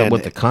don't even know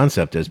what the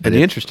concept is. But and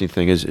the interesting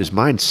thing is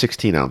mine's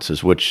 16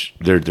 ounces, which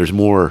there's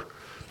more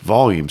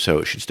volume, so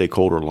it should stay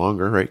colder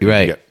longer, right?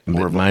 Right.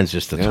 Mine's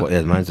just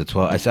mine's a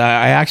 12.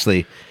 I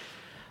actually,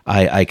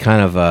 I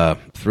kind of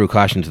threw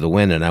caution to the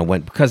wind, and I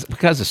went because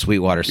the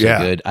Sweetwater's so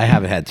good. I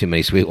haven't had too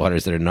many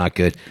Sweetwaters that are not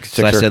good,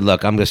 so I said,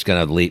 look, I'm just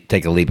gonna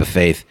take a leap of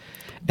faith,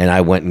 and I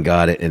went and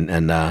got it,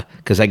 and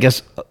because I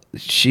guess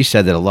she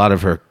said that a lot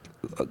of her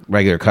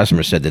regular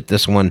customers said that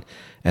this one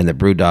and the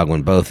BrewDog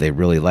one both they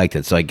really liked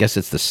it. So I guess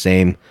it's the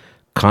same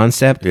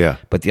concept. Yeah.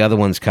 But the other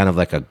one's kind of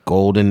like a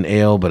golden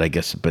ale. But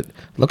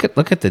look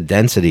at the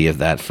density of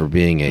that for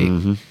being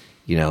a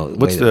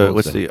what's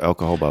the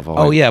alcohol by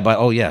volume?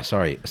 Oh yeah.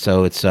 Sorry.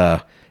 So it's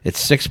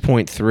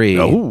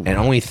 6.3 and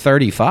only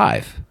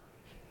 35.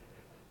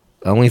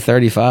 Only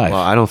 35.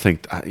 Well, I don't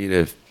think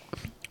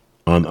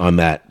on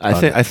that.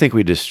 I think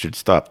we just should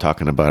stop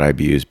talking about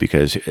IBUs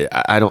because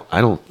I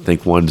don't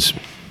think one's.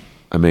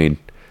 I mean,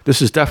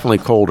 this is definitely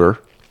colder.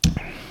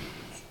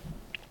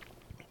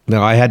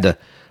 No, I had to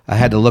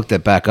look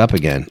that back up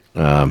again.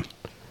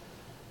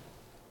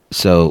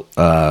 So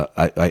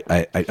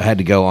I had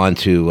to go on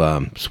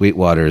to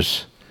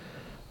Sweetwater's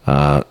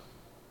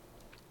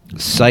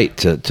site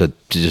to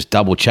just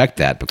double check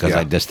that because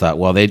I just thought,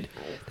 well, they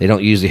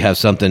don't usually have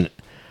something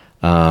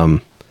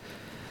that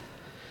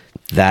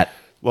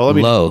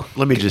low.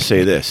 Let me just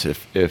say this: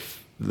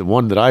 if the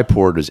one that I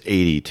poured is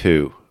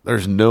 82,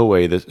 there's no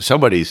way that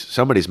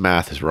somebody's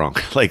math is wrong.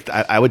 Like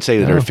I would say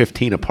that they're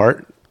 15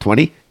 apart,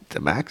 20 to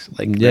max.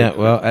 Like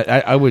well,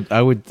 I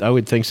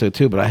would think so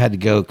too. But I had to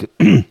go.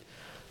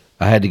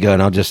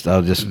 And I'll just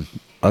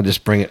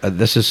bring it.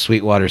 This is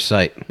Sweetwater's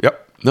site.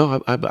 Yep.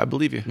 No, I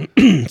believe you.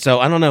 So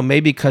I don't know.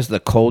 Maybe because the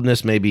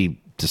coldness, maybe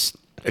just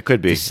it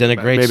could be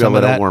disintegrate. Maybe some I'll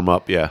of that. It warm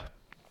up. Yeah.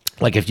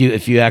 Like if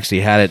you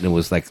actually had it and it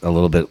was like a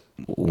little bit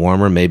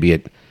warmer, maybe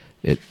it.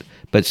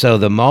 But so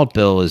the malt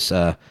bill is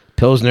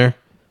Pilsner,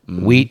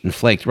 wheat, and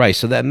flaked rice.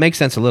 So that makes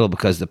sense a little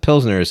because the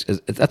Pilsner is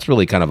that's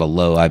really kind of a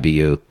low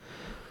IBU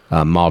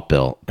malt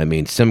bill. I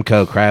mean,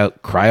 Simcoe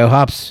cryo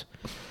hops,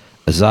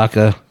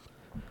 Azacca.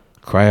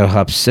 Cryo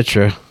hops,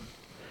 Citra.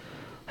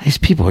 These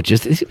people are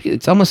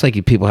just—it's almost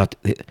like people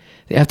they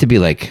have to be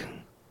like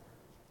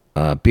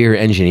beer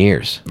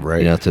engineers,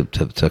 right? You know,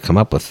 to come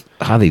up with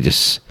how they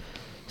just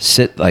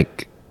sit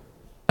like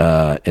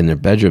in their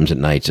bedrooms at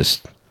night,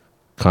 just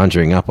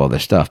conjuring up all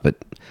this stuff. But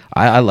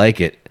I like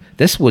it.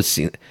 This would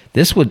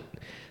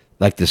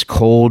like this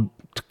cold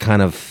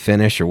kind of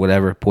finish or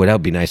whatever. Boy, that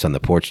would be nice on the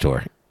porch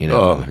tour.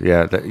 Oh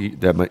yeah,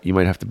 you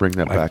might have to bring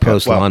that back.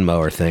 Post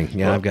lawnmower thing.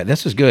 Yeah, I've got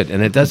this is good,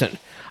 and it doesn't.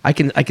 I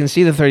can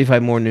see the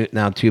 35 more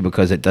now too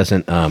because it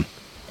doesn't.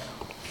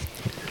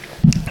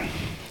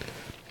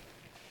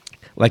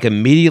 Like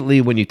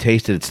immediately when you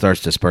taste it, it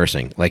starts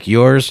dispersing. Like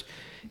yours,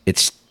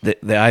 it's the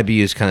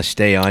IBUs kind of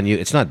stay on you.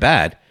 It's not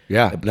bad.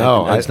 Yeah,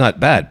 it's not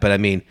bad. But I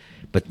mean,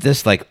 but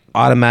this like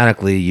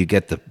automatically you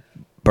get the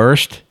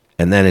burst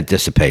and then it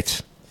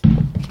dissipates.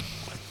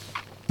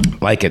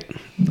 Like it.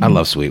 I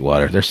love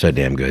Sweetwater. They're so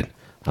damn good.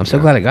 I'm so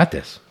glad I got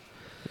this.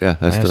 Yeah,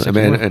 that's and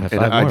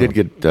I did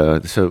get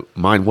so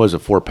mine was a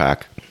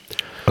 4-pack.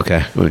 Okay,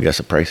 you want to guess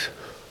the price?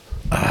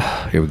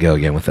 Here we go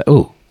again with that.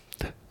 Oh,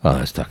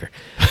 that's Tucker.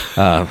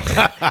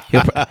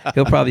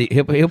 He'll probably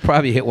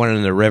hit one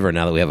in the river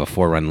now that we have a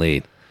 4-run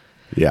lead.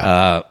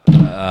 Yeah.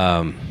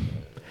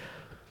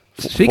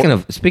 Speaking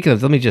of,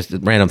 let me just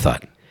random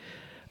thought.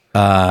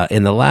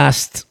 In the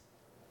last,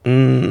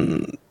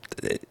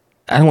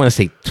 I don't want to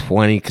say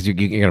 20 because you're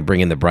going to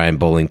bring in the Brian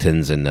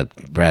Bollingtons and the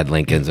Brad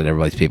Lincolns and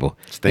everybody's people.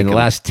 In the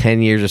last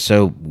 10 years or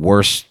so,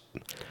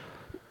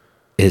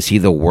 is he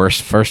the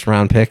worst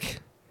first-round pick?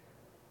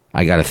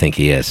 I got to think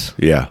he is.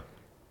 Yeah.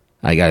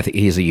 I got to think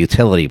he's a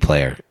utility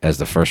player as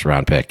the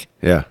first-round pick.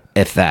 Yeah.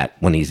 If that,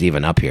 when he's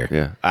even up here.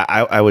 Yeah.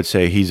 I would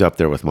say he's up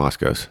there with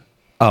Moskos.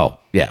 Oh,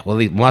 yeah. Well,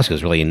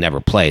 Moskos really never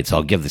played, so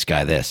I'll give this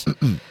guy this.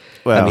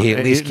 Well, I mean, he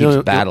at least keeps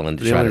battling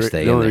to try to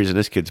stay in there. The only reason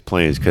this kid's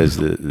playing is because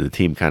the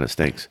team kind of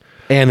stinks.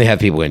 And they have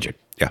people injured.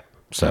 Yeah.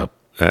 So,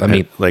 I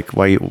mean, like,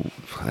 why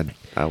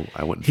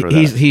I wouldn't throw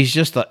that. He's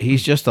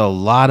just a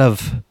lot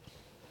of,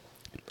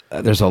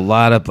 there's a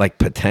lot of, like,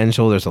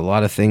 potential. There's a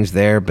lot of things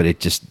there, but it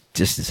just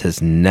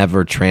has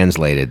never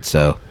translated.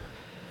 So,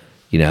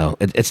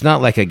 it's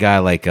not like a guy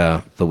like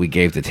that we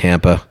gave to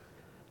Tampa,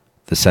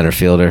 the center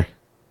fielder.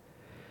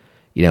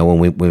 When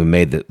we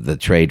made the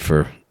trade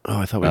for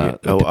I thought we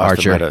did.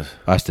 Archer,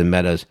 Austin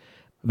Meadows.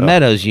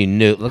 Meadows, you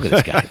knew. Look at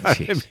this guy.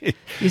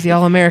 He's the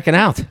All-American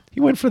out. He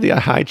went for the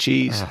high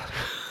cheese.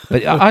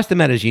 But Austin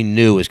Meadows, you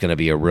knew was going to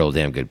be a real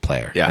damn good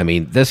player. Yeah. I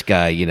mean, this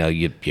guy,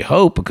 you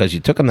hope because you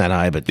took him that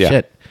high, but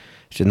shit,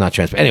 should not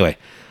transfer. Anyway,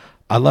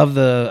 I love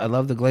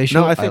the Glacier.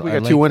 No, I think we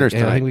got two winners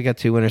tonight. I think we got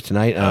two winners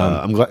tonight.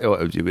 I'm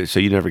glad. So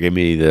you never gave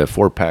me the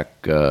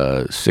 4-pack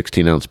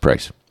 16-ounce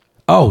price.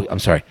 Oh, I'm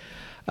sorry.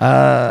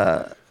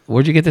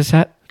 Where'd you get this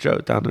at? Joe,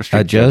 down the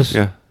street. Joe's?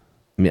 Yeah.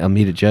 I'll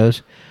meet at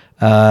Joe's.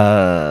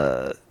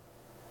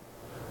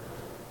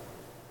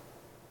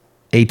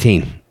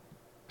 18.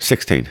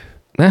 16.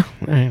 Yeah,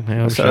 I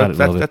overshot it a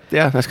little bit.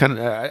 That's kind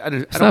of.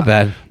 It's not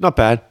bad. Not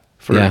bad.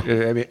 Yeah.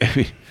 I mean,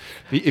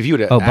 if you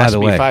would have asked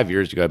me 5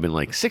 years ago, I'd been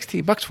like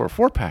 $16 for a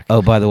 4-pack.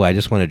 Oh, by the way, I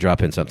just want to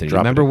drop in something.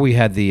 Remember we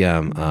had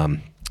the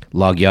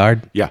log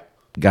yard? Yeah.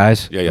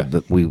 Guys?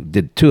 Yeah. We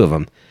did two of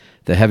them.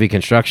 The heavy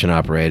construction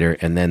operator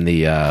and then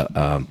the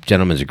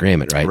gentleman's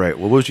agreement, right? Right.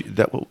 What was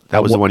that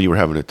was the one you were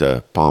having at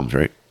the Palms,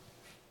 right?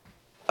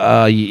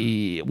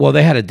 Well,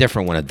 they had a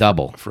different one, a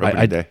double. For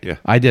opening day, yeah.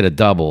 I did a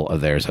double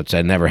of theirs, which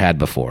I never had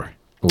before,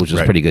 which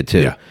was pretty good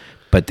too. Yeah.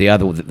 But the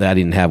other, I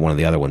didn't have one of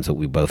the other ones that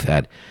we both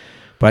had.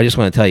 But I just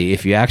want to tell you,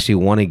 if you actually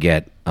want to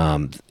get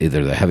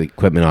either the heavy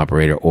equipment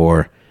operator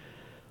or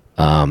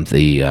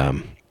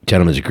the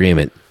gentleman's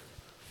agreement,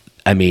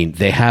 I mean,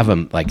 they have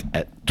them like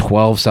at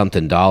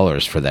 $12-something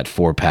for that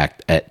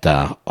 4-pack at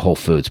Whole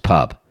Foods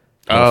Pub.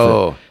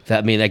 Oh,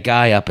 that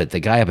guy up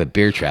at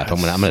Beer Trap. I'm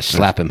gonna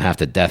slap him half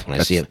to death when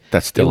I see him.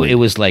 That's still it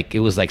was like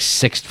 $5 or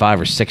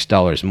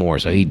 $6 more.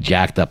 So he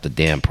jacked up the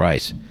damn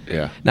price.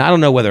 Yeah. Now I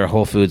don't know whether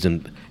Whole Foods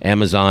and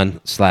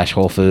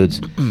Amazon/Whole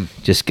Foods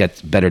just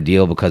gets better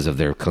deal because of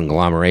their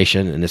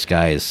conglomeration, and this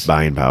guy is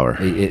buying power.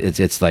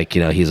 It's like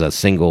he's a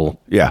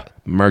single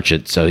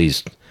merchant, so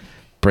he's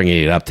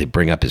bringing it up to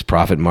bring up his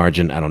profit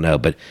margin. I don't know,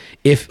 but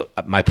if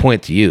my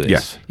point to you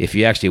is, if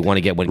you actually want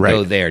to get one,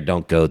 go there.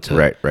 Don't go to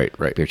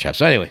right Beer Trap.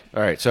 So anyway,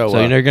 all right.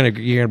 So you're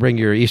gonna bring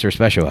your Easter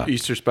special out.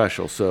 Easter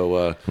special.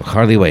 So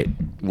hardly wait.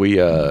 We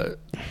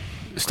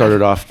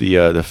started off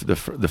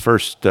the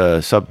first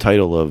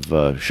subtitle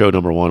of show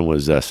number 1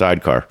 was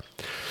Sidecar.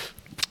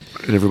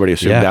 And everybody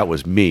assumed that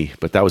was me,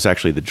 but that was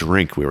actually the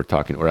drink we were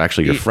talking, or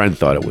actually your friend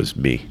thought it was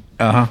me.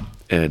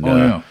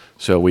 And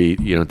so we,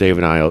 Dave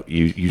and I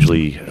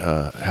usually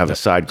have a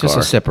sidecar.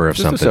 Just a sipper of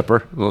something. Just a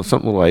sipper,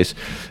 something nice.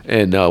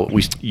 And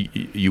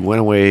you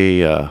went away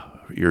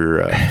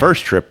your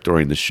first trip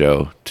during the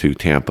show to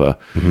Tampa,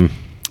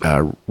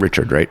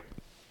 Richard, right?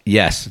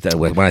 Yes,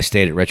 when I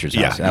stayed at Richard's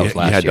house. That was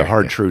last year. You had the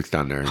hard truth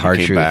down there. Hard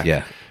truth, back,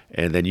 yeah.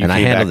 And then you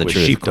came back with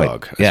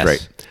Sheepdog. That's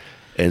right.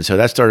 And so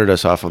that started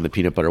us off on the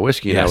peanut butter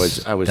whiskey. Yes,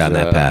 and I was down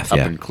that path, up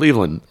in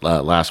Cleveland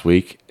last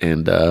week,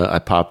 and I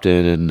popped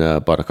in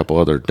and bought a couple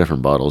other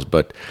different bottles.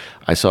 But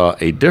I saw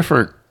a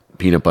different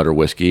peanut butter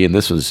whiskey, and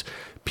this was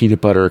peanut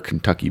butter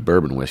Kentucky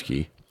bourbon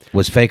whiskey.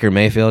 Was Faker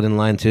Mayfield in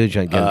line too?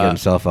 Get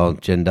himself all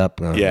ginned up?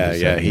 He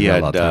had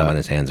a lot of time on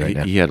his hands right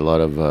now. He had a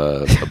lot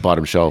of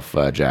bottom shelf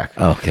Jack.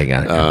 Oh, okay,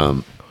 got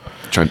it.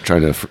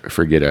 trying to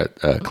forget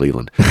at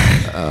Cleveland,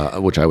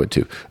 which I would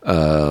too.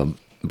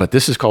 But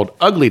this is called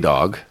Ugly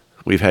Dog.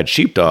 We've had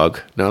Sheepdog.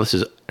 Now this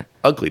is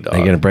Ugly Dog. Are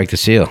you going to break the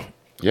seal?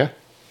 Yeah.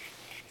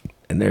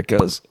 And there it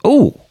goes.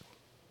 Oh,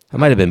 that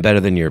might have been better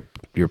than your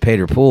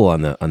Pater Pool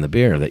on the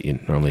beer that you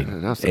normally.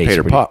 That's the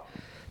Pater Pop.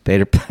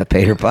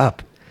 Pater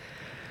Pop.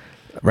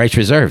 Rights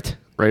reserved.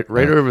 Right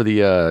over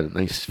the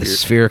nice the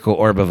spherical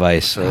orb of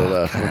ice.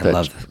 So I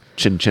love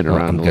chin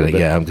around.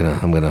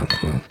 I'm gonna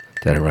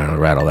that around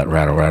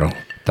rattle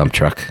dump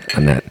truck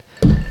on that.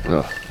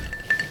 Oh.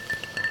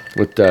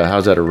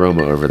 How's that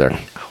aroma over there?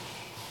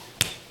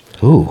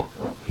 Ooh,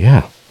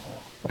 yeah,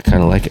 I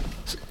kind of like it.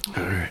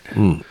 All right.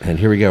 And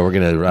here we go. We're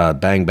gonna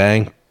bang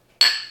bang.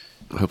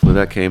 Hopefully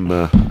that came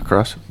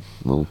across. A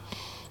little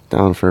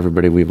down for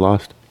everybody we've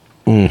lost.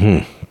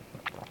 Mm-hmm.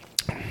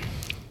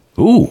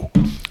 Ooh.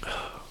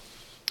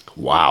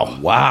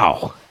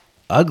 Wow.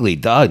 Ugly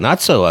Dog. Not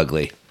so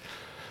ugly.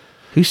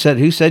 Who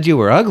said you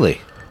were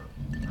ugly?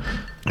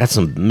 That's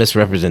some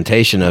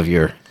misrepresentation of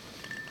your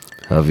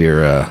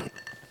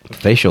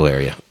facial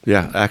area.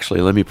 Yeah,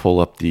 actually, let me pull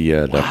up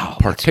the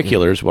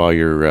particulars while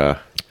you're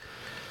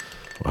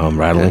while I'm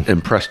rattling.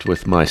 Impressed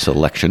with my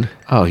selection.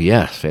 Oh,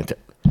 yes. Fantastic.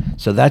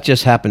 So that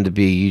just happened to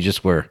be, you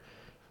just were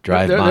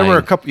by. There were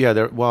a couple,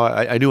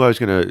 I knew I was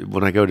going to,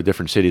 when I go to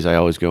different cities, I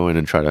always go in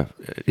and try to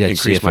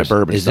increase my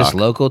bourbon stock. Is this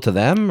local to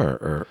them,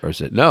 or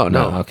is it? No.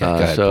 Okay, go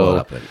ahead, pull it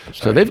up.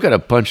 So they've got a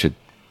bunch of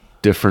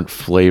different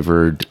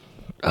flavored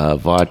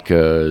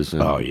vodkas.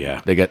 And oh,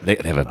 yeah. They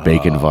have a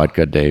bacon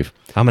vodka, Dave.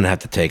 I'm going to have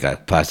to take a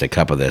plastic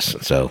cup of this,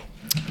 so...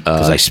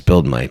 Because I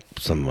spilled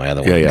some of my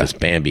other one. Because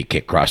Bambi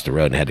crossed the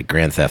road and had to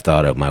Grand Theft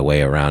Auto my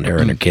way around her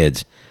and her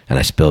kids, and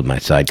I spilled my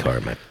sidecar.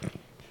 I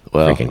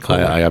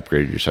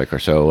upgraded your sidecar.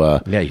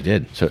 So yeah, you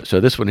did. So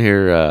this one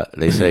here,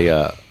 they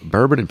say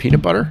bourbon and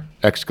peanut butter! !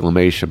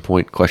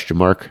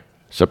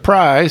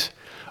 Surprise!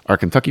 Our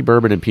Kentucky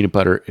bourbon and peanut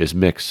butter is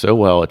mixed so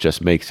well it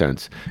just makes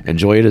sense.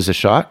 Enjoy it as a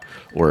shot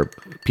or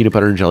peanut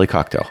butter and jelly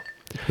cocktail.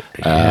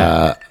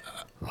 Yeah.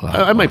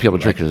 I might be able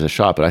to drink it as a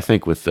shot, but I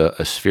think with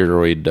a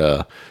spheroid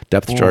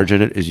depth charge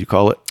in it, as you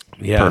call it,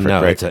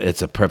 perfect, right?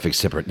 it's a perfect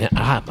sipper.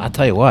 Now, I'll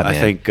tell you what, man. I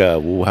think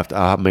we'll have to.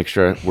 I'll make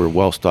sure we're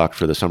well stocked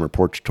for the summer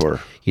porch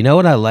tour. You know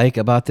what I like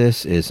about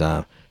this is,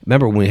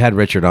 remember when we had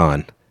Richard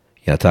on,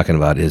 talking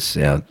about his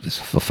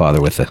father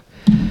with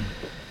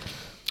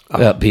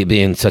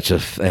being such a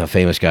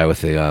famous guy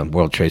with the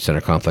World Trade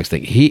Center complex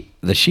thing.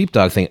 The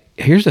Sheepdog thing.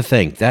 Here's the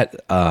thing that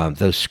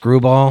those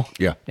Screwball,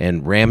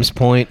 and Rams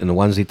Point, and the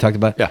ones he talked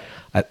about. Yeah,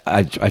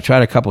 I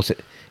tried a couple,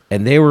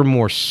 and they were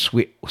more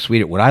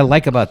sweeter. What I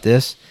like about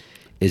this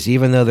is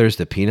even though there's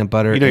the peanut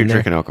butter, you're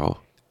drinking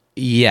alcohol.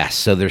 Yes,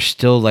 so there's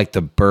still like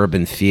the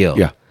bourbon feel.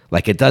 Yeah,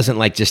 like it doesn't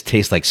like just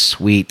taste like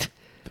sweet.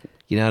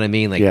 You know what I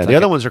mean? Like the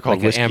other ones are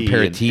called whiskey an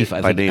aperitif.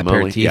 I think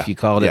aperitif. You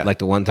called it like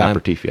the one time.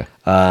 Aperitif.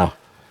 Yeah.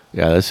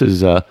 This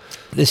is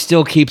this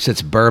still keeps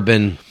its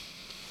bourbon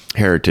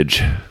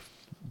heritage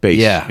base.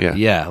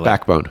 Yeah.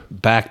 Like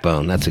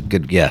backbone. That's a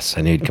good guess.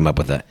 I knew you'd come up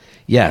with that.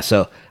 Yeah.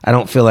 So I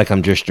don't feel like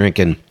I'm just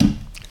drinking,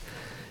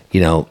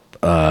 like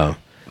a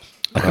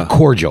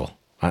cordial.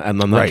 I'm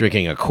not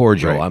drinking a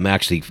cordial. Right. I'm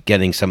actually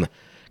getting some,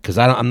 because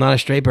I'm not a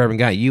straight bourbon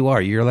guy. You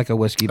are. You're like a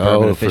whiskey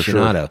bourbon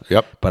aficionado. Sure.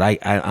 Yep. But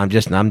I'm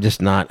just not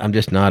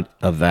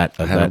of that.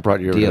 I haven't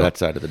brought you over to that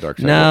side of the dark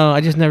side. No,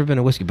 I just never been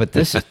a whiskey. But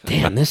this is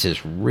this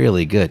is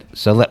really good.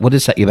 So what did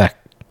set you back?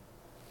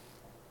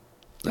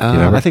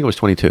 I think it was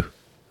 22.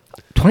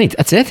 20.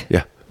 That's it.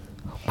 Yeah.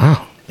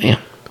 Wow. Damn.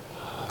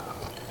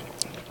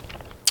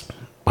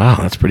 Wow,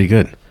 that's pretty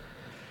good.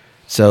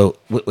 So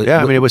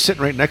I mean, it was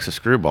sitting right next to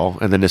Screwball,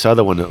 and then this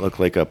other one that looked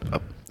like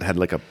had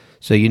like a.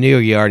 So you knew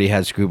you already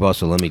had Screwball,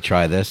 so let me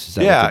try this. Is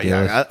that what the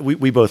deal is?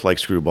 We both like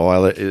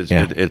Screwball.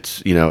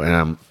 It's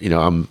and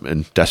I'm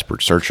in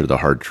desperate search of the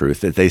hard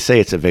truth. They say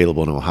it's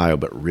available in Ohio,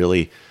 but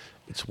really,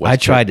 it's I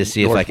tried to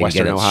see if I could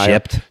get it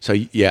shipped. So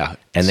yeah,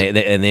 and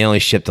they only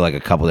shipped to like a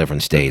couple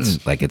different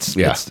states. Like it's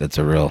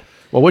a real.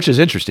 Well, which is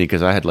interesting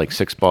because I had like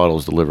 6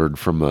 bottles delivered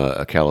from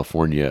a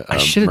California. I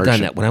should have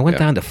done that when I went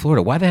down to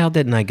Florida. Why the hell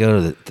didn't I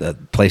go to the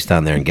place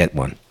down there and get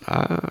one?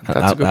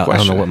 That's a good question. I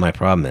don't know what my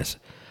problem is.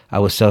 I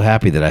was so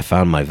happy that I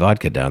found my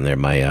vodka down there.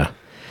 My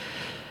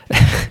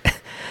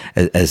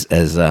as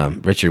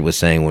Richard was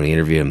saying when we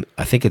interviewed him,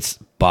 I think it's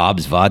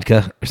Bob's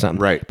vodka or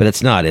something. Right, but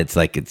it's not. It's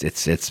like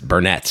it's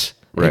Burnett's.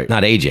 Right,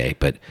 not AJ,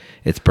 but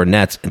it's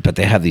Burnett's. But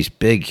they have these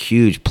big,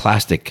 huge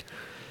plastic.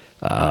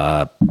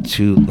 Not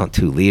 2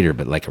 liter,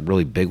 but like a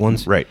really big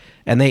ones. Right.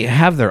 And they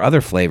have their other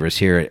flavors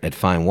here at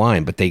Fine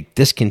Wine, but they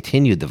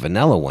discontinued the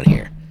vanilla one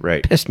here.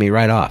 Right. Pissed me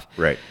right off.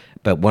 Right.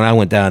 But when I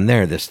went down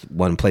there, this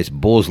one place,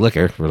 Bulls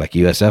Liquor, we're like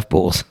USF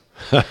Bulls.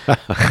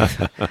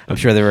 I'm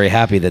sure they're very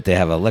happy that they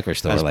have a liquor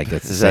store like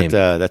that's the same.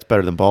 That's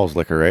better than Balls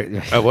Liquor, right?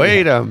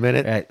 Wait a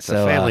minute. Right. It's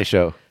a family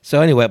show.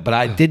 So anyway, but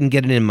I didn't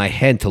get it in my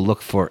head to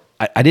look for.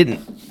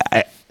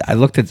 I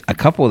looked at a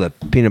couple of the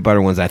peanut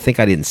butter ones. I think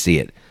I didn't see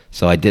it.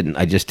 So I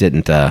just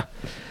didn't,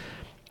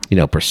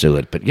 pursue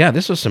it. But yeah,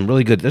 this is some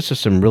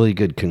really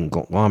good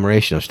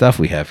conglomeration of stuff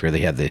we have here.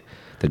 They have the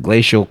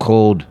glacial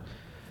cold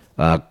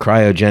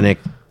Cryogenic.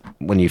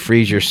 When you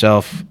freeze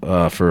yourself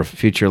for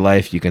future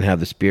life, you can have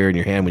the spear in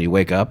your hand when you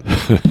wake up.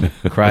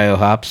 Cryo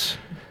hops.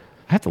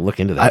 I have to look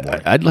into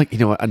that. I'd like,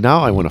 now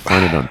I want to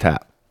find it on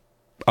tap.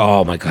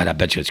 Oh my God, I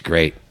bet you it's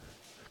great.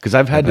 Because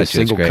I've had this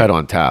single cut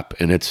on tap,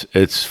 and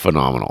it's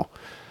phenomenal.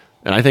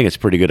 And I think it's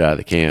pretty good out of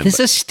the can.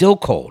 This is still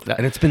cold,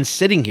 and it's been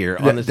sitting here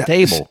on this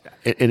table.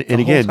 And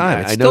again,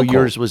 I know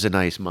yours was in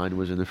ice. Mine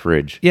was in the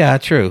fridge. Yeah,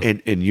 true.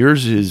 And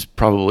yours is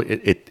probably,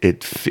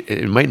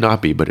 it might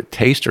not be, but it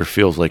tastes or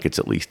feels like it's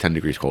at least 10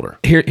 degrees colder.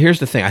 Here's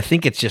the thing. I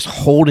think it's just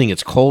holding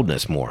its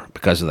coldness more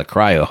because of the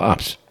cryo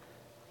hops.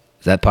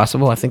 Is that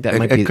possible? I think that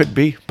might be. It could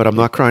be, but I'm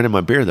not crying in my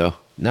beer, though.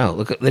 No,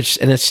 look at this,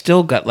 and it's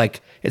still got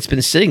it's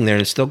been sitting there,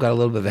 and it's still got a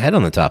little bit of a head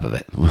on the top of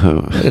it.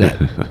 Look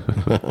at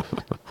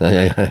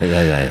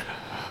that.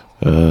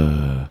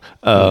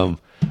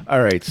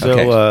 All right,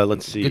 so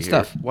let's see. Good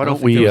stuff. Why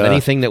don't we? There was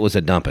anything that was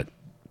a dump it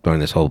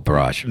during this whole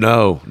barrage?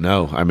 No.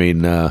 I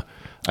mean, I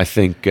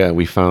think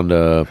we found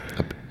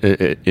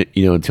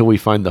until we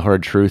find the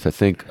hard truth. I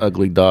think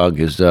Ugly Dog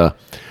is.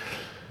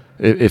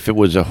 If it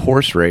was a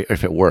horse race,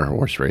 if it were a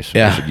horse race,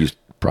 I should use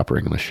proper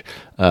English.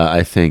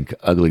 I think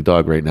Ugly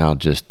Dog right now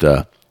just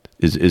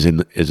is in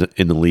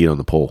the lead on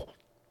the poll.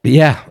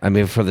 Yeah, I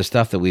mean, for the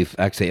stuff that we've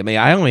actually, I mean,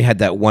 I only had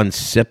that one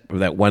sip of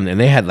that one, and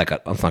they had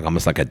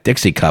almost like a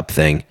Dixie cup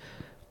thing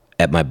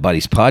at my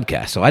buddy's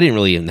podcast, so I didn't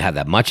really even have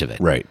that much of it.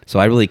 Right. So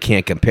I really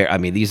can't compare. I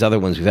mean, these other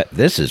ones we've had,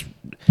 this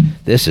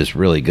is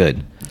really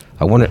good.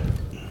 I want to.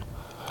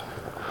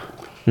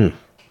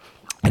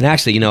 And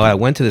actually, I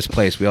went to this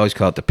place. We always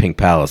call it the Pink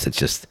Palace. It's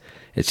just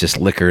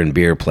liquor and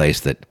beer place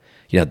that,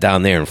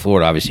 down there in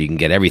Florida, obviously you can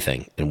get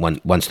everything in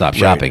one-stop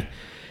shopping. Right.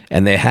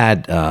 And they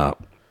had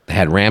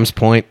Rams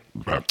Point.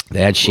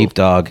 They had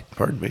Sheepdog.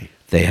 Pardon me.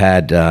 They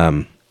had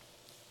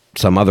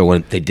some other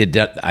one. They did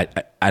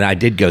that. I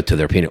did go to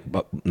their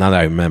now that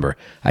I remember,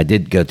 I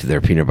did go to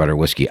their peanut butter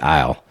whiskey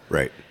aisle.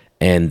 Right.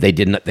 And they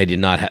did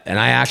not have, and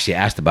I actually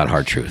asked about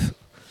Hard Truth.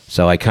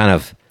 So I'm kind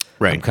of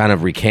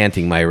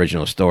recanting my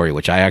original story,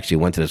 which I actually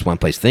went to this one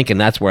place thinking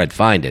that's where I'd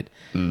find it.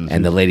 Mm-hmm.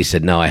 And the lady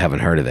said, no, I haven't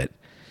heard of it.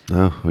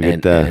 No, we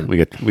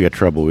got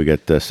trouble. We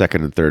got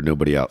second and third,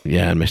 nobody out.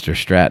 Yeah, and Mr.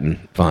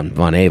 Stratton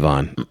von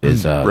Avon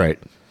is right.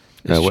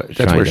 That's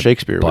where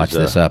Shakespeare was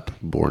this up.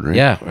 Born, right?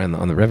 Yeah,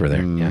 on the river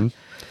there. Mm-hmm. Yeah.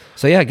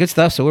 So yeah, good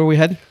stuff. So where are we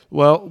headed?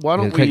 Well, why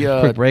don't we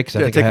quick break? Because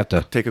I think I have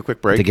to take a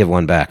quick break to give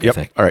one back. Yep. I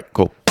think. All right.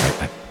 Cool. All right,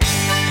 bye.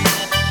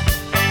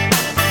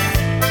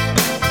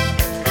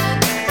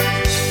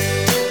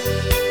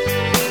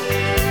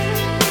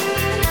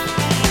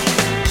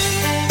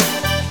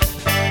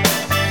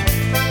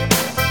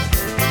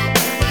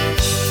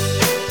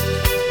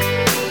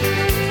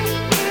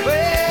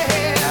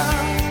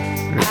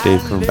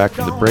 Dave coming back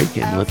from the break,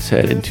 and let's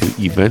head into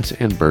events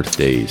and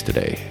birthdays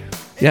today.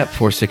 Yep,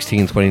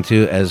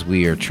 4/16/22 as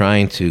we are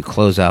trying to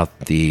close out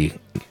the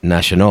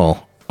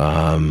National,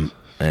 and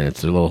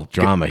it's a little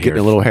drama here. Getting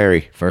a little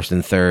hairy. First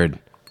and third,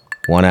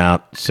 one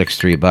out,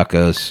 6-3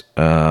 Buccos.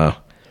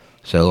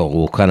 So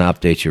we'll kind of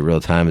update you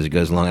real time as it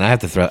goes along. And I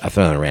throw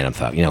in a random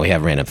thought. We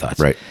have random thoughts.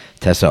 Right.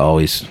 Tessa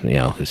always,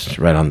 is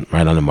right on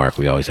the mark.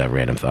 We always have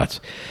random thoughts.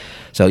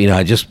 So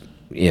I just.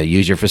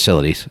 Use your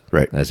facilities.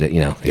 Right. As it,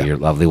 your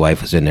lovely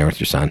wife was in there with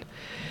your son.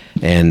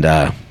 And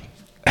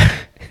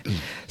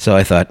so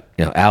I thought,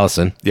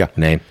 Allison,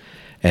 name.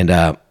 And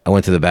I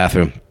went to the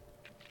bathroom.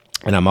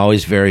 And I'm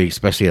always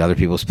especially at other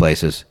people's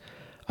places,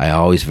 I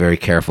always very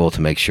careful to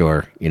make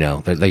sure,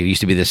 there used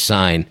to be this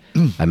sign.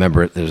 I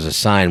remember there was a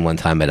sign one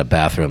time at a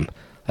bathroom,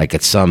 like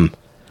at some,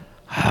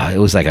 it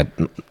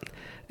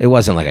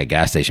wasn't like a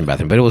gas station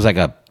bathroom, but it was like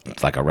a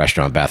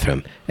restaurant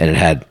bathroom. And it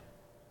had,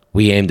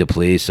 we aim to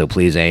please, so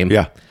please aim.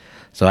 Yeah.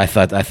 So I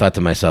thought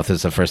to myself, this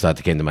is the first thought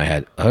that came to my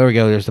head. Oh, here we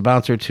go. There's the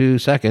bouncer. 2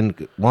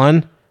 second.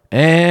 1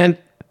 and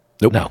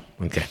nope. No.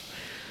 Okay.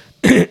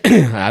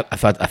 I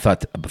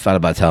thought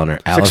about telling her.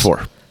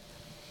 6-4.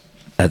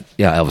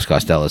 Elvis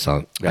Costello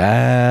song.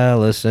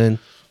 Allison,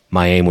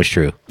 my aim was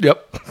true.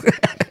 Yep.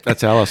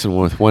 That's Allison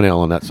with one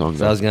L on that song.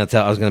 So I was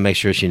gonna make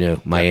sure she knew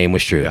my aim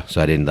was true. Yeah.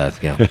 So I didn't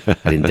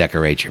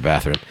decorate your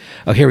bathroom.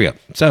 Oh, here we go.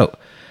 So.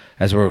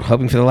 As we're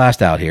hoping for the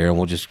last out here, and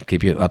we'll just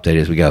keep you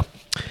updated as we go.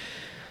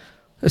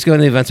 Let's go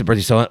into the events of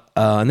birthday. So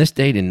on this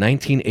date in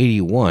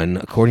 1981,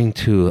 according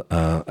to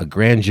a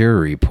grand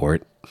jury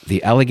report,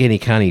 the Allegheny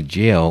County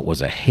Jail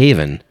was a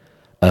haven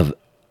of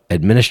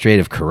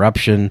administrative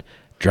corruption,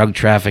 drug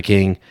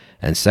trafficking,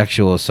 and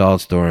sexual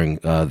assaults during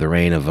the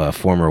reign of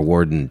former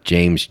warden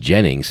James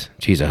Jennings.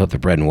 Geez, I hope the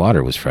bread and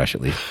water was fresh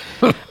at least.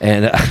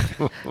 And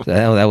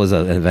that was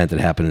an event that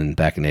happened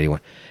back in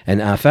 81.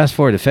 And fast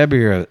forward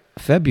to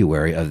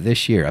February of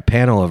this year, a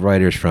panel of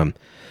writers from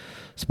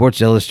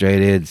Sports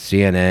Illustrated,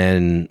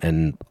 CNN,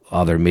 and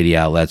other media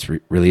outlets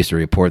released a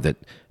report that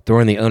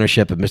during the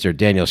ownership of Mr.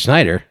 Daniel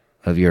Snyder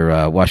of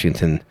your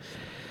Washington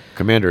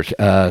Commanders,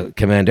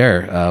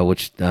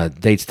 which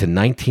dates to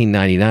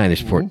 1999,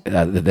 this report,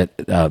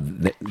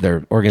 that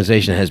their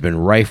organization has been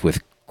rife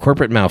with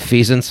corporate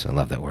malfeasance, I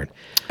love that word,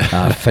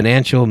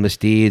 financial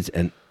misdeeds,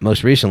 and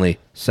most recently,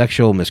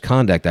 sexual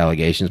misconduct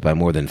allegations by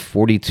more than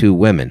 42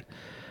 women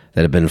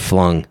that have been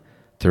flung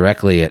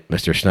directly at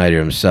Mr. Snyder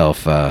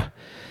himself,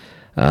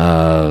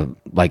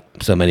 like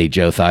so many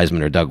Joe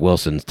Theismann or Doug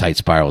Wilson's tight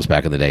spirals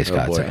back in the day,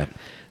 Scott.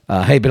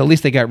 Hey, but at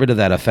least they got rid of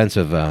that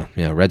offensive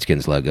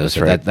Redskins logo,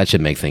 so that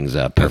should make things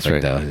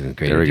perfect.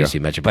 Great DC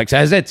Metroplex,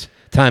 as it's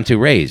time to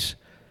raise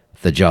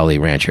the Jolly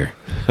Rancher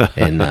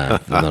in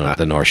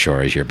the North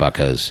Shore as your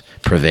Buccos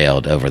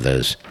prevailed over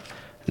those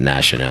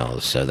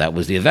Nationals. So that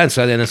was the event.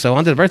 So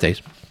on to the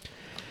birthdays.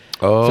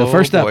 So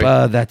first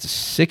up, that's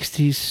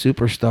 60s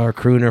superstar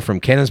crooner from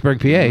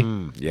Canonsburg, PA,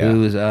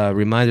 who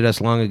reminded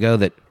us long ago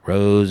that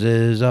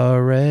roses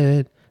are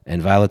red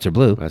and violets are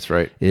blue. That's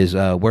right. Is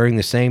wearing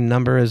the same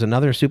number as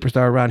another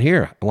superstar around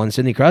here, one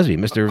Sidney Crosby.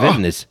 Mr.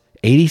 Vinton is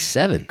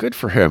 87. Good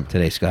for him.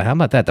 Today, Scott. How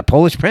about that? The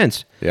Polish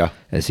Prince. Yeah.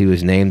 As he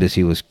was named as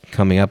he was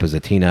coming up as a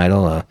teen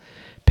idol,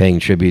 paying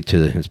tribute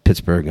to his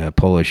Pittsburgh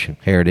Polish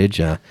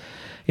heritage.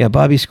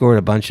 Bobby scored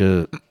a bunch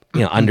of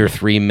under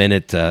 3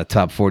 minute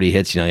top 40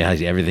 hits.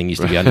 Everything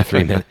used to be under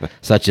 3 minutes,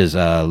 such as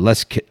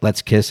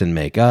Let's Kiss and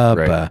Make Up,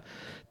 right.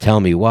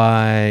 Tell Me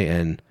Why,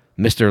 and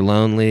Mr.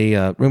 Lonely.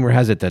 Rumor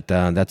has it that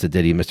that's a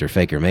ditty Mr.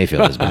 Faker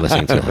Mayfield has been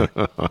listening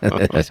to.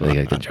 That's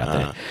really good drop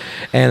that.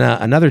 And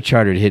another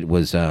charted hit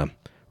was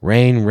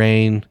Rain,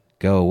 Rain,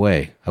 Go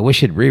Away. I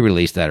wish he'd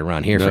re-released that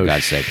around here, for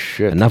God's sake.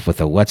 Enough with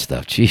the wet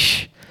stuff.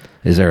 Sheesh.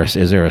 Is there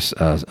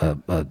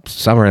a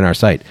summer in our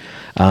sight?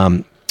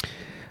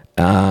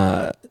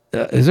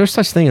 Is there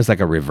such thing as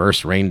like a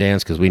reverse rain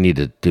dance? Because we need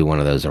to do one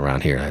of those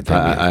around here.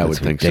 I would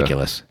think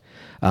ridiculous.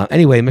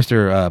 Anyway,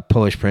 Mr.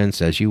 Polish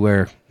Prince, as you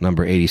wear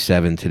number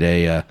 87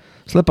 today,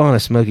 slip on a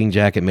smoking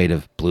jacket made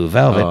of blue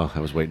velvet. Oh, I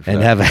was waiting for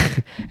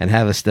that.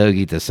 Have a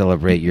stogie to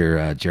celebrate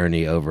your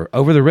journey over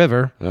the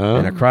river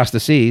and across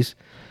the seas.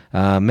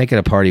 Make it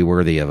a party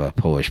worthy of a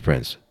Polish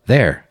prince.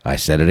 There, I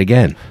said it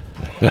again.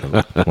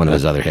 One of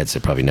his other hits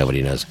that probably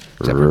nobody knows,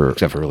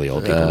 except for really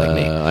old people like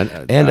me.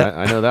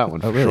 I know that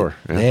one for sure.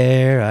 Yeah.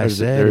 There, I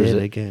said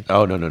it again.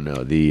 Oh,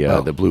 no.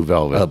 The Blue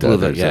Velvet. Blue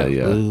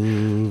Velvet,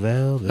 Blue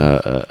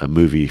Velvet. A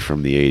movie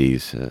from the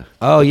 80s.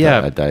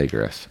 I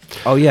digress.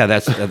 Oh, yeah,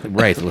 that's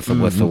right, with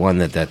the one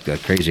that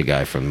crazy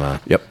guy from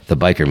the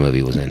biker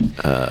movie was in.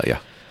 Yeah.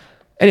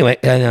 Anyway,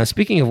 and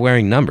speaking of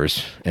wearing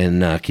numbers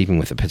and keeping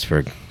with the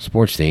Pittsburgh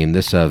sports theme,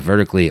 this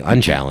vertically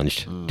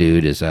unchallenged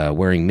dude is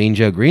wearing Mean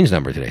Joe Green's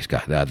number today,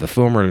 Scott. The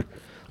former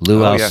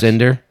Lou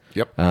Alcindor,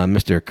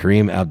 Mr.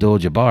 Kareem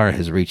Abdul-Jabbar,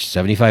 has reached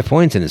 75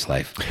 points in his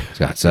life,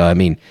 Scott. So, I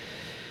mean,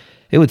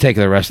 it would take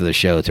the rest of the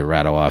show to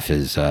rattle off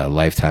his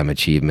lifetime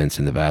achievements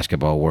in the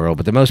basketball world,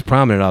 but the most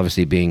prominent,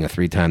 obviously, being a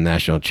three-time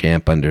national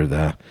champ under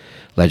the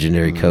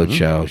legendary coach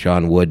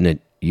John Wooden at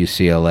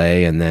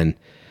UCLA, and then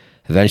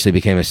eventually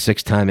became a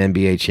 6-time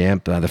NBA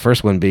champ. The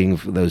first one being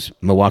those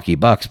Milwaukee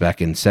Bucks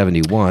back in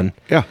 '71.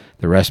 Yeah.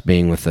 The rest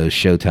being with those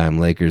Showtime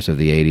Lakers of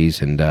the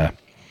 '80s. And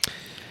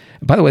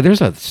by the way,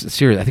 there's a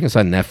series, I think it's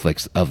on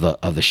Netflix, of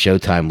the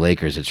Showtime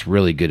Lakers. It's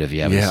really good if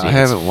you haven't seen it. I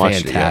haven't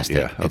watched fantastic. It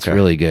yet. Yeah, okay. It's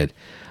really good.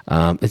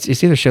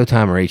 It's either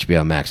Showtime or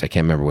HBO Max. I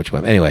can't remember which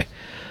one. Anyway,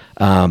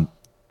 so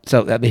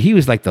I mean, he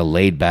was like the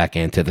laid-back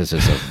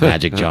antithesis of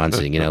Magic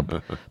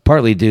Johnson.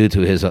 Partly due to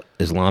his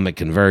Islamic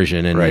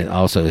conversion and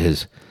also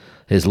his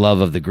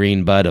love of the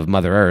green bud of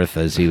Mother Earth,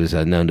 as he was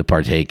known to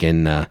partake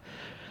in,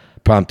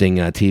 prompting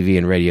TV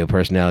and radio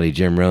personality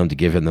Jim Rome to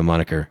give him the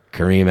moniker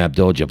Kareem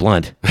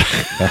Abdul-Jablunt.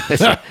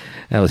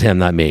 That was him,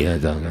 not me.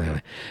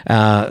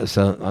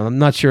 So I'm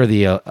not sure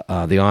the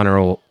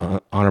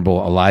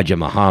honorable Elijah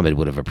Muhammad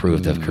would have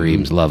approved of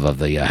Kareem's love of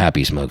the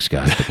Happy Smoke,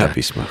 Scott.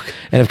 Happy Smoke.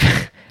 And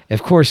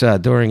of course,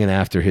 during and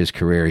after his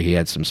career, he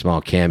had some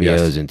small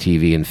cameos in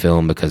TV and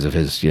film because of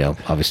his,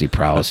 obviously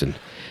prowess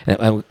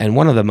and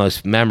one of the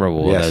most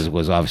memorable of those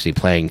was obviously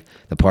playing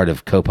the part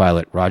of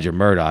co-pilot Roger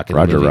Murdoch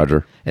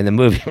in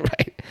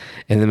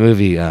the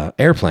movie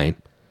Airplane,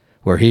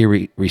 where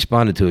he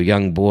responded to a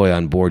young boy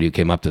on board who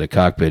came up to the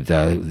cockpit.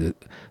 The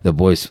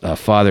boy's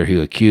father,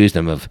 who accused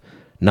him of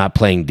not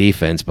playing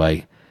defense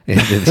by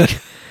this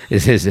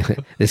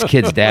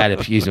kid's dad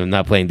accused him of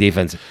not playing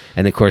defense,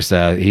 and of course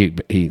he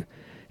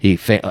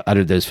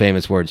uttered those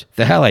famous words: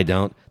 "The hell I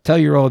don't! Tell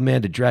your old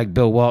man to drag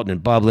Bill Walton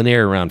and Bob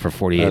Lanier around for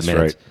 48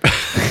 minutes." Right.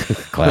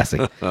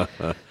 Classic.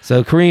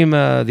 So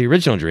Kareem, the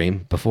original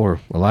dream, before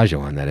Elijah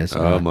won, that is.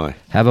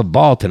 Have a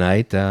ball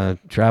tonight.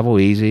 Travel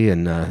easy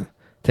and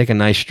take a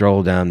nice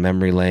stroll down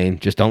memory lane.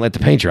 Just don't let the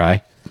paint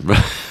dry.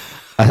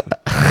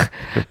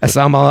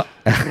 Assalamu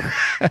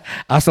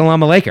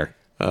alaikum.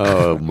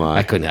 Oh my!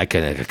 I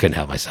couldn't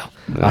help myself.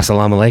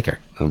 Assalamu alaikum.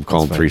 I'm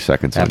calling 3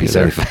 seconds. Happy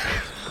surf.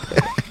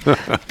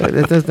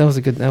 That was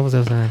a good. That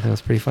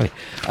was pretty funny.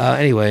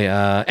 Anyway,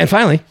 and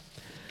finally,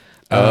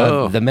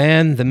 the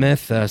man, the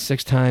myth,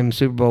 6-time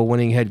Super Bowl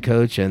winning head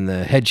coach and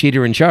the head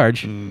cheater in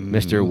charge,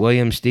 Mr.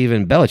 William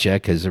Steven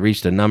Belichick, has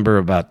reached a number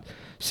about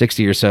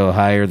 60 or so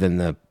higher than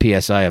the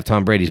PSI of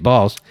Tom Brady's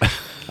balls.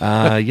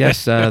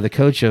 Yes, the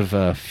coach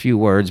of few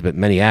words but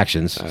many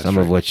actions,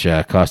 of which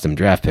cost him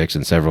draft picks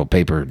and several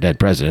paper dead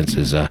presidents,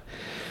 is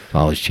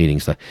all his cheating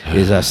stuff.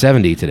 Is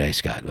 70 today,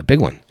 Scott. A big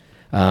one.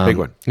 Big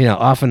one.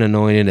 Often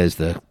anointed as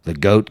the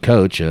GOAT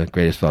coach,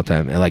 greatest of all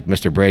time. And like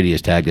Mr. Brady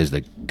is tagged as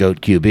the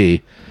GOAT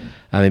QB.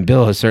 I mean,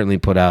 Bill has certainly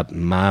put out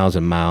miles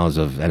and miles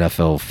of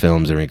NFL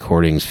films and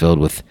recordings filled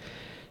with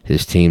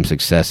his team's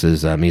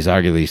successes. He's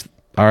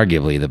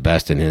arguably the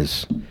best in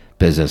his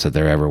business that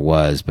there ever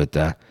was.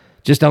 But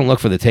just don't look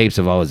for the tapes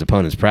of all his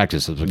opponents'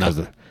 practices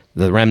because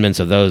the remnants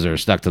of those are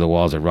stuck to the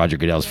walls of Roger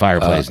Goodell's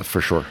fireplace.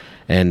 For sure.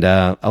 And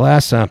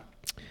alas,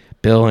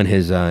 Bill and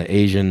his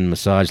Asian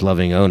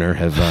massage-loving owner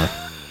have,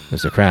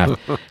 Mr. Kraft,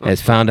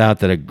 has found out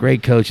that a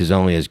great coach is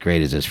only as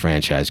great as his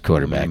franchise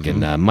quarterback.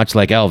 Mm-hmm. And much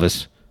like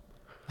Elvis,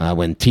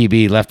 when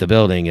TB left the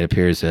building, it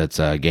appears it's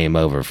game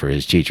over for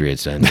his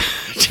Cheatriots and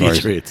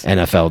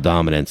NFL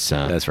dominance.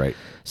 That's right.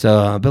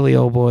 So, Billy,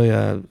 old boy,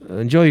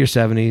 enjoy your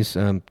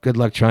 70s. Good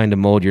luck trying to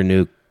mold your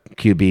new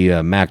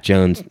QB, Mac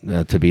Jones,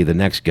 to be the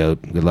next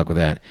GOAT. Good luck with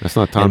that. That's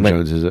not Tom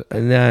Jones, is it?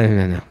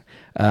 No.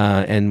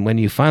 And when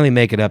you finally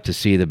make it up to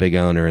see the big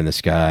owner in the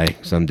sky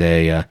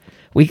someday,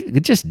 we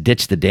could just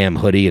ditch the damn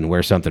hoodie and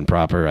wear something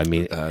proper. I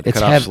mean, it's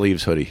cut-off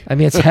sleeves hoodie. I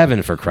mean, it's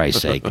heaven for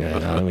Christ's sake.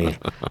 I mean,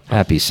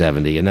 happy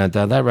 70, and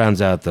that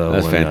rounds out the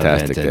That's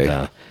fantastic.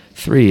 Day.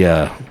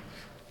 3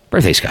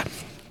 birthday, Scott,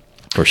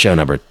 for show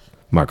number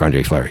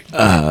Marc-Andre Fleury.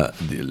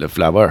 The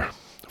flower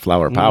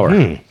power.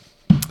 Mm-hmm.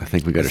 I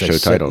think we got a show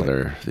title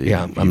there.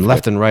 I'm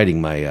left and writing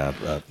my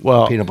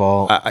peanut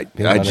ball.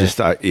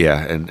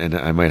 And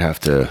I might have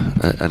to,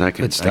 and I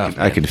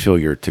can fill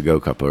your to-go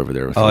cup over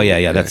there.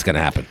 That's going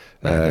to happen.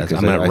 If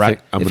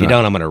you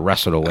don't, I'm going to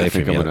wrestle it away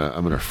from you.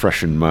 I'm going to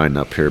freshen mine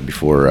up here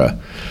before. There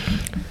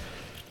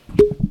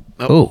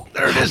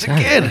it is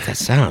again. That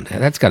sound.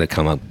 That's got to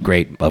come up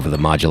great over the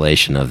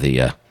modulation of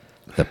the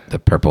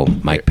purple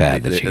mic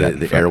pad that you got.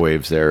 The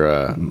airwaves there,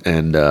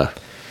 and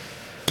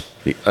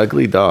the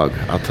ugly dog.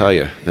 I'll tell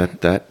you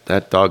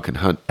that dog can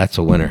hunt. That's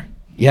a winner.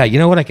 Yeah, you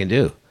know what I can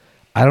do?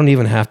 I don't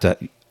even have to.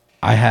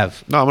 I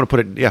have. No, I'm going to put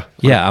it. Yeah.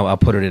 Yeah, I'll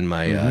put it in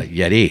my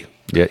Yeti.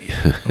 Yeah.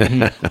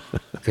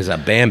 Because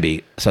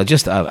Bambi. So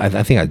just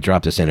I think I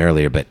dropped this in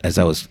earlier, but as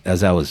I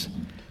was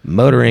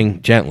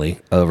motoring gently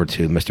over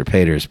to Mr.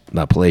 Pater's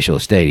palatial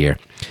estate here,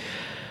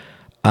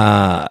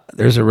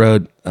 there's a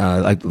road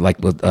like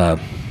with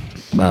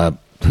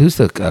who's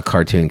the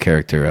cartoon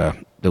character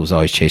that was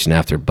always chasing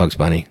after Bugs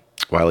Bunny?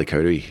 Wile E.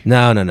 Coyote.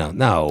 No.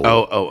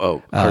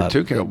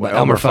 Cartoon character.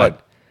 Elmer Fudd.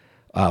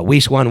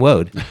 Weiss One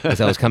Woad.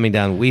 As I was coming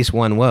down Weiss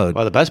One Woad.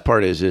 Well, the best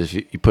part is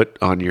you put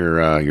on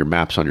your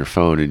maps on your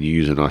phone and you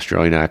use an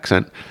Australian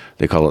accent.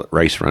 They call it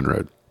Rice Run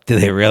Road. Do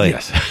they really?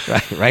 Yes.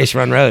 Rice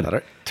Run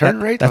Road.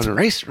 Turn right on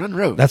Rice Run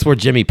Road. That's where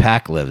Jimmy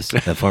Pack lives,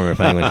 the former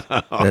Penguins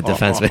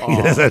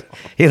defenseman.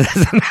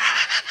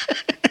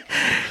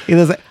 He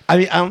lives. I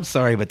mean, I'm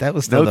sorry, but that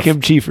was still no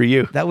kimchi for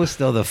you. That was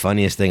still the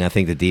funniest thing. I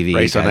think the DV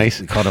Rice on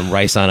Ice called him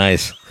Rice on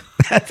Ice.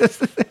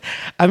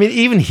 I mean,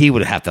 even he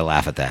would have to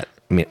laugh at that.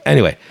 I mean,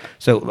 anyway,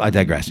 so I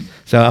digress.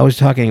 So I was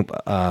talking,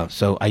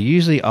 so I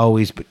usually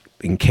always,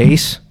 in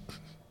case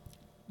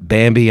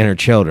Bambi and her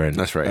children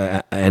that's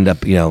right. End up,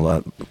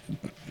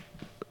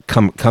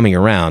 coming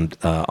around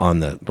on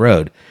the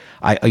road,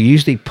 I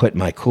usually put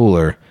my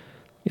cooler,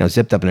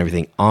 zipped up and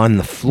everything, on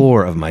the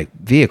floor of my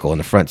vehicle in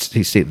the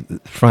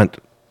front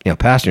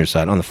passenger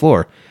side on the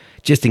floor,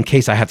 just in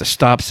case I have to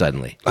stop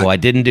suddenly. Well, I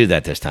didn't do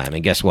that this time,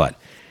 and guess what?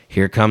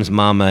 Here comes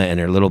Mama and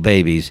her little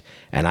babies,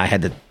 and I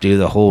had to do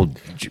the whole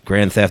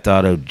Grand Theft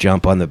Auto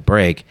jump on the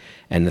brake,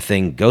 and the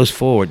thing goes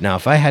forward. Now,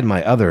 if I had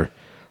my other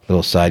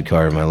little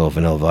sidecar, my little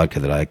vanilla vodka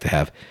that I like to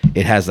have,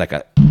 it has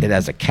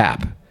a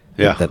cap.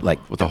 Yeah. That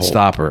with the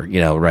stopper,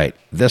 right.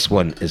 This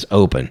one is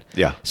open.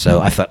 Yeah.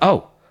 So I thought,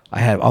 I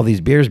have all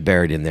these beers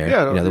buried in there.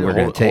 Yeah. That we're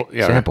going to take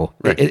sample.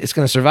 Right. It's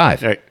going to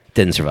survive. Right.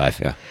 Didn't survive.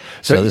 Yeah.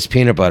 So this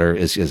peanut butter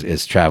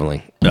is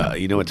traveling.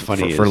 What's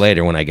funny for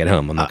later when I get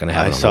home. I'm not going to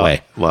have it on the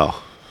way.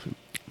 Well.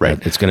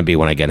 Right. It's going to be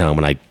when I get home,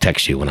 when I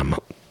text you when I'm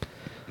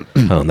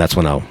home. That's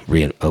when I'll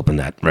reopen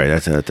that. Right.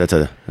 That's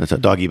a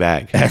doggy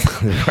bag.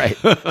 Right.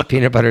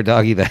 Peanut butter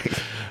doggy bag.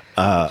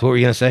 What were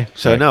you going to say?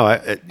 So no,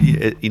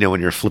 when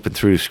you're flipping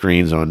through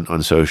screens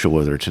on social,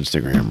 whether it's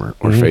Instagram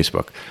or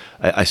Facebook,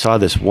 I saw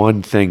this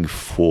one thing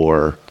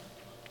for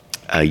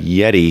a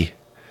Yeti,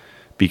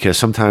 because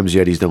sometimes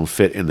Yetis don't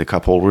fit in the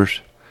cup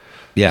holders.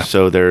 Yeah.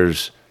 So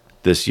there's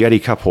this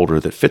Yeti cup holder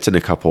that fits in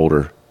the cup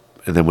holder,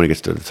 and then when it gets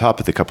to the top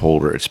of the cup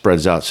holder, it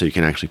spreads out so you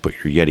can actually put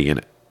your Yeti in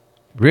it.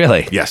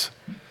 Really? Yes.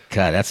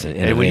 God, that's an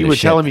And when you were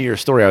telling me your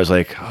story, I was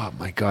like, oh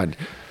my God.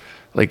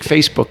 Like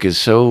Facebook is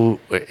so,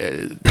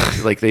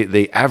 like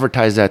they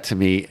advertise that to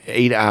me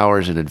 8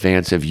 hours in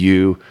advance of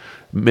you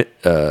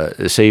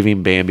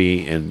saving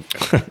Bambi and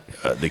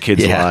the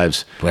kids'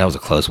 lives. Boy, that was a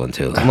close one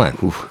too. Come on,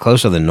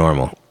 closer than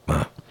normal.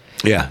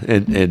 Yeah,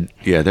 and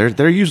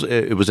they're usually.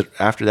 It was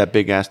after that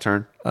big ass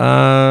turn.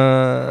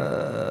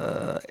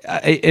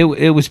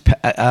 It was.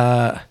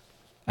 I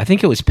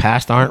think it was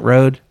past Arndt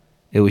Road.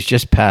 It was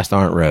just past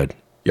Arndt Road.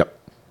 Yep.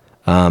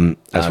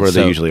 That's where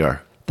they usually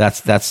are.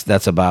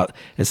 That's about.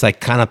 It's like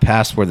kind of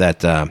past where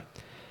that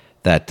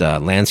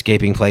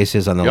landscaping place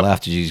is on the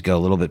left. You just go a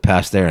little bit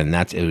past there, and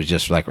it was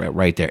just like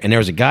right there. And there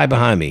was a guy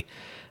behind me,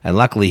 and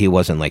luckily he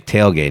wasn't like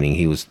tailgating.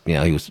 He was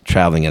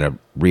traveling at a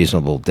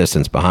reasonable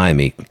distance behind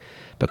me,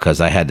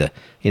 because I had to,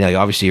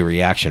 obviously a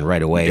reaction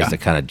right away is to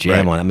kind of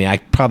jam on. I mean, I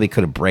probably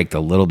could have braked a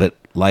little bit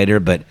lighter,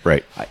 but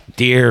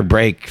deer,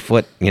 brake,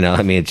 foot,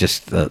 it's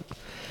just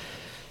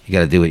you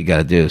got to do what you got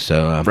to do.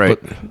 So,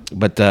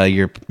 but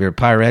your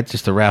Pirate,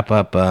 just to wrap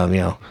up,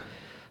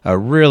 a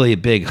really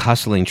big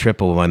hustling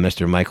triple by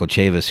Mr. Michael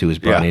Chavis, who was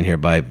brought in here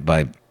by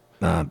Ben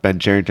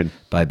Charrington,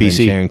 by Ben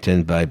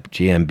Charrington, by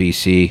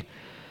GMBC,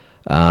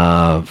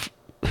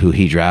 who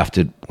he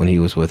drafted when he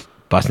was with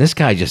Boston. This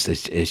guy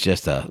is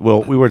just a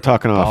we were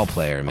talking ball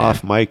player, man.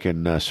 Off mic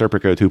and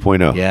Serpico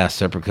 2.0. Yeah,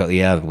 Serpico.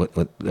 Yeah,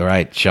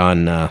 right,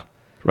 Sean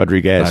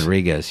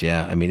Rodriguez.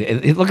 Yeah, I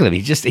mean, look at him.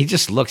 He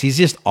just looks. He's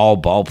just all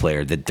ball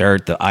player. The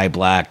dirt, the eye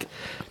black,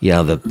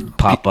 the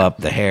pop up,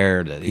 the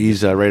hair.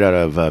 He's right out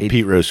of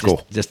Pete Rose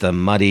School. Just a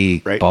muddy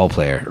ball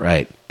player,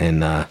 right?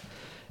 And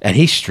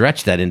he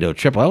stretched that into a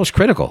triple. That was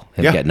critical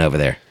in getting over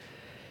there.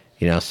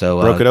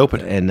 So broke it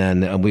open. And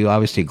then we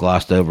obviously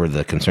glossed over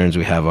the concerns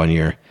we have on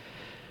your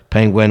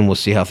Penguin. We'll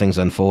see how things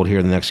unfold here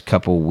in the next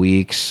couple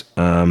weeks.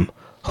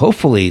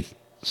 Hopefully,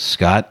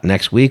 Scott,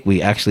 next week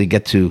we actually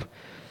get to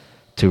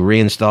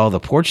reinstall the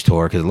porch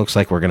door, because it looks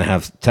like we're going to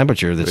have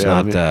temperature that's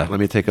not. Let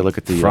me take a look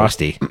at the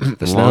frosty,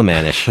 the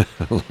snowmanish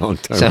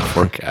long-term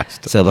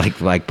forecast. So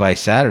like by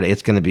Saturday,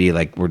 it's going to be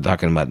like, we're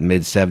talking about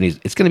mid-70s.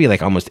 It's going to be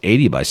like almost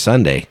 80 by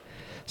Sunday.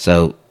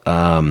 So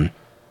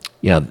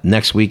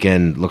next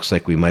weekend looks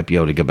like we might be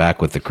able to go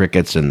back with the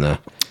crickets and the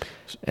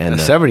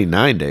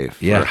 79,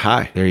 Dave. Yeah,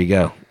 high. There you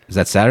go. Is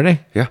that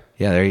Saturday? Yeah.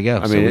 Yeah, there you go.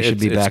 I mean, we should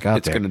be back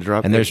out there. It's going to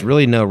drop. And there's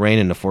really no rain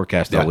in the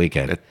forecast all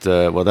weekend.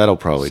 That'll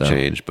probably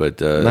change, but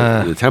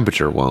the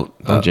temperature won't.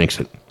 Don't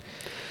jinx it.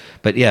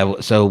 But yeah,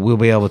 so we'll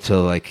be able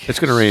to it's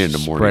going to rain in the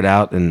morning. Spread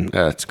out and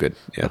that's good.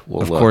 Yeah.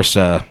 Of course.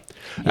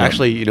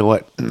 Actually, you know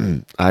what?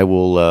 I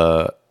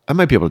will. I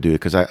might be able to do it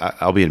because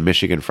I'll be in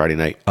Michigan Friday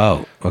night.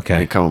 Oh,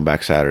 okay. And coming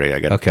back Saturday. I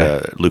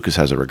got Lucas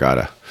has a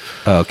regatta.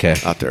 Oh, okay.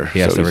 Out there.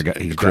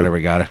 He's got a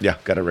regatta. Yeah,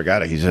 got a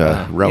regatta. He's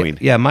rowing.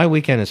 Yeah, my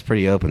weekend is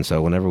pretty open,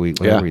 so whenever we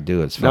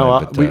do, it's fine.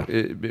 No,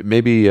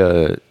 maybe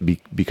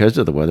because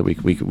of the weather,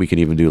 we can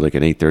even do like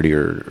an 8:30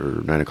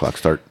 or 9 o'clock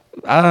start.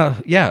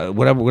 Yeah,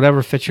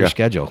 whatever fits your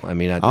schedule. I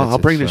mean, I'll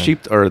bring the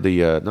sheep or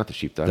not the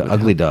sheepdog, the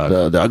ugly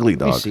dog. The ugly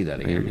dog. Let me see that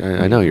again.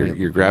 I know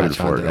you're grabbing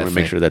for it. I want to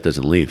make sure that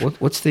doesn't leave.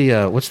 What's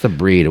the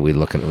breed? Are we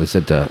looking? Was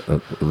it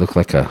look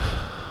like a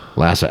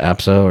Lhasa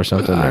Apso or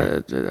something?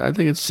 I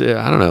think it's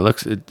I don't know.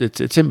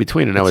 It's in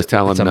between. And I was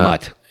telling it's a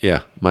mutt.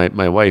 Yeah,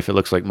 my wife. It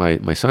looks like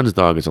my son's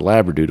dog is a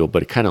Labradoodle,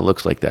 but it kind of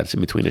looks like that. It's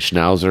in between a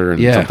Schnauzer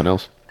and something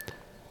else.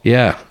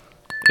 Yeah,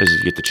 as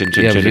you get the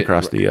chin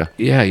across the.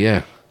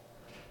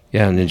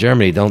 Yeah, and in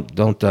Germany, don't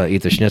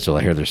eat the schnitzel.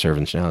 I hear they're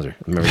serving Schnauzer.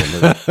 Remember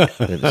the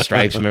movie, the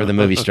Stripes? Remember the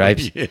movie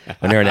Stripes? Yeah.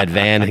 When they're in that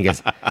van, and he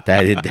goes,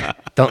 "Dad,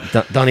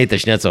 don't eat the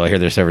schnitzel. I hear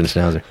they're serving the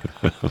Schnauzer."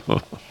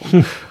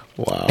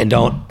 Wow!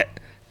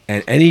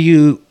 And any of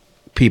you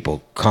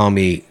people call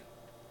me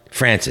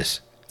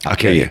Francis. I'll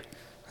kill you.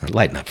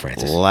 Lighten up,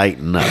 Francis.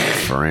 Lighten up,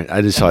 Francis.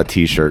 I just saw a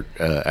T-shirt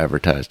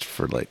advertised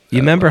for You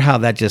remember how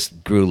that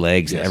just grew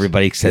legs? Yes.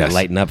 Everybody said,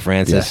 "Lighten up,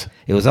 Francis." Yes.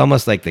 It was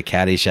almost like the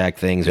Caddyshack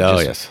things,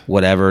 or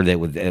whatever. There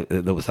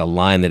was a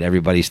line that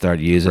everybody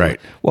started using. Right.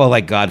 Well,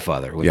 like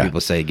Godfather, when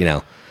people say,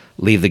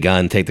 leave the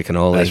gun, take the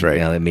cannoli. That's right.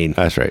 I mean,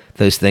 that's right.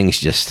 Those things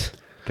just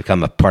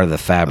become a part of the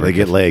fabric. They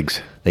get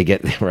legs. They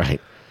get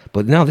right.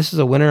 But no, this is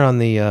a winner on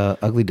the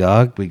ugly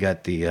dog. We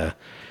got the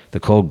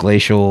cold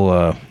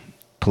glacial,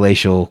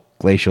 palatial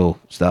glacial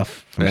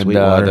stuff from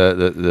Sweetwater.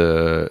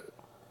 The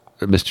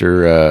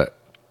Mr.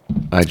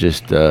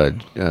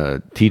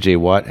 TJ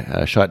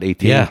Watt shot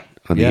 18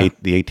 on the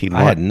 18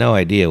 Watt. I had no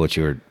idea what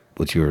you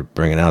were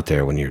bringing out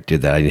there when you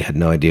did that. I had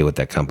no idea what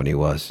that company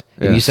was.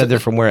 And you said they're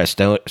from where?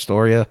 Estonia,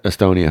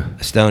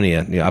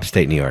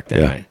 upstate New York.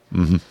 Then, right?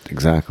 Mm-hmm.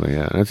 Exactly.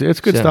 Yeah, it's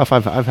good stuff.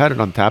 I've had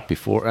it on tap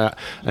before,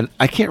 and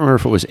I can't remember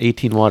if it was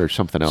 18 Watt or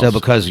something else. So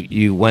because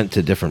you went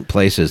to different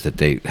places that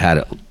they had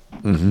it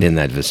in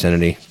that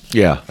vicinity.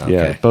 Yeah,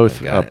 okay.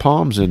 Both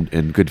Palms and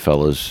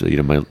Goodfellas.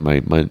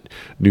 My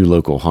new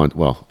local hunt.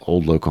 Well,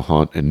 old local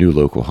hunt and new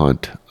local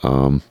hunt.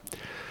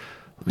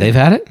 They've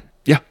had it.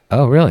 Yeah.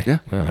 Oh, really? Yeah.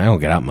 Well, I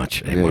don't get out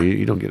much anymore. Yeah,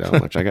 you don't get out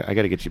much. I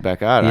got to get you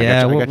back out. I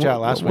got you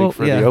out last week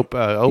for the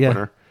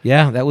opener.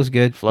 Yeah, that was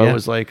good. Flo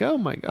was like, "Oh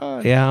my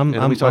god!" Yeah,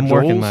 I'm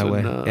working my way.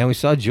 And we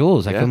saw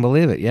Jules. I couldn't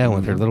believe it. Yeah,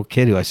 with her little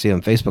kid who I see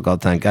on Facebook all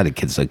the time. God, the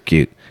kid's so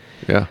cute.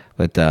 Yeah.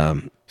 But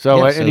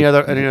any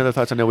other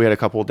thoughts? I know we had a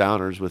couple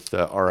downers with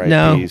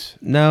RIPs.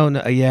 No.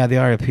 Yeah, the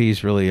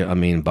RIPs really. I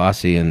mean,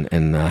 Bossy and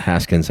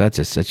Haskins. That's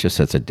just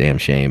such a damn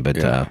shame. But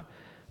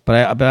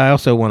But I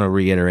also want to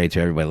reiterate to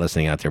everybody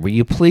listening out there: will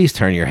you please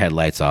turn your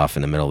headlights off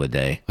in the middle of the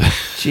day?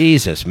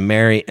 Jesus,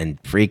 Mary,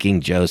 and freaking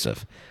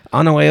Joseph.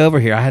 On the way over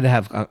here, I had to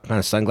have kind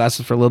of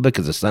sunglasses for a little bit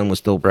because the sun was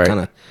still kind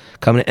of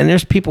coming in. And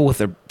there's people with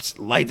their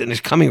lights, and it's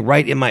coming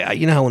right in my...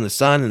 You know how when the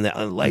sun and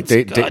the lights...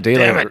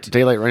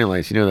 Daylight running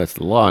lights, that's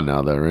the law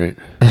now, though, right?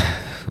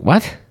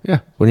 What? Yeah.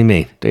 What do you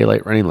mean?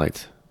 Daylight running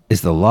lights.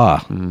 Is the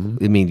law. I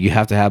mean, you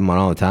have to have them on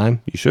all the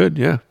time? You should,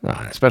 yeah.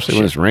 Especially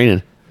when it's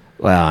raining.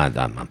 Well,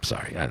 I'm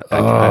sorry.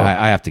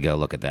 I have to go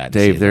look at that.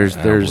 Dave, there's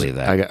I don't believe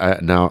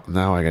that. Now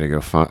I got to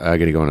go. I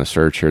got to go on a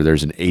search here.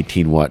 There's an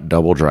 18-watt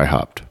double dry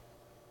hopped.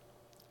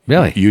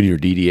 Really? You and your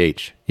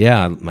DDH.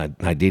 Yeah, my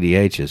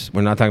DDH is.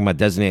 We're not talking about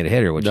designated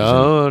hitter, which is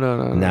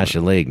in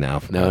National League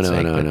now.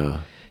 No.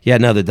 Yeah,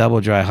 no, the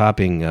double dry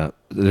hopping.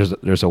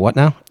 There's a what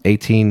now?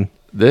 18.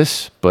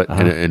 This, but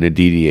in a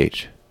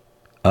DDH.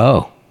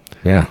 Oh,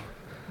 yeah.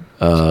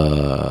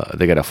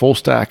 They got a full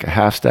stack, a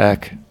half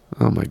stack.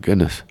 Oh my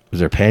goodness. Was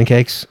there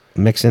pancakes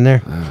mixed in there?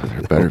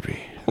 There better be.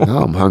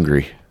 Now I'm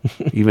hungry,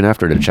 even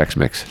after the Chex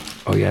Mix.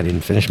 Oh yeah, I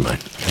didn't finish mine.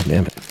 God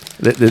damn it.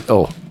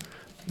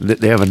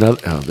 They have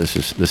another. Oh, this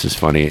is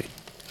funny.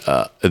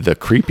 The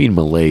Creeping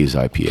Malaise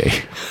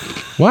IPA.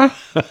 What?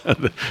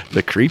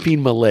 the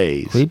Creeping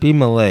Malaise. Creeping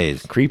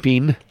Malaise.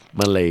 Creeping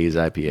Malaise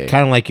IPA.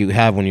 Kind of like you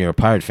have when you're a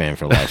Pirate fan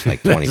for the last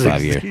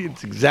 25 years.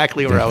 It's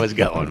exactly where I was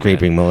going.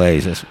 Creeping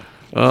Malaise.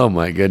 Oh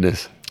my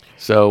goodness.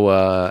 So,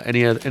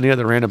 any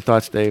other random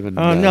thoughts, Dave?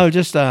 No,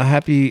 just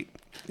happy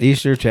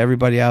Easter to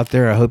everybody out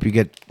there. I hope you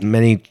get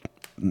many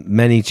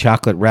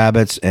chocolate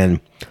rabbits, and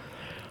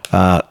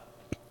I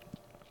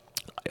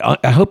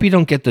hope you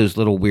don't get those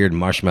little weird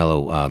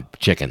marshmallow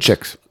chickens.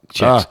 Chicks.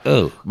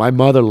 Oh, my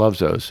mother loves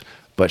those,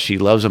 but she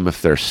loves them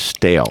if they're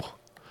stale.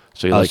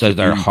 So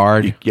they're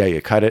hard.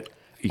 You cut it.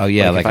 If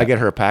I get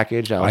her a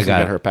package, I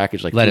get her a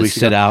package like let 2 weeks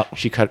sit ago. Out.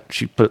 She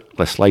put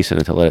a slice in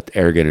it to let it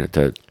air get in it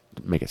to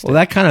make it stick. Well,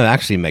 that kind of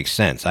actually makes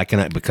sense.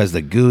 Because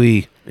the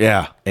gooey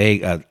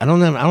egg. I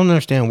don't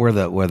understand where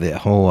the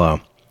whole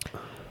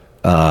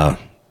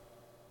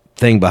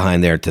thing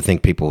behind there to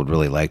think people would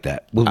really like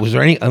that. Was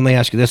there any? Let me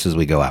ask you this as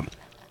we go out.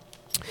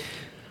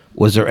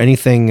 Was there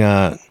anything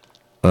that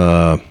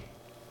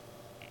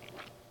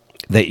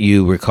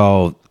you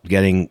recall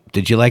getting?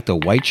 Did you like the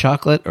white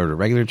chocolate or the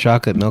regular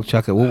chocolate, milk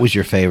chocolate? What was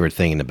your favorite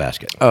thing in the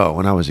basket? Oh,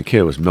 when I was a kid,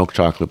 it was milk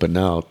chocolate. But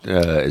now,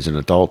 as an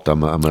adult,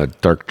 I'm a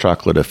dark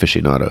chocolate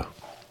aficionado.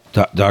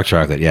 Dark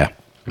chocolate, yeah.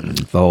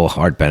 The whole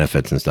heart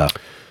benefits and stuff.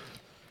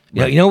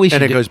 Yeah, you know what we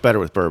should. And it goes better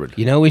with bourbon.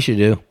 You know what we should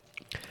do?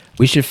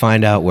 We should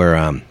find out where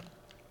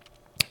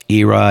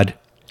Erod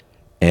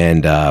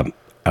and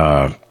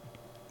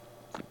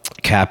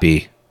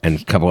Cappy and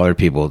a couple other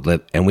people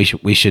live, and we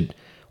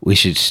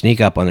should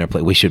sneak up on their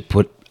plate. We should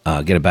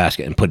get a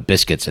basket and put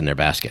biscuits in their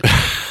basket.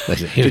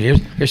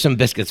 Here's some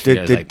biscuits for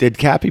you. Did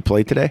Cappy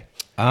play today?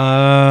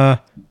 I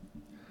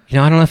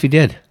don't know if he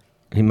did.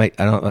 He might.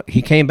 I don't.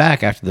 He came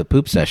back after the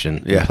poop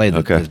session. Yeah, and played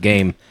the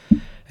game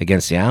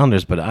against the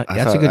Islanders. But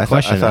that's a good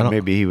question. I thought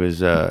maybe he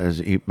was.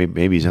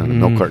 Maybe he's on the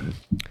milk carton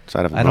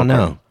side of. I don't know.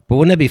 Carton. But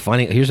wouldn't it be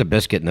funny? Here's a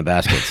biscuit in the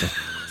basket.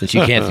 Since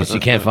you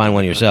can't find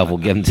one yourself, we'll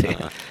give them to you.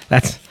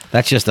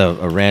 That's just a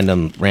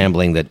random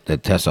rambling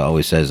that Tessa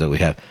always says that we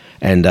have.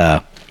 And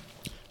I'm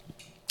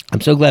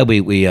so glad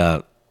we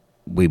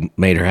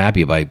made her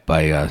happy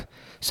by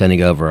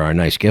sending over our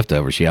nice gift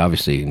over. She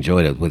obviously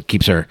enjoyed it. What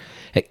keeps her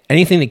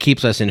anything that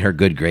keeps us in her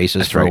good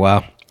graces for a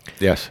while.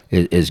 Yes,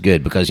 is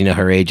good because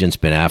her agent's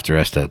been after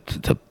us to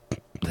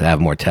have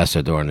more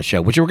Tessa during the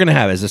show, which we're going to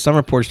have as the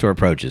Summer Porch Tour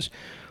approaches.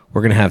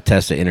 We're going to have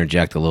Tessa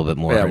interject a little bit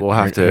more. Yeah, we'll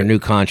have to. Her new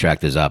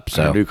contract is up.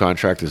 So her new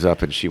contract is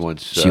up, and she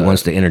wants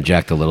to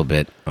interject a little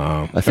bit.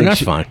 I think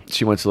that's fine.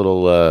 She wants a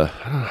little.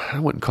 I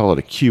wouldn't call it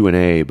a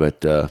Q&A,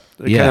 but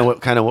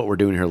kind of what we're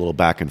doing here, a little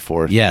back and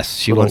forth. Yes,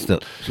 she wants to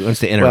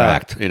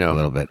interact a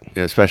little bit,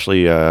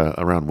 especially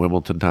around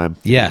Wimbledon time.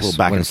 Yes, a little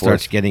back when and it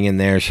starts forth. getting in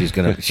there, she's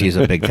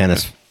a big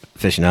tennis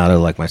aficionado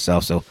like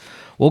myself, so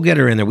we'll get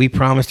her in there. We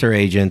promised her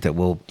agent that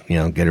we'll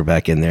get her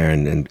back in there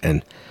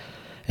and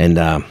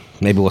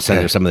maybe we'll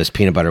send her some of this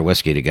peanut butter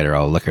whiskey to get her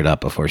all liquored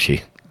up before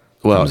she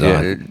comes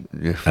on.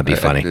 That'd be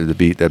funny.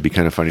 That'd be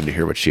kind of funny to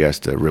hear what she has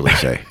to really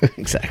say.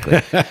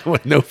 Exactly.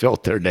 With no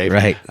filter, Dave.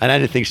 Right. And I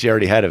didn't think she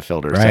already had a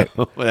filter. Right.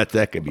 So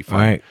that could be fun.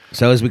 All right.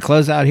 So as we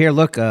close out here,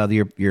 look,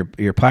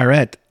 your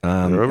Pirate.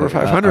 They're over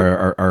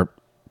 500. Are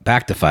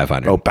back to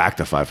 500. Oh, back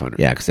to 500.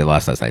 Yeah, because they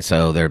lost last night.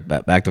 So they're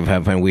back to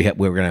 500.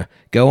 We're going to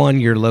go on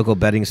your local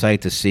betting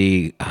site to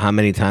see how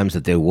many times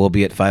that they will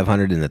be at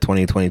 500 in the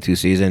 2022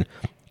 season.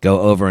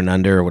 Go over and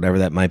under or whatever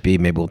that might be.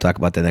 Maybe we'll talk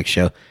about the next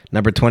show.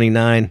 Number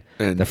 29,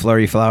 the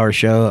Flurry Flower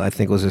Show, I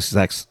think was a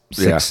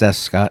success,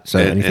 Scott. So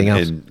anything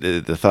else? And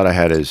the thought I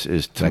had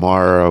is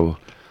tomorrow,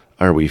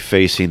 are we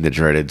facing the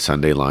dreaded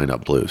Sunday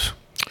lineup blues?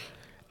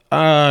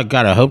 God,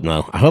 I hope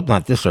no. I hope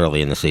not this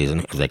early in the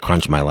season because I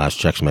crunched my last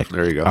Chex Mix.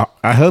 There you go.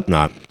 I hope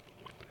not.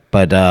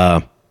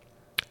 But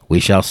we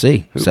shall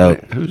see. Who's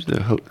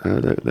the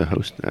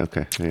host?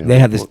 Okay. Yeah. They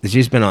have this.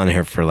 She's been on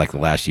here for like the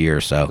last year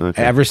or so.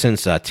 Okay. Ever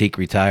since Teak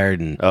retired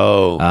and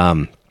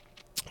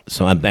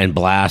so and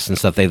Blast and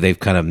stuff. They've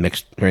kind of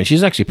mixed her, and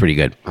she's actually pretty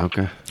good.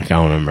 Okay. I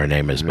don't remember her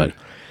name is, but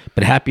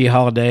happy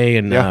holiday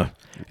and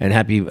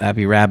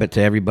happy rabbit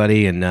to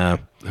everybody and.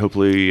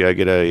 Hopefully,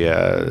 get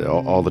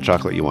all the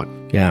chocolate you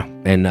want. Yeah,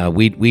 and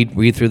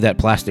weed through that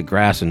plastic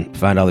grass and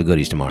find all the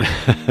goodies tomorrow.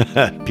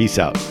 Peace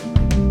out.